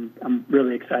I'm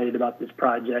really excited about this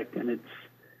project, and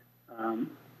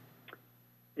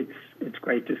it's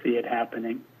great to see it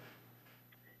happening.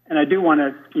 And I do want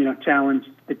to, challenge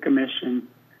the commission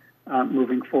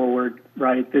moving forward,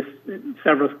 right?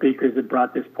 Several speakers have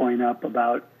brought this point up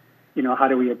about, how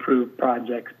do we approve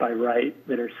projects by right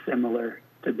that are similar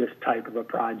to this type of a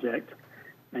project?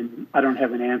 And I don't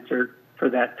have an answer for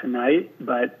that tonight,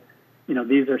 but,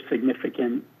 these are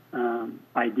significant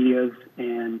ideas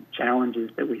and challenges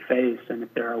that we face. And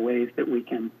if there are ways that we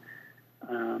can,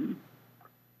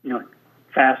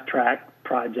 fast track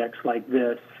projects like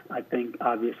this, I think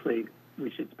obviously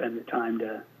we should spend the time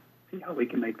to see how we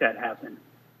can make that happen.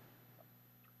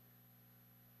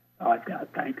 All I've got.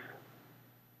 Thanks.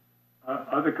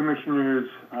 Other commissioners,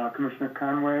 Commissioner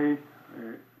Conway,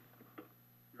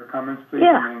 your comments, please,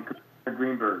 Yeah. and then Commissioner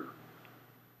Greenberg.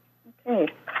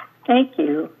 Okay. Thank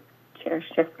you, Chair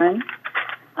Schiffman.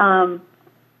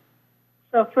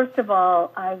 So first of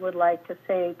all, I would like to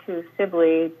say to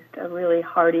Sibley just a really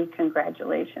hearty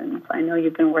congratulations. I know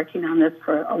you've been working on this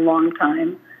for a long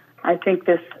time. I think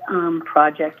this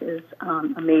project is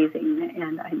amazing,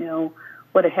 and I know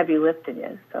what a heavy lift it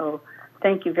is. So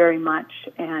thank you very much,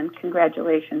 and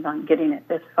congratulations on getting it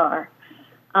this far.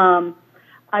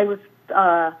 I was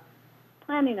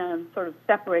planning on sort of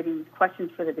separating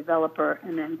questions for the developer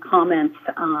and then comments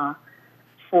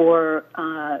for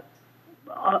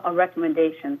a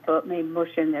recommendation, so it may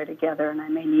mush in there together and I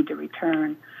may need to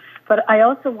return. But I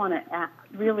also want to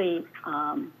really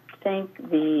thank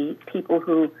the people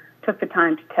who took the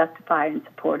time to testify in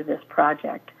support of this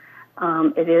project.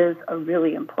 It is a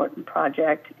really important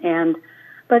project,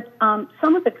 but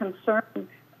some of the concerns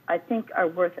I think are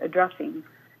worth addressing,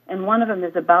 and one of them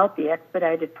is about the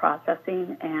expedited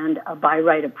processing and a by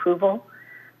right approval.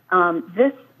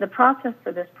 The process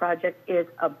for this project is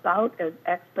about as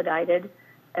expedited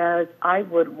as I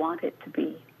would want it to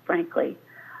be, frankly.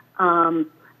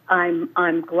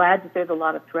 I'm glad that there's a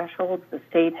lot of thresholds. The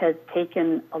state has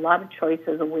taken a lot of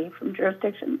choices away from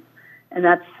jurisdictions, and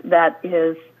that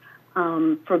is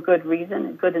for good reason,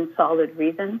 a good and solid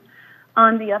reason.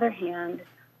 On the other hand,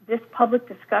 this public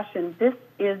discussion, this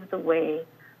is the way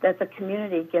that the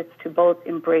community gets to both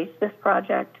embrace this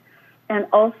project and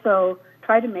also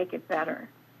try to make it better.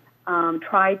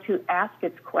 Try to ask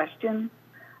its questions,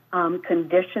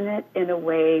 condition it in a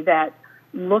way that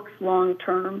looks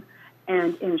long-term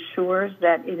and ensures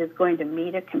that it is going to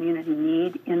meet a community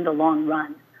need in the long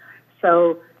run.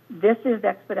 So this is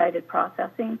expedited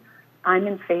processing. I'm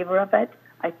in favor of it.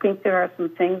 I think there are some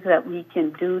things that we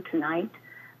can do tonight,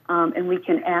 and we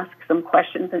can ask some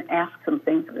questions and ask some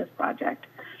things of this project.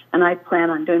 And I plan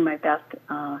on doing my best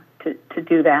to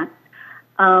do that.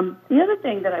 The other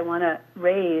thing that I want to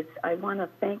raise, I want to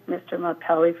thank Mr.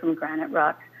 Mapelli from Granite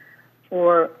Rock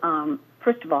for,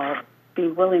 first of all,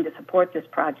 being willing to support this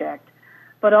project.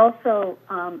 but also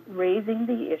raising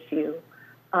the issue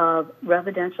of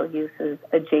residential uses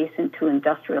adjacent to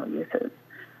industrial uses.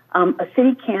 A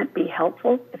city can't be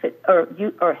helpful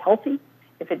or healthy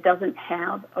if it doesn't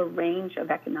have a range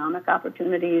of economic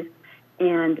opportunities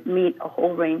and meet a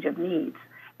whole range of needs.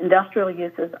 Industrial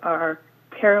uses are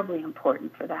terribly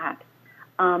important for that.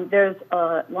 There's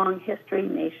a long history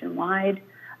nationwide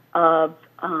of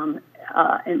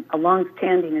a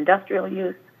long-standing industrial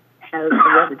use has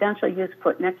a residential use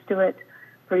put next to it.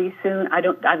 Pretty soon, I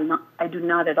do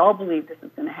not at all believe this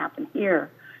is going to happen here,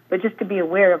 but just to be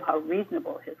aware of how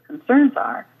reasonable his concerns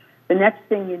are. The next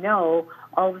thing you know,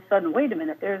 all of a sudden, wait a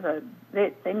minute,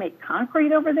 they make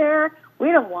concrete over there.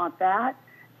 We don't want that,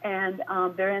 and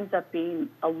there ends up being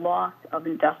a loss of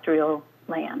industrial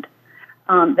land.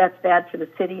 That's bad for the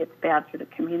city. It's bad for the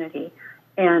community,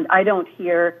 and I don't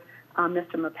hear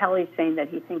Mr. Mapelli saying that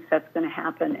he thinks that's going to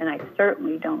happen, and I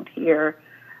certainly don't hear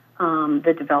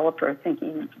the developer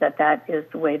thinking that that is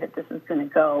the way that this is going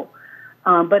to go.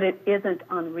 But it isn't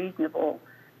unreasonable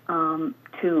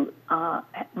to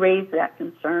raise that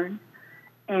concern.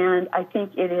 And I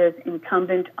think it is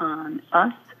incumbent on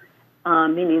us,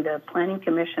 meaning the Planning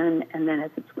Commission, and then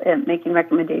as it's making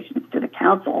recommendations to the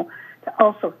council, to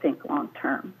also think long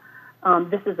term.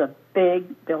 This is a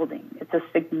big building. It's a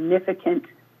significant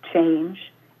change.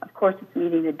 Of course, it's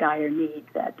meeting a dire need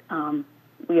that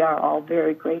we are all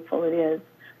very grateful it is.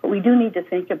 But we do need to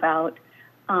think about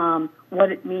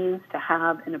what it means to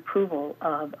have an approval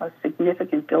of a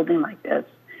significant building like this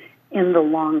in the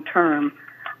long term.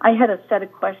 I had a set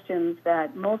of questions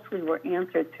that mostly were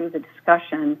answered through the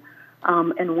discussion,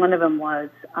 and one of them was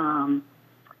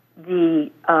the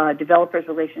developer's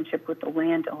relationship with the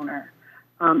landowner.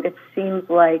 It seems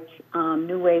like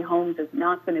New Way Homes is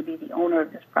not going to be the owner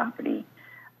of this property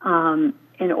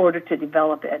in order to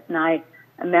develop it. And I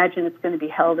imagine it's going to be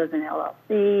held as an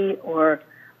LLC, or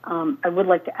I would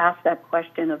like to ask that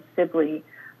question of Sibley,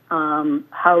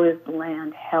 how is the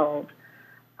land held,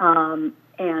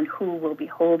 and who will be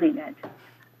holding it?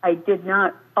 I did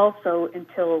not also,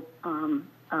 until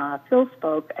Phil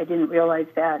spoke, I didn't realize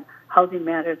that Housing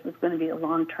Matters was going to be a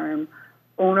long-term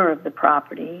owner of the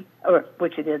property, or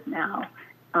which it is now.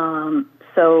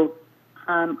 So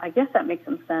I guess that makes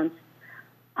some sense.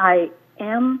 I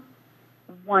am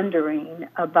wondering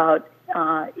about,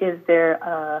 is there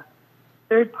a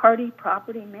third-party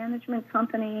property management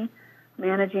company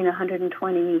managing a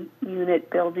 120-unit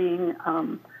building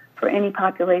for any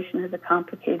population is a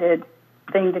complicated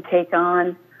thing to take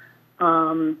on,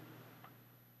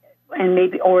 and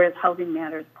maybe, or is Housing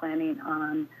Matters planning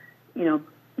on,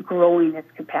 growing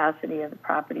its capacity as a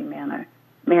property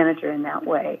manager in that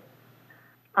way?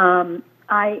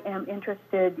 I am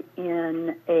interested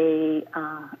in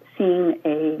seeing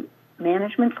a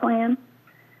management plan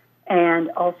and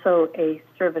also a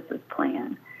services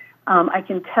plan. I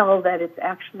can tell that it's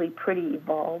actually pretty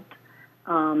evolved.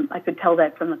 I could tell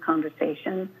that from the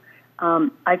conversation.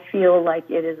 I feel like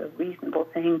it is a reasonable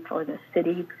thing for the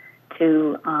city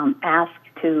to ask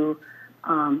to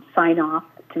sign off,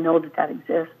 to know that that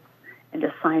exists, and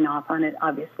to sign off on it,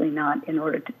 obviously not in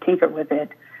order to tinker with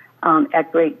it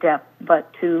at great depth,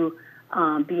 but to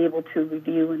be able to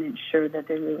review and ensure that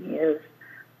there really is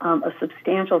a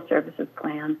substantial services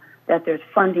plan, that there's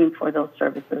funding for those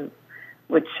services,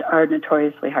 which are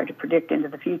notoriously hard to predict into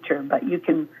the future, but you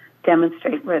can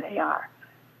demonstrate where they are.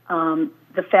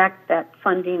 The fact that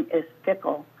funding is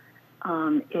fickle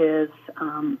is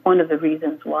one of the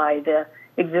reasons why the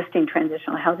existing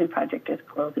transitional housing project is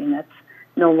closing. That's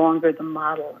no longer the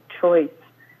model of choice.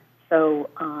 So,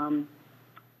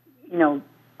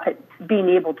 being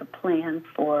able to plan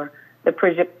for the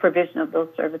provision of those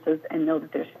services and know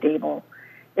that they're stable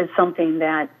is something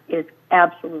that is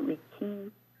absolutely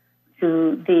key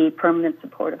to the permanent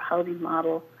supportive housing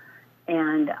model.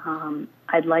 And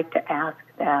I'd like to ask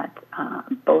that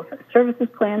both a services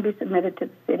plan be submitted to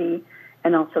the city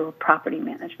and also a property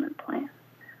management plan.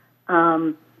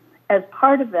 As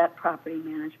part of that property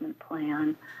management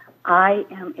plan, I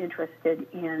am interested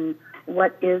in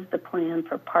what is the plan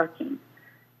for parking.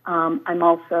 I'm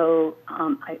also,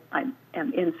 I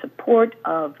am in support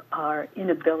of our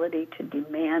inability to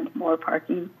demand more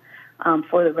parking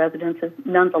for the residences.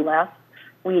 Nonetheless,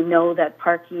 we know that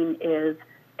parking is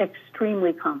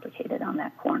extremely complicated on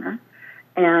that corner,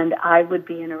 and I would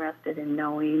be interested in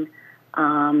knowing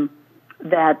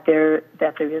that there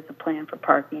is a plan for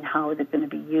parking. How is it going to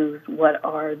be used? What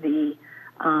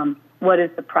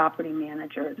is the property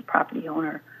manager, the property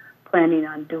owner, planning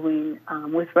on doing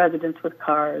with residents with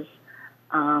cars?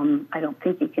 I don't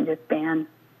think you can just can't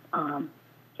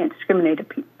discriminate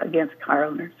against car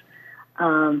owners.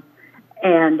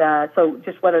 And so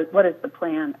just what is the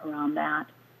plan around that?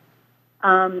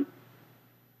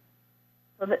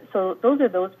 So those are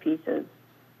those pieces.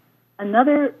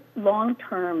 Another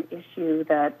long-term issue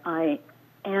that I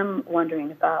am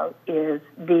wondering about is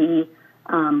the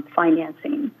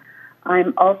financing.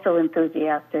 I'm also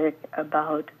enthusiastic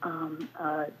about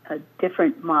a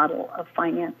different model of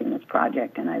financing this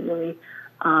project, and I really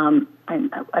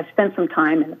I've spent some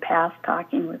time in the past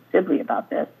talking with Sibley about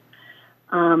this.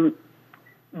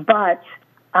 But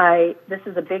this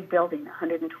is a big building,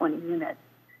 120 units.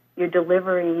 You're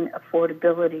delivering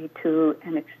affordability to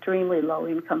an extremely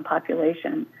low-income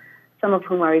population, some of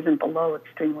whom are even below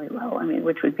extremely low,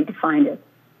 which would be defined as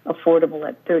affordable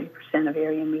at 30% of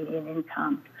area median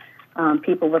income.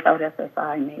 People without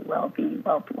SSI may well be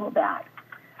well below that.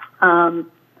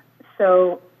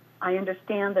 So I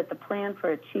understand that the plan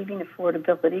for achieving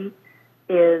affordability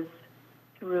is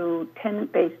through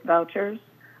tenant-based vouchers.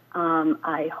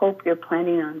 I hope you're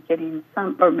planning on getting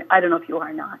some, or I don't know if you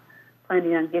are not,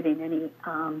 planning on getting any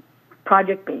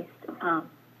project-based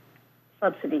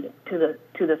subsidy to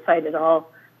the site at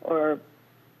all, or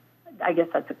I guess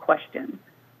that's a question.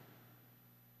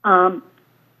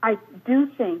 I do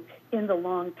think in the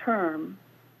long term,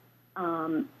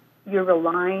 you're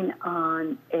relying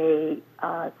on a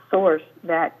source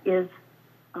that is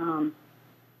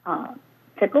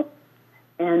fickle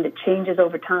and it changes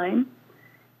over time.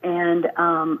 And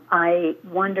I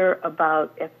wonder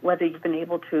about whether you've been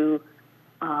able to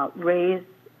raise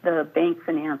the bank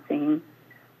financing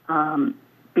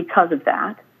because of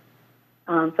that.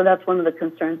 So that's one of the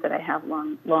concerns that I have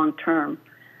long term.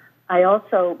 I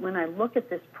also, when I look at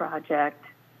this project,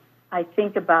 I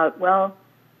think about, well,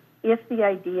 if the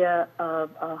idea of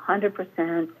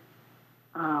 100%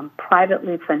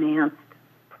 privately financed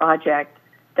project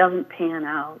doesn't pan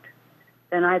out,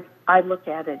 then I look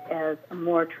at it as a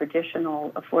more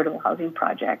traditional affordable housing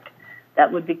project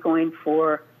that would be going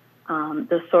for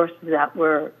the sources that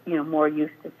we're more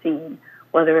used to seeing,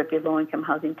 whether it be low-income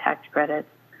housing tax credits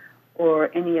or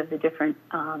any of the different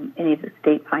any of the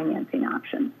state financing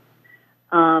options.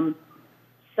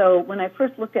 So when I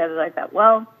first looked at it, I thought,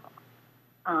 well,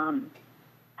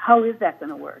 how is that going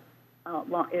to work?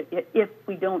 If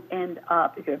we don't end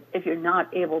up, if you're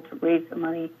not able to raise the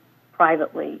money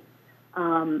privately,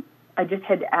 I just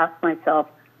had to ask myself,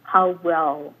 how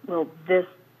well will this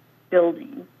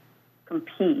building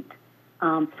compete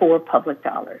for public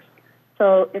dollars?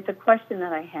 So it's a question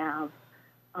that I have,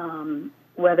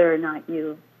 whether or not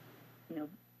you've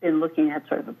been looking at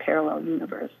sort of a parallel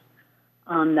universe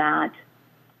on that.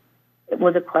 It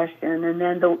was a question. And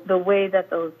then the way that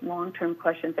those long-term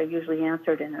questions are usually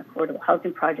answered in an affordable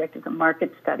housing project is a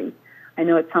market study. I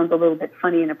know it sounds a little bit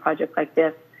funny in a project like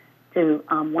this to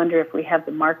wonder if we have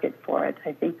the market for it.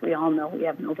 I think we all know we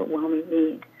have an overwhelming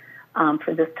need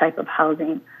for this type of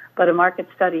housing. But a market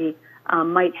study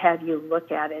might have you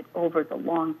look at it over the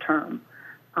long term.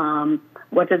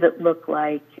 What does it look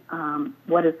like?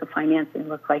 What does the financing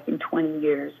look like in 20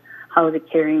 years? How is it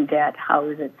carrying debt? How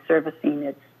is it servicing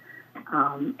its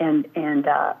and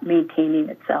maintaining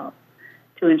itself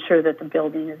to ensure that the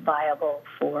building is viable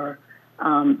for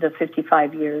the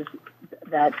 55 years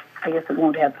that I guess it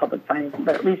won't have public financing,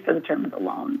 but at least for the term of the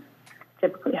loan,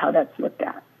 typically how that's looked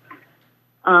at.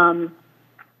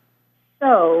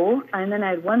 So, and then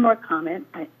I had one more comment,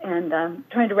 and I'm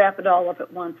trying to wrap it all up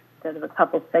at once instead of a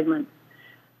couple segments.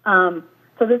 So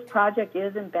this project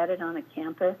is embedded on a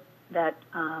campus that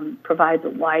provides a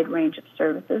wide range of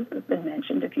services, as has been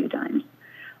mentioned a few times.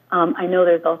 I know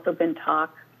there's also been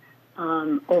talk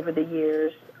over the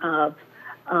years of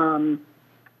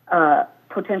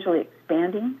potentially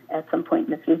expanding at some point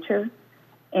in the future,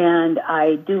 and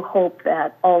I do hope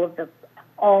that all of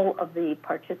the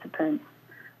participants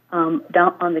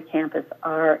down on the campus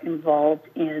are involved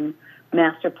in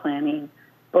master planning,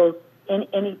 both in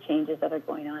any changes that are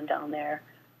going on down there,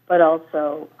 but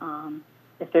also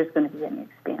if there's going to be any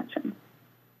expansion.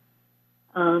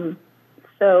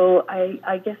 So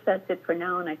I guess that's it for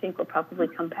now, and I think we'll probably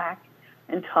come back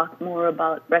and talk more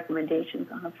about recommendations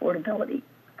on affordability.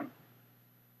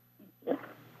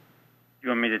 You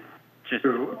want me to just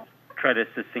try to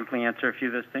succinctly answer a few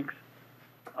of those things?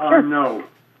 Sure. No.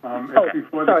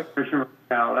 Before the commissioner,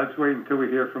 now let's wait until we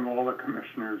hear from all the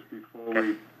commissioners before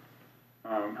we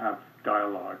have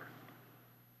dialogue.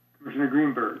 Commissioner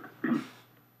Greenberg.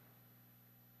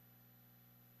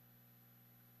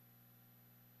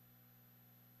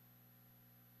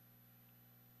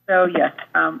 So yes,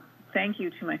 thank you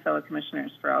to my fellow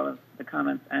commissioners for all of the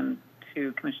comments and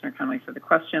to Commissioner Conley for the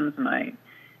questions, and I'm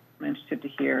interested to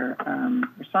hear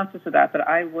responses to that. But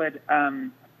I would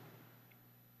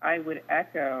I would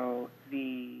echo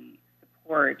the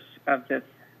support of this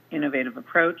innovative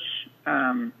approach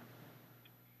at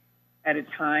a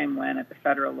time when at the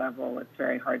federal level it's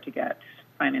very hard to get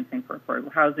financing for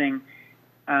affordable housing,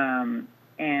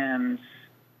 and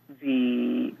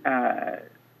the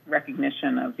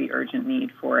recognition of the urgent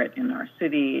need for it in our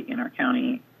city, in our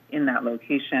county, in that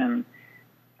location,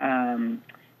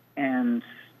 and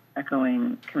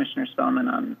echoing Commissioner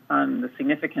Spellman on the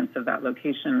significance of that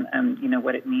location and, you know,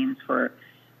 what it means for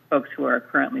folks who are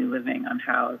currently living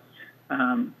unhoused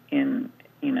on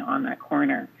that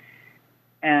corner.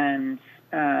 And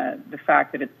the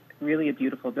fact that it's really a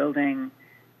beautiful building,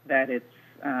 that it's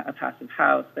a passive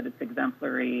house, that it's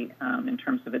exemplary in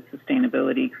terms of its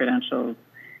sustainability credentials.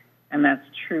 And that's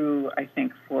true, I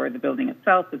think, for the building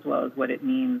itself as well as what it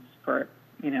means for,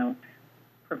 you know,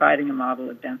 providing a model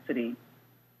of density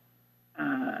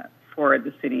for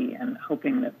the city, and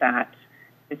hoping that that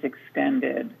is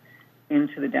extended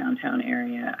into the downtown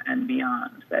area and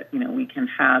beyond, that, you know, we can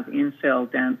have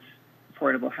infill, dense,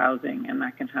 affordable housing, and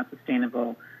that can have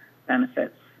sustainable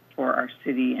benefits for our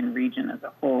city and region as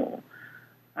a whole.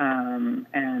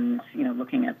 And, you know,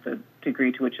 looking at the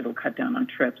degree to which it'll cut down on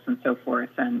trips and so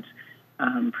forth, and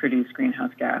produce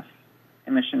greenhouse gas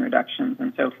emission reductions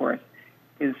and so forth,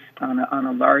 is on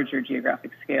a larger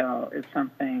geographic scale, is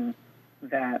something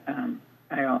that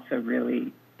I also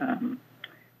really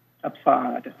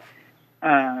applaud.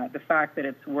 The fact that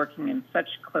it's working in such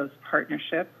close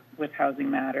partnership with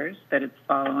Housing Matters, that it's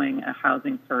following a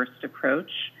housing first approach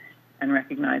and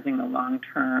recognizing the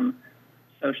long-term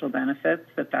social benefits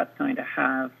that that's going to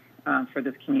have for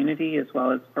this community as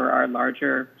well as for our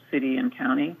larger city and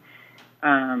county,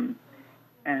 and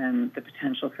the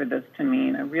potential for this to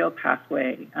mean a real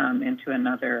pathway into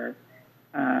another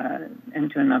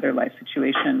life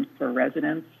situation for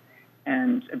residents,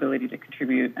 and ability to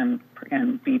contribute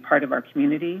and be part of our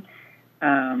community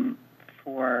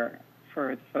for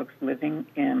the folks living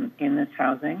in this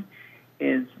housing,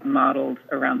 is modeled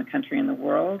around the country and the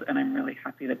world, and I'm really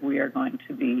happy that we are going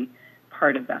to be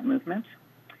part of that movement.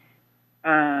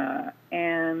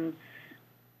 And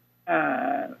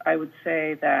I would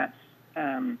say that,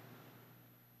 you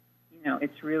know,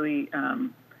 it's really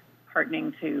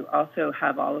heartening to also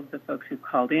have all of the folks who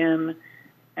called in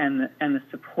and the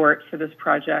support for this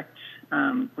project,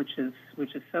 which is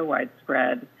so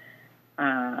widespread,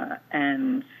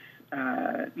 and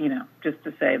you know, just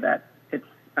to say that it's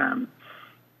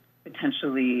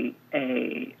potentially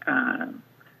a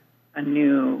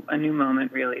new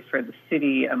moment really for the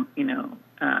city, you know,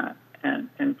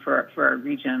 and for our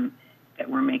region, that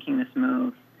we're making this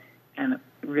move, and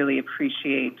really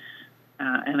appreciate.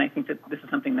 And I think that this is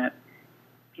something that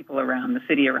people around the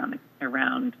city, around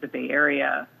the Bay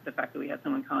Area, the fact that we have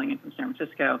someone calling in from San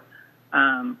Francisco,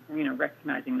 you know,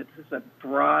 recognizing that this is a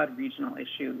broad regional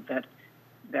issue that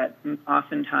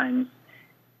oftentimes,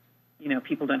 you know,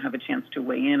 people don't have a chance to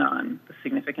weigh in on the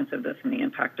significance of this and the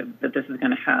impact that this is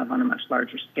going to have on a much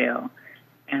larger scale.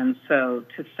 And so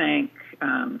to thank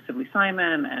Sibley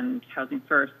Simon and Housing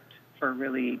First for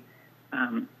really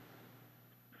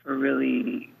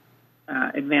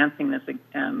advancing this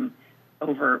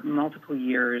over multiple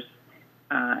years,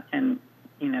 and,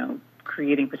 you know,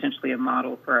 creating potentially a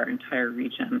model for our entire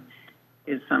region,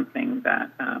 is something that,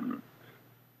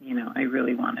 you know, I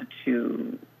really wanted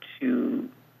to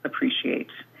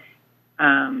appreciate.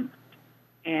 And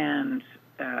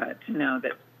to know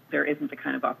that there isn't the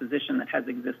kind of opposition that has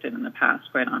existed in the past,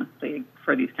 quite honestly,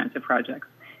 for these kinds of projects,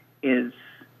 is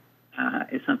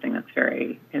something that's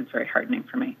very heartening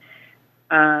for me.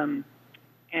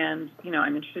 And, you know,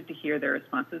 I'm interested to hear their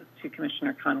responses to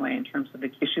Commissioner Conway in terms of the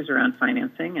issues around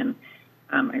financing, and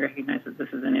I recognize that this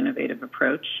is an innovative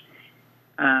approach,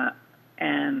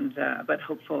 but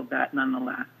hopeful that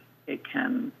nonetheless it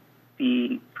can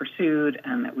be pursued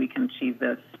and that we can achieve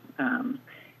this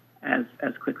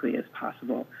as quickly as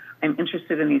possible. I'm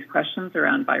interested in these questions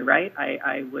around by right.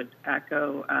 I would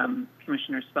echo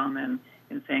Commissioner Spellman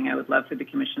in saying I would love for the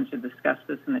Commission to discuss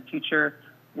this in the future,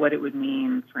 what it would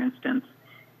mean, for instance,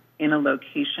 in a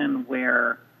location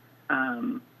where,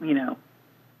 you know,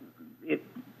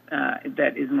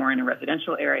 that is more in a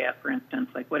residential area, for instance,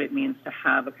 like what it means to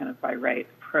have a kind of by right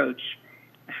approach,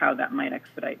 how that might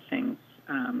expedite things.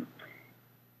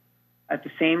 At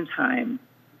the same time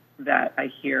that I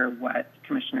hear what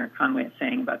Commissioner Conway is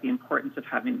saying about the importance of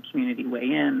having the community weigh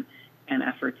in, and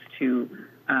efforts to,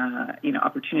 you know,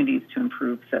 opportunities to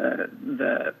improve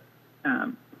the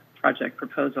project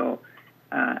proposal,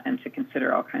 and to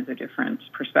consider all kinds of different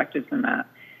perspectives in that.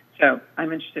 So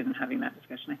I'm interested in having that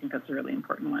discussion. I think that's a really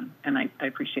important one, and I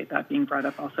appreciate that being brought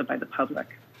up also by the public.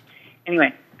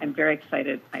 Anyway, I'm very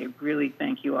excited. I really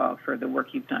thank you all for the work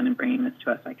you've done in bringing this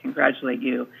to us. I congratulate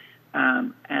you.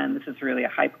 And this is really a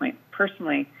high point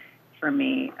personally for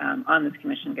me on this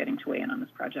commission getting to weigh in on this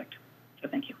project. So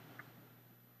thank you.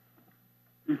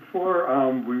 Before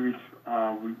we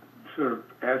sort of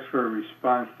ask for a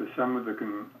response to some of the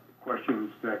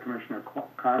questions that Commissioner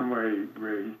Conway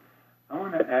raised, I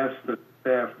want to ask the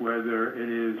staff whether it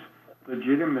is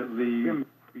legitimately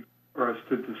for us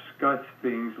to discuss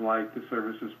things like the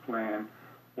services plan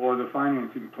or the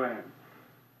financing plan.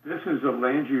 This is a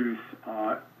land use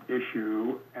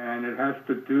issue, and it has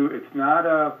to do, it's not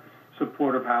a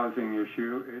supportive housing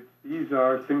issue. These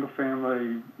are single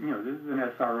family, this is an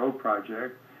SRO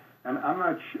project, and I'm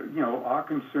not sure, our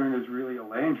concern is really a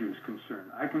land use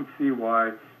concern. I can see why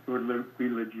it would be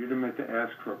legitimate to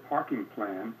ask for a parking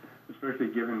plan, especially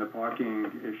given the parking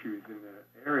issues in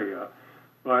the area.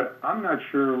 But I'm not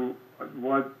sure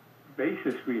what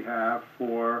basis we have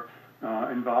for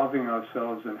involving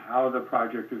ourselves in how the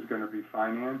project is going to be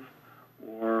financed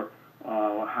or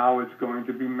how it's going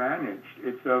to be managed.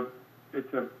 It's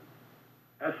a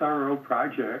SRO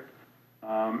project,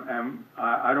 and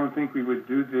I don't think we would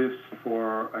do this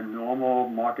for a normal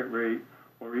market rate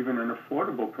or even an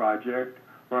affordable project,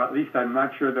 or at least I'm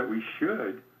not sure that we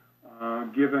should,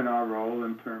 given our role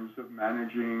in terms of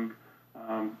managing,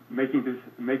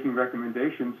 making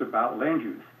recommendations about land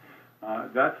use.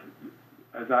 That's,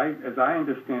 as I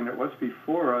understand it, what's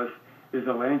before us is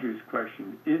a land use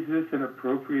question. Is this an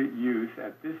appropriate use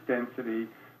at this density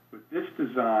with this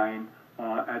design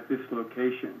at this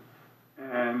location?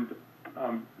 And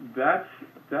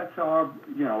that's our,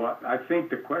 I think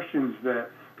the questions that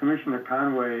Commissioner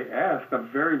Conway asked are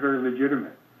very, very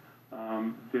legitimate.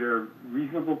 They're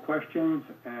reasonable questions,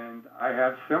 and I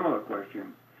have similar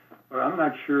questions. But I'm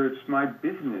not sure it's my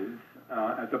business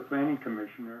as a planning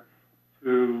commissioner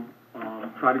to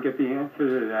try to get the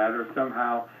answer to that or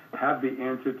somehow have the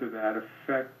answer to that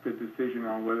affect the decision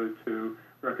on whether to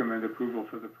recommend approval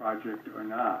for the project or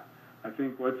not. I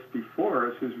think what's before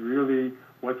us is really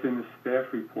what's in the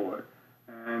staff report.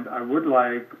 And I would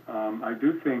like, I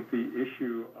do think the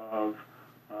issue of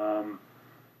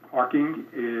parking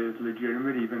is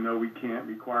legitimate, even though we can't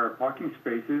require parking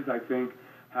spaces. I think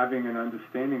having an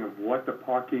understanding of what the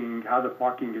parking, how the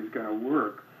parking is going to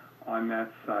work on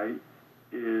that site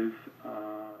is,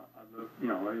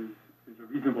 is a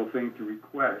reasonable thing to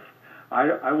request.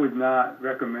 I would not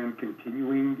recommend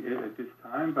continuing it at this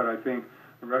time, but I think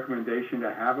a recommendation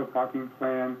to have a parking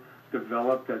plan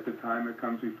developed at the time it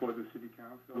comes before the City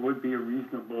Council would be a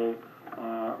reasonable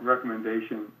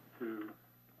recommendation to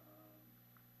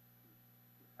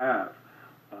have,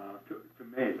 to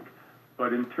make.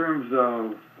 But in terms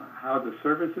of how the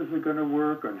services are going to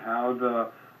work and how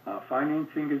the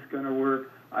financing is going to work,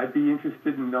 I'd be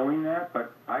interested in knowing that,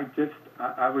 but I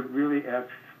would really ask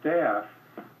staff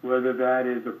whether that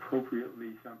is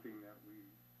appropriately something that we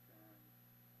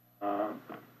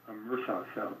can immerse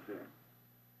ourselves in.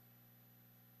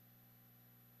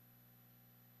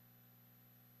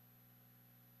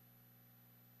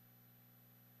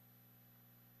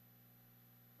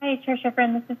 Hi, Chair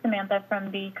Schifrin. This is Samantha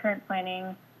from the current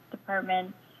planning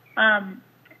department.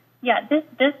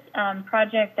 This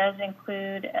project does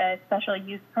include a special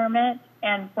use permit,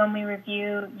 and when we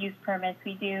review use permits,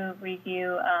 we do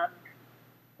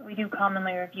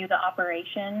commonly review the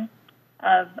operation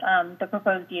of the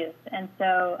proposed use, and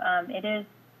so it is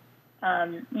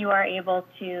you are able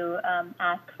to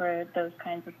ask for those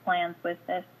kinds of plans with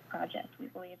this project, we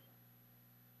believe.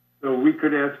 So we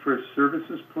could ask for a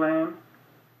services plan.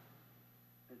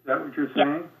 Is that what you're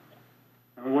saying? Yes.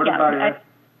 And what about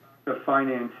the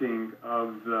financing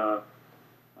of the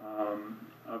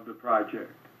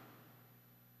project?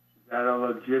 Is that a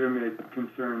legitimate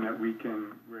concern that we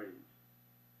can raise?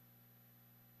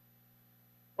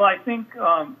 Well, I think, as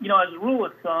a rule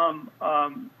of thumb,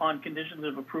 on conditions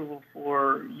of approval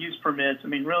for use permits,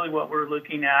 really what we're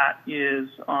looking at is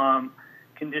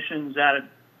conditions that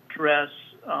address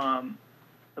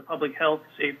the public health,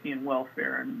 safety, and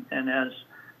welfare. And as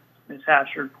Ms.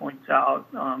 Hatcher points out,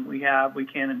 we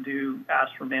can and do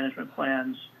ask for management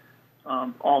plans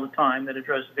all the time that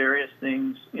address various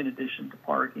things in addition to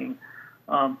parking.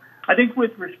 I think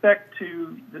with respect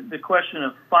to the question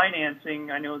of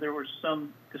financing, I know there was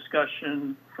some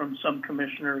discussion from some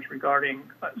commissioners regarding,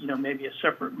 maybe a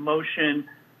separate motion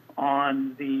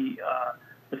on the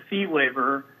fee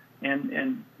waiver,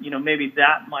 and maybe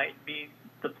that might be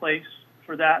the place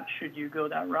for that. Should you go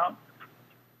that route?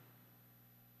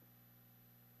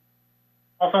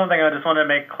 Also, one thing I just want to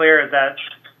make clear is that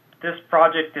this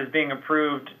project is being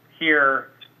approved here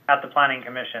at the Planning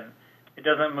Commission. it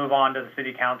doesn't move on to the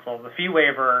city council. The fee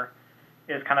waiver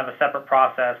is kind of a separate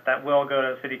process that will go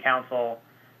to the city council,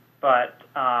 but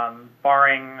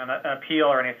barring an appeal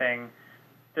or anything,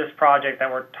 this project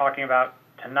that we're talking about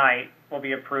tonight will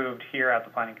be approved here at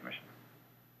the Planning Commission.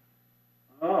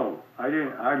 Oh,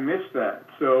 I missed that.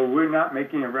 So we're not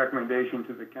making a recommendation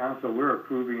to the council. We're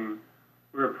approving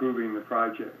the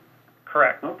project.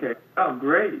 Correct. Okay. Oh,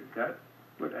 great. That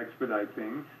would expedite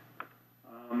things.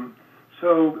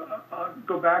 So I'll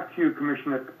go back to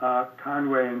Commissioner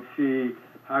Conway and see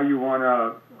how you want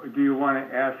to, do you want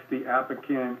to ask the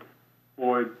applicant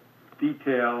for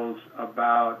details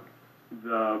about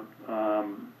the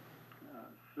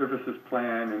services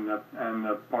plan and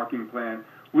the parking plan?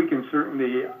 We can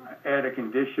certainly add a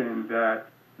condition that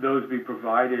those be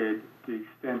provided to the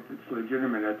extent it's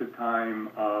legitimate at the time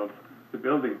of the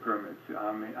building permits.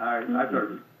 I mean, I thought it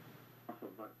was possible,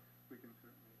 but we can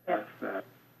certainly ask that.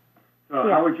 So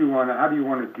how do you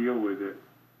want to deal with it?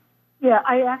 Yeah,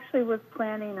 I actually was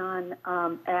planning on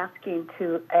asking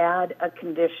to add a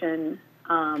condition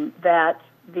that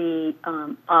the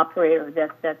operator,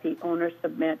 that the owner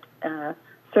submit a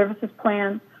services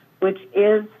plan, which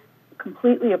is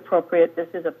completely appropriate. This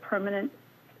is a permanent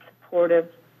supportive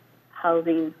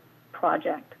housing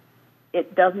project.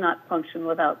 It does not function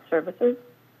without services,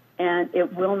 and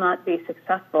it will not be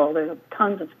successful. There's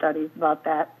tons of studies about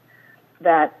that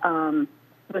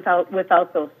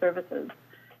without those services.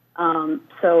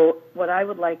 So what I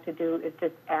would like to do is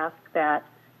just ask that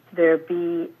there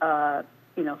be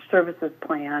services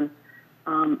plan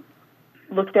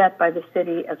looked at by the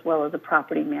city, as well as a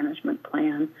property management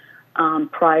plan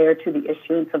prior to the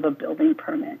issuance of a building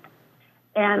permit.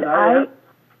 And I have a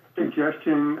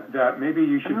suggestion that maybe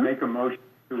you should make a motion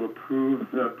to approve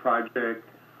the project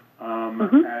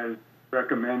as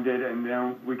recommended, and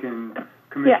then we can,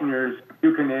 commissioners,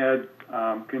 you can add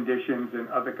conditions, and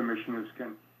other commissioners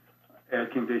can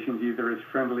add conditions either as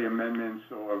friendly amendments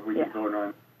or we can vote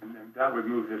on, and then that would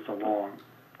move this along.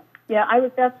 Yeah,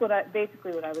 that's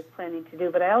basically what I was planning to do.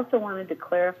 But I also wanted to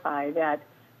clarify that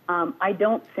I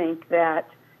don't think that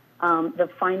the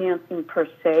financing per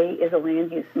se is a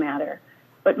land use matter.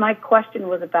 But my question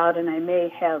was about, and I may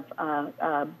have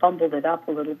bumbled it up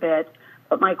a little bit,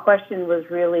 but my question was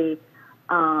really,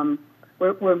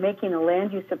 we're making a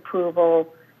land use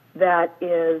approval that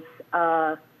is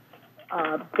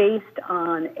based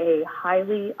on a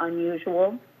highly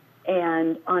unusual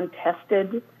and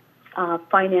untested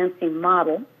financing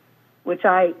model, which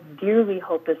I dearly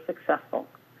hope is successful.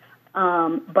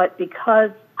 But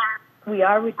because we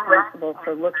are responsible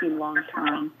for looking long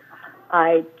term,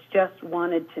 I just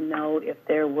wanted to know if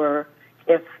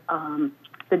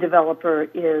the developer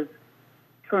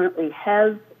currently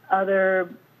has other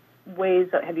ways.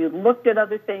 Have you looked at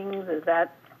other things? Is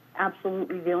that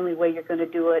absolutely the only way you're going to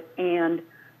do it? And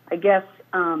I guess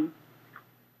I'm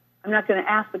not going to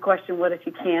ask the question, what if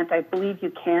you can't? I believe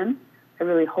you can. I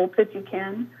really hope that you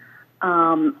can.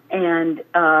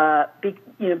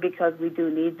 Because we do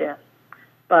need this.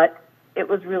 But it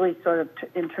was really sort of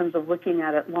in terms of looking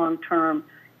at it long term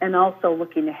and also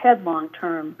looking ahead long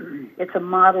term. It's a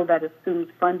model that assumes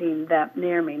funding that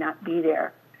may or may not be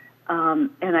there.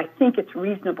 And I think it's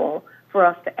reasonable for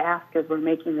us to ask, as we're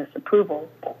making this approval,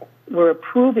 we're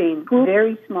approving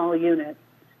very small units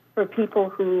for people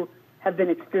who have been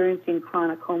experiencing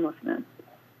chronic homelessness.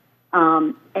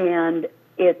 And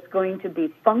it's going to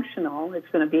be functional. It's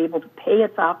going to be able to pay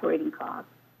its operating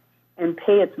costs and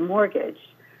pay its mortgage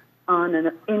on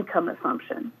an income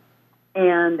assumption.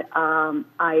 And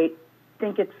I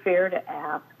think it's fair to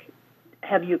ask,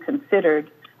 have you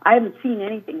considered, I haven't seen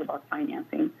anything about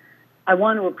financing. I'm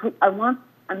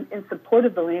in support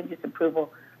of the land use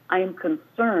approval. I am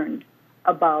concerned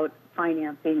about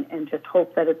financing and just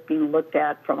hope that it's being looked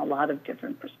at from a lot of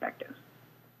different perspectives.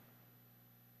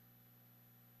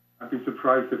 I'd be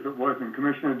surprised if it wasn't.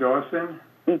 Commissioner Dawson?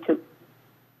 Me too.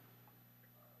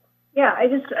 Yeah, I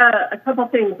just, a couple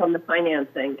things on the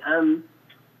financing.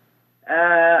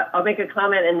 I'll make a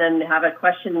comment and then have a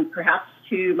question perhaps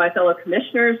to my fellow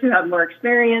commissioners who have more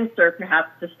experience, or perhaps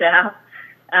to staff.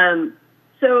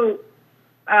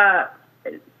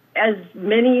 As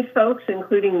many folks,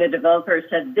 including the developers,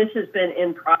 said, this has been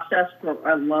in process for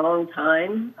a long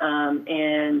time,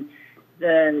 and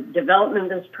the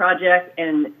development of this project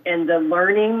and the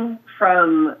learning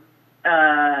from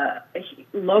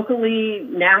locally,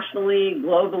 nationally,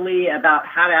 globally about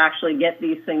how to actually get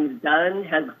these things done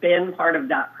has been part of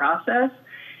that process.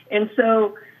 And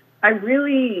so I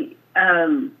really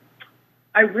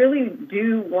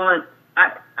do want,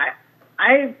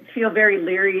 I feel very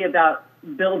leery about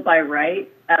build by right.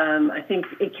 I think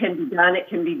it can be done. It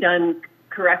can be done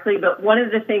correctly. But one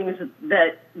of the things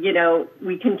that, you know,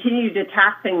 we continue to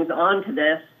tack things onto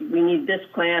this, we need this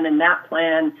plan and that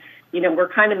plan. You know, we're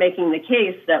kind of making the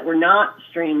case that we're not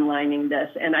streamlining this.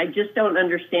 And I just don't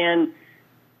understand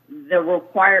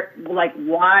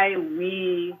why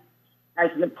we,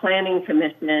 as the Planning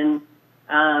Commission,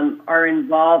 are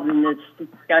involved in this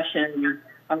discussion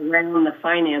around the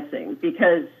financing.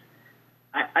 Because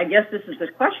I guess this is the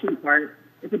question part.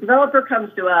 If a developer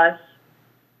comes to us,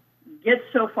 gets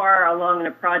so far along in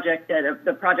a project that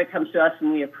the project comes to us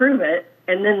and we approve it,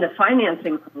 and then the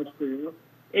financing comes through,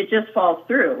 it just falls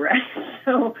through, right?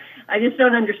 So I just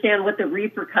don't understand what the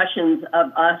repercussions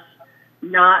of us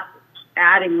not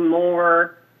adding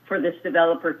more for this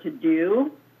developer to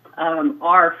do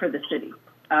are for the city.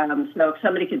 So if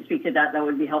somebody could speak to that, that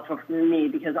would be helpful for me,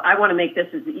 because I want to make this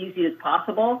as easy as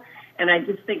possible. And I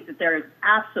just think that there is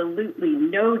absolutely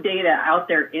no data out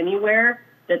there anywhere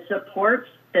that supports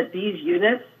that these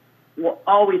units will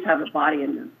always have a body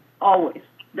in them. Always.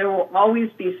 There will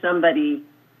always be somebody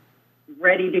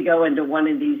ready to go into one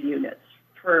of these units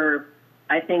for,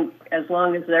 I think, as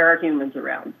long as there are humans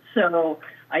around. So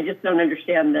I just don't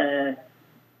understand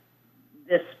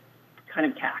this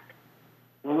kind of tack.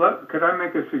 Well, could I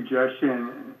make a suggestion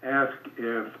and ask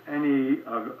if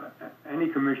any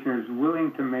commissioner is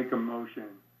willing to make a motion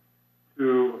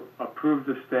to approve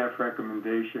the staff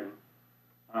recommendation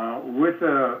with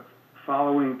the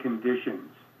following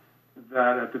conditions: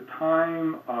 that at the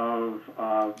time of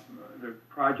the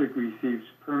project receives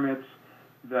permits,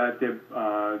 that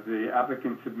the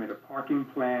applicant submit a parking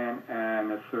plan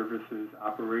and a services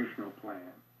operational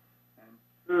plan, and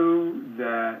two,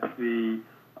 that the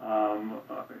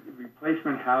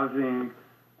replacement housing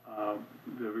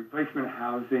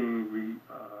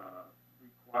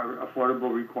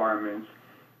affordable requirements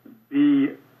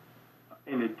be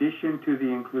in addition to the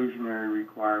inclusionary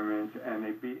requirements, and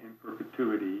they be in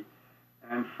perpetuity.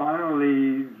 And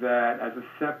finally, that as a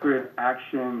separate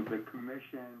action, the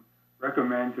Commission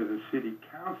recommend to the City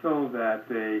Council that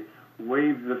they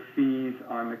waive the fees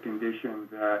on the condition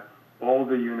that all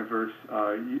the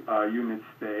units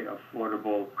stay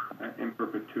affordable in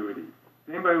perpetuity.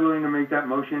 Is anybody willing to make that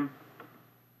motion?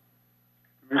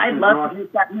 I'd love to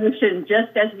make that motion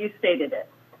just as you stated it.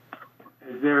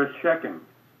 Is there a second?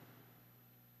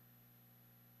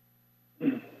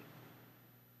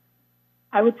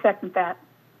 I would second that.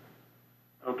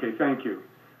 Okay, thank you.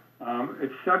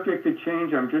 It's subject to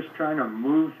change. I'm just trying to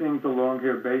move things along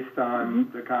here based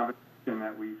on the conversation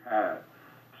that we've had.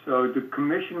 So the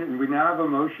Commission, we now have a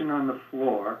motion on the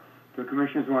floor. Do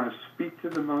commissioners want to speak to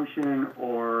the motion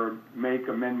or make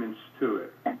amendments to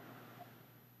it?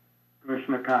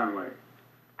 Commissioner Conway.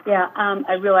 Yeah,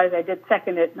 I realize I did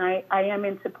second it, and I am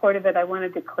in support of it. I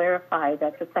wanted to clarify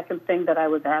that the second thing that I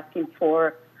was asking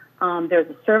for, there's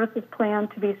a services plan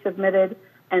to be submitted,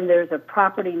 and there's a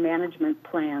property management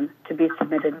plan to be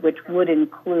submitted, which would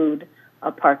include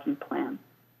a parking plan.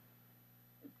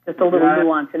 Just a little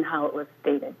nuance in how it was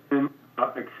stated.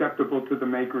 Acceptable to the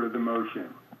maker of the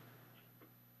motion?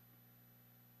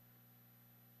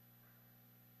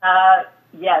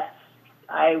 Yes,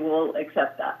 I will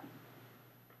accept that.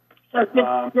 So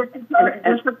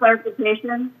just for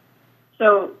clarification,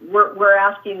 so we're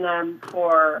asking them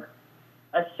for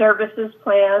a services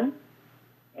plan,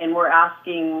 and we're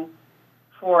asking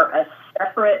for a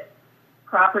separate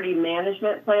property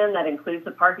management plan that includes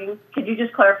the parking. Could you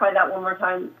just clarify that one more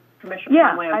time, Commissioner?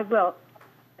 Yeah, I will.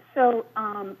 So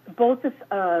both this,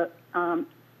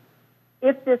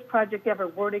 if this project ever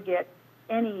were to get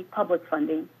any public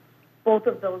funding, both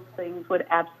of those things would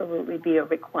absolutely be a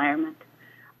requirement.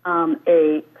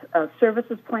 A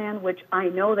services plan, which I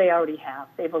know they already have,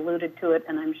 they've alluded to it,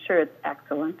 and I'm sure it's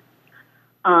excellent,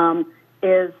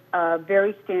 is a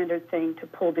very standard thing to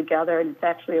pull together, and it's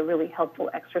actually a really helpful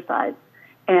exercise.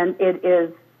 And it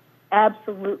is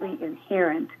absolutely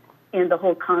inherent in the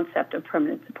whole concept of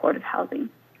permanent supportive housing.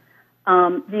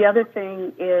 The other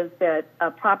thing is that a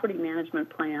property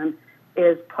management plan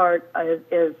is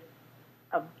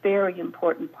a very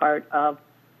important part of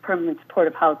permanent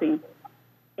supportive housing,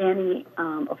 any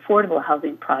affordable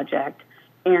housing project.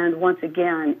 And once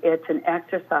again, it's an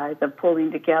exercise of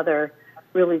pulling together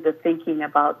really the thinking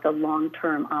about the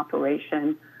long-term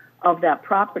operation of that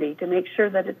property to make sure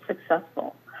that it's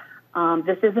successful.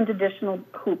 This isn't additional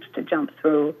hoops to jump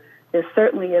through. This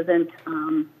certainly isn't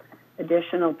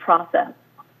additional process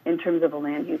in terms of a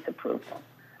land use approval.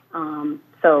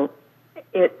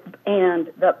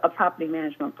 A property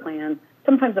management plan,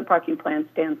 sometimes a parking plan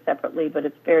stands separately, but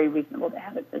it's very reasonable to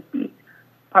have it as be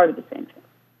part of the same thing.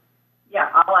 Yeah,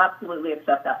 I'll absolutely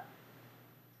accept that.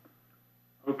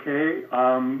 Okay,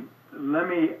 let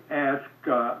me ask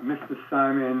Mr.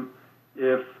 Simon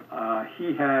if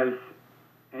he has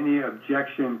any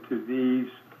objection to these,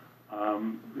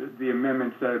 the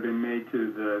amendments that have been made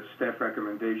to the staff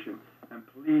recommendation. And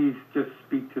please just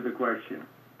speak to the question.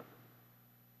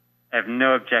 I have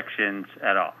no objections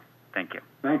at all. Thank you.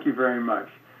 Thank you very much.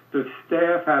 Does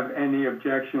staff have any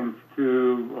objections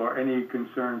to or any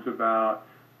concerns about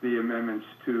the amendments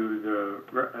to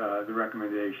the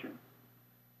recommendation?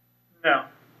 No.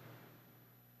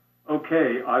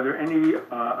 Okay, are there any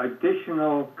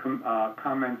additional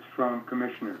comments from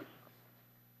commissioners?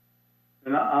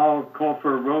 And I'll call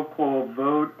for a roll call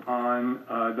vote on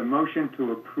the motion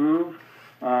to approve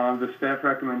the staff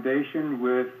recommendation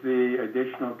with the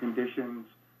additional conditions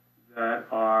that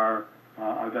are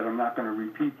that I'm not going to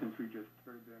repeat since we just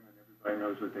heard them and everybody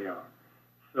knows what they are.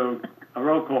 So a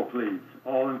roll call, please.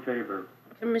 All in favor?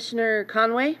 Commissioner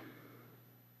Conway?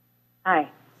 Aye.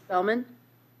 Spellman?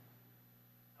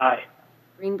 Aye.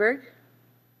 Greenberg?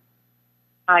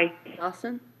 Aye.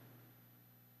 Dawson?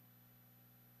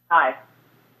 Aye.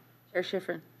 Chair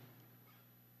Schifrin?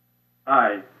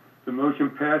 Aye. The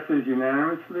motion passes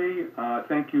unanimously.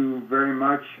 Thank you very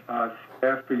much,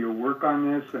 staff, for your work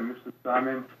on this, and Mr.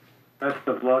 Simon, best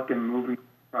of luck in moving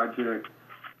the project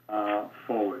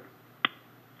forward.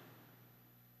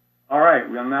 All right,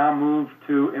 we'll now move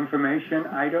to information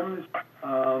items.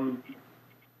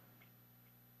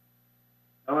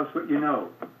 Tell us what you know,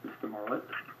 Mr. Marlett.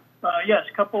 Yes,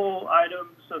 a couple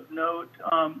items of note.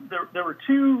 There were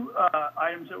two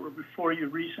items that were before you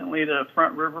recently, the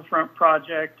Front Riverfront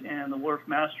project and the Wharf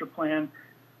Master Plan.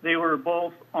 They were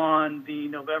both on the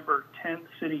November 10th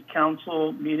City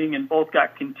Council meeting and both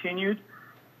got continued.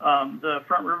 The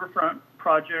Front Riverfront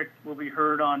project will be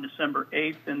heard on December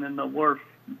 8th, and then the Wharf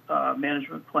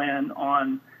Management Plan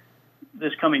on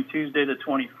this coming Tuesday, the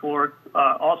 24th.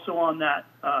 Also on that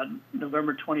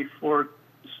November 24th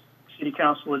City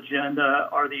Council agenda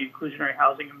are the inclusionary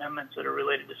housing amendments that are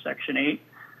related to Section 8.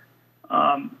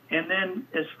 And then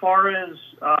as far as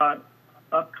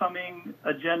upcoming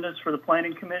agendas for the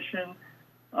Planning Commission,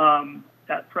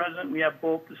 at present we have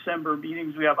both December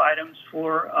meetings. We have items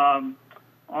for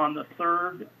on the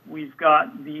 3rd, we've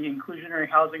got the inclusionary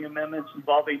housing amendments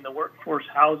involving the workforce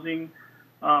housing.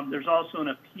 There's also an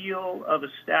appeal of a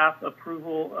staff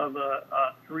approval of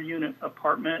a 3-unit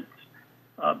apartment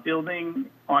building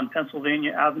on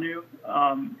Pennsylvania Avenue.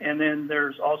 And then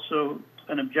there's also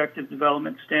an objective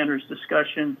development standards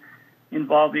discussion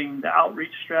involving the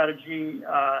outreach strategy,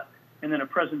 and then a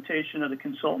presentation of the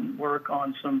consultant work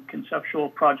on some conceptual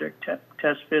project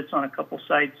test fits on a couple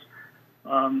sites.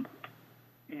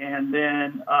 And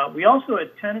then we also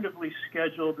had tentatively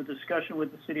scheduled a discussion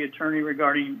with the city attorney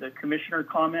regarding the commissioner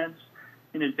comments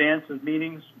in advance of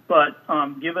meetings. But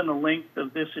given the length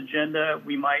of this agenda,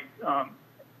 we might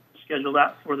schedule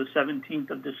that for the 17th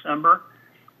of December.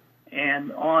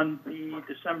 And on the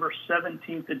December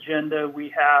 17th agenda, we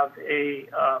have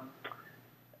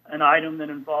an item that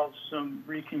involves some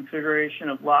reconfiguration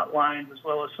of lot lines as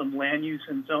well as some land use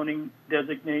and zoning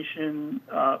designation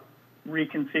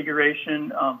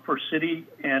reconfiguration for city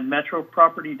and metro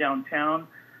property downtown.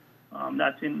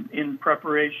 That's in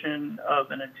preparation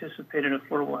of an anticipated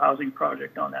affordable housing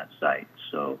project on that site.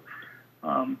 So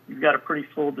you've got a pretty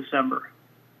full December.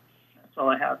 That's all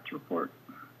I have to report.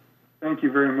 Thank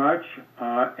you very much.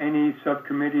 Any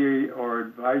subcommittee or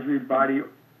advisory body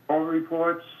oral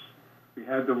reports? We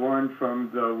had the one from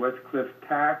the West Cliff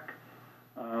TAC.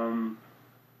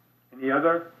 Any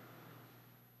other?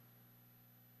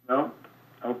 No?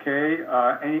 Okay.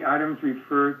 Any items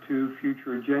referred to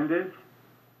future agendas?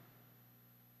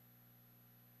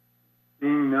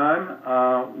 Seeing none,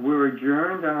 we're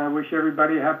adjourned, and I wish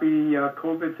everybody a happy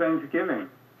COVID Thanksgiving.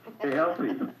 Stay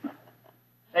healthy.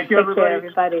 Thank you,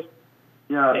 everybody.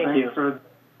 Yeah, Thank thanks you. for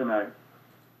tonight.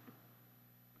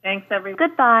 Thanks, everyone.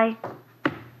 Goodbye.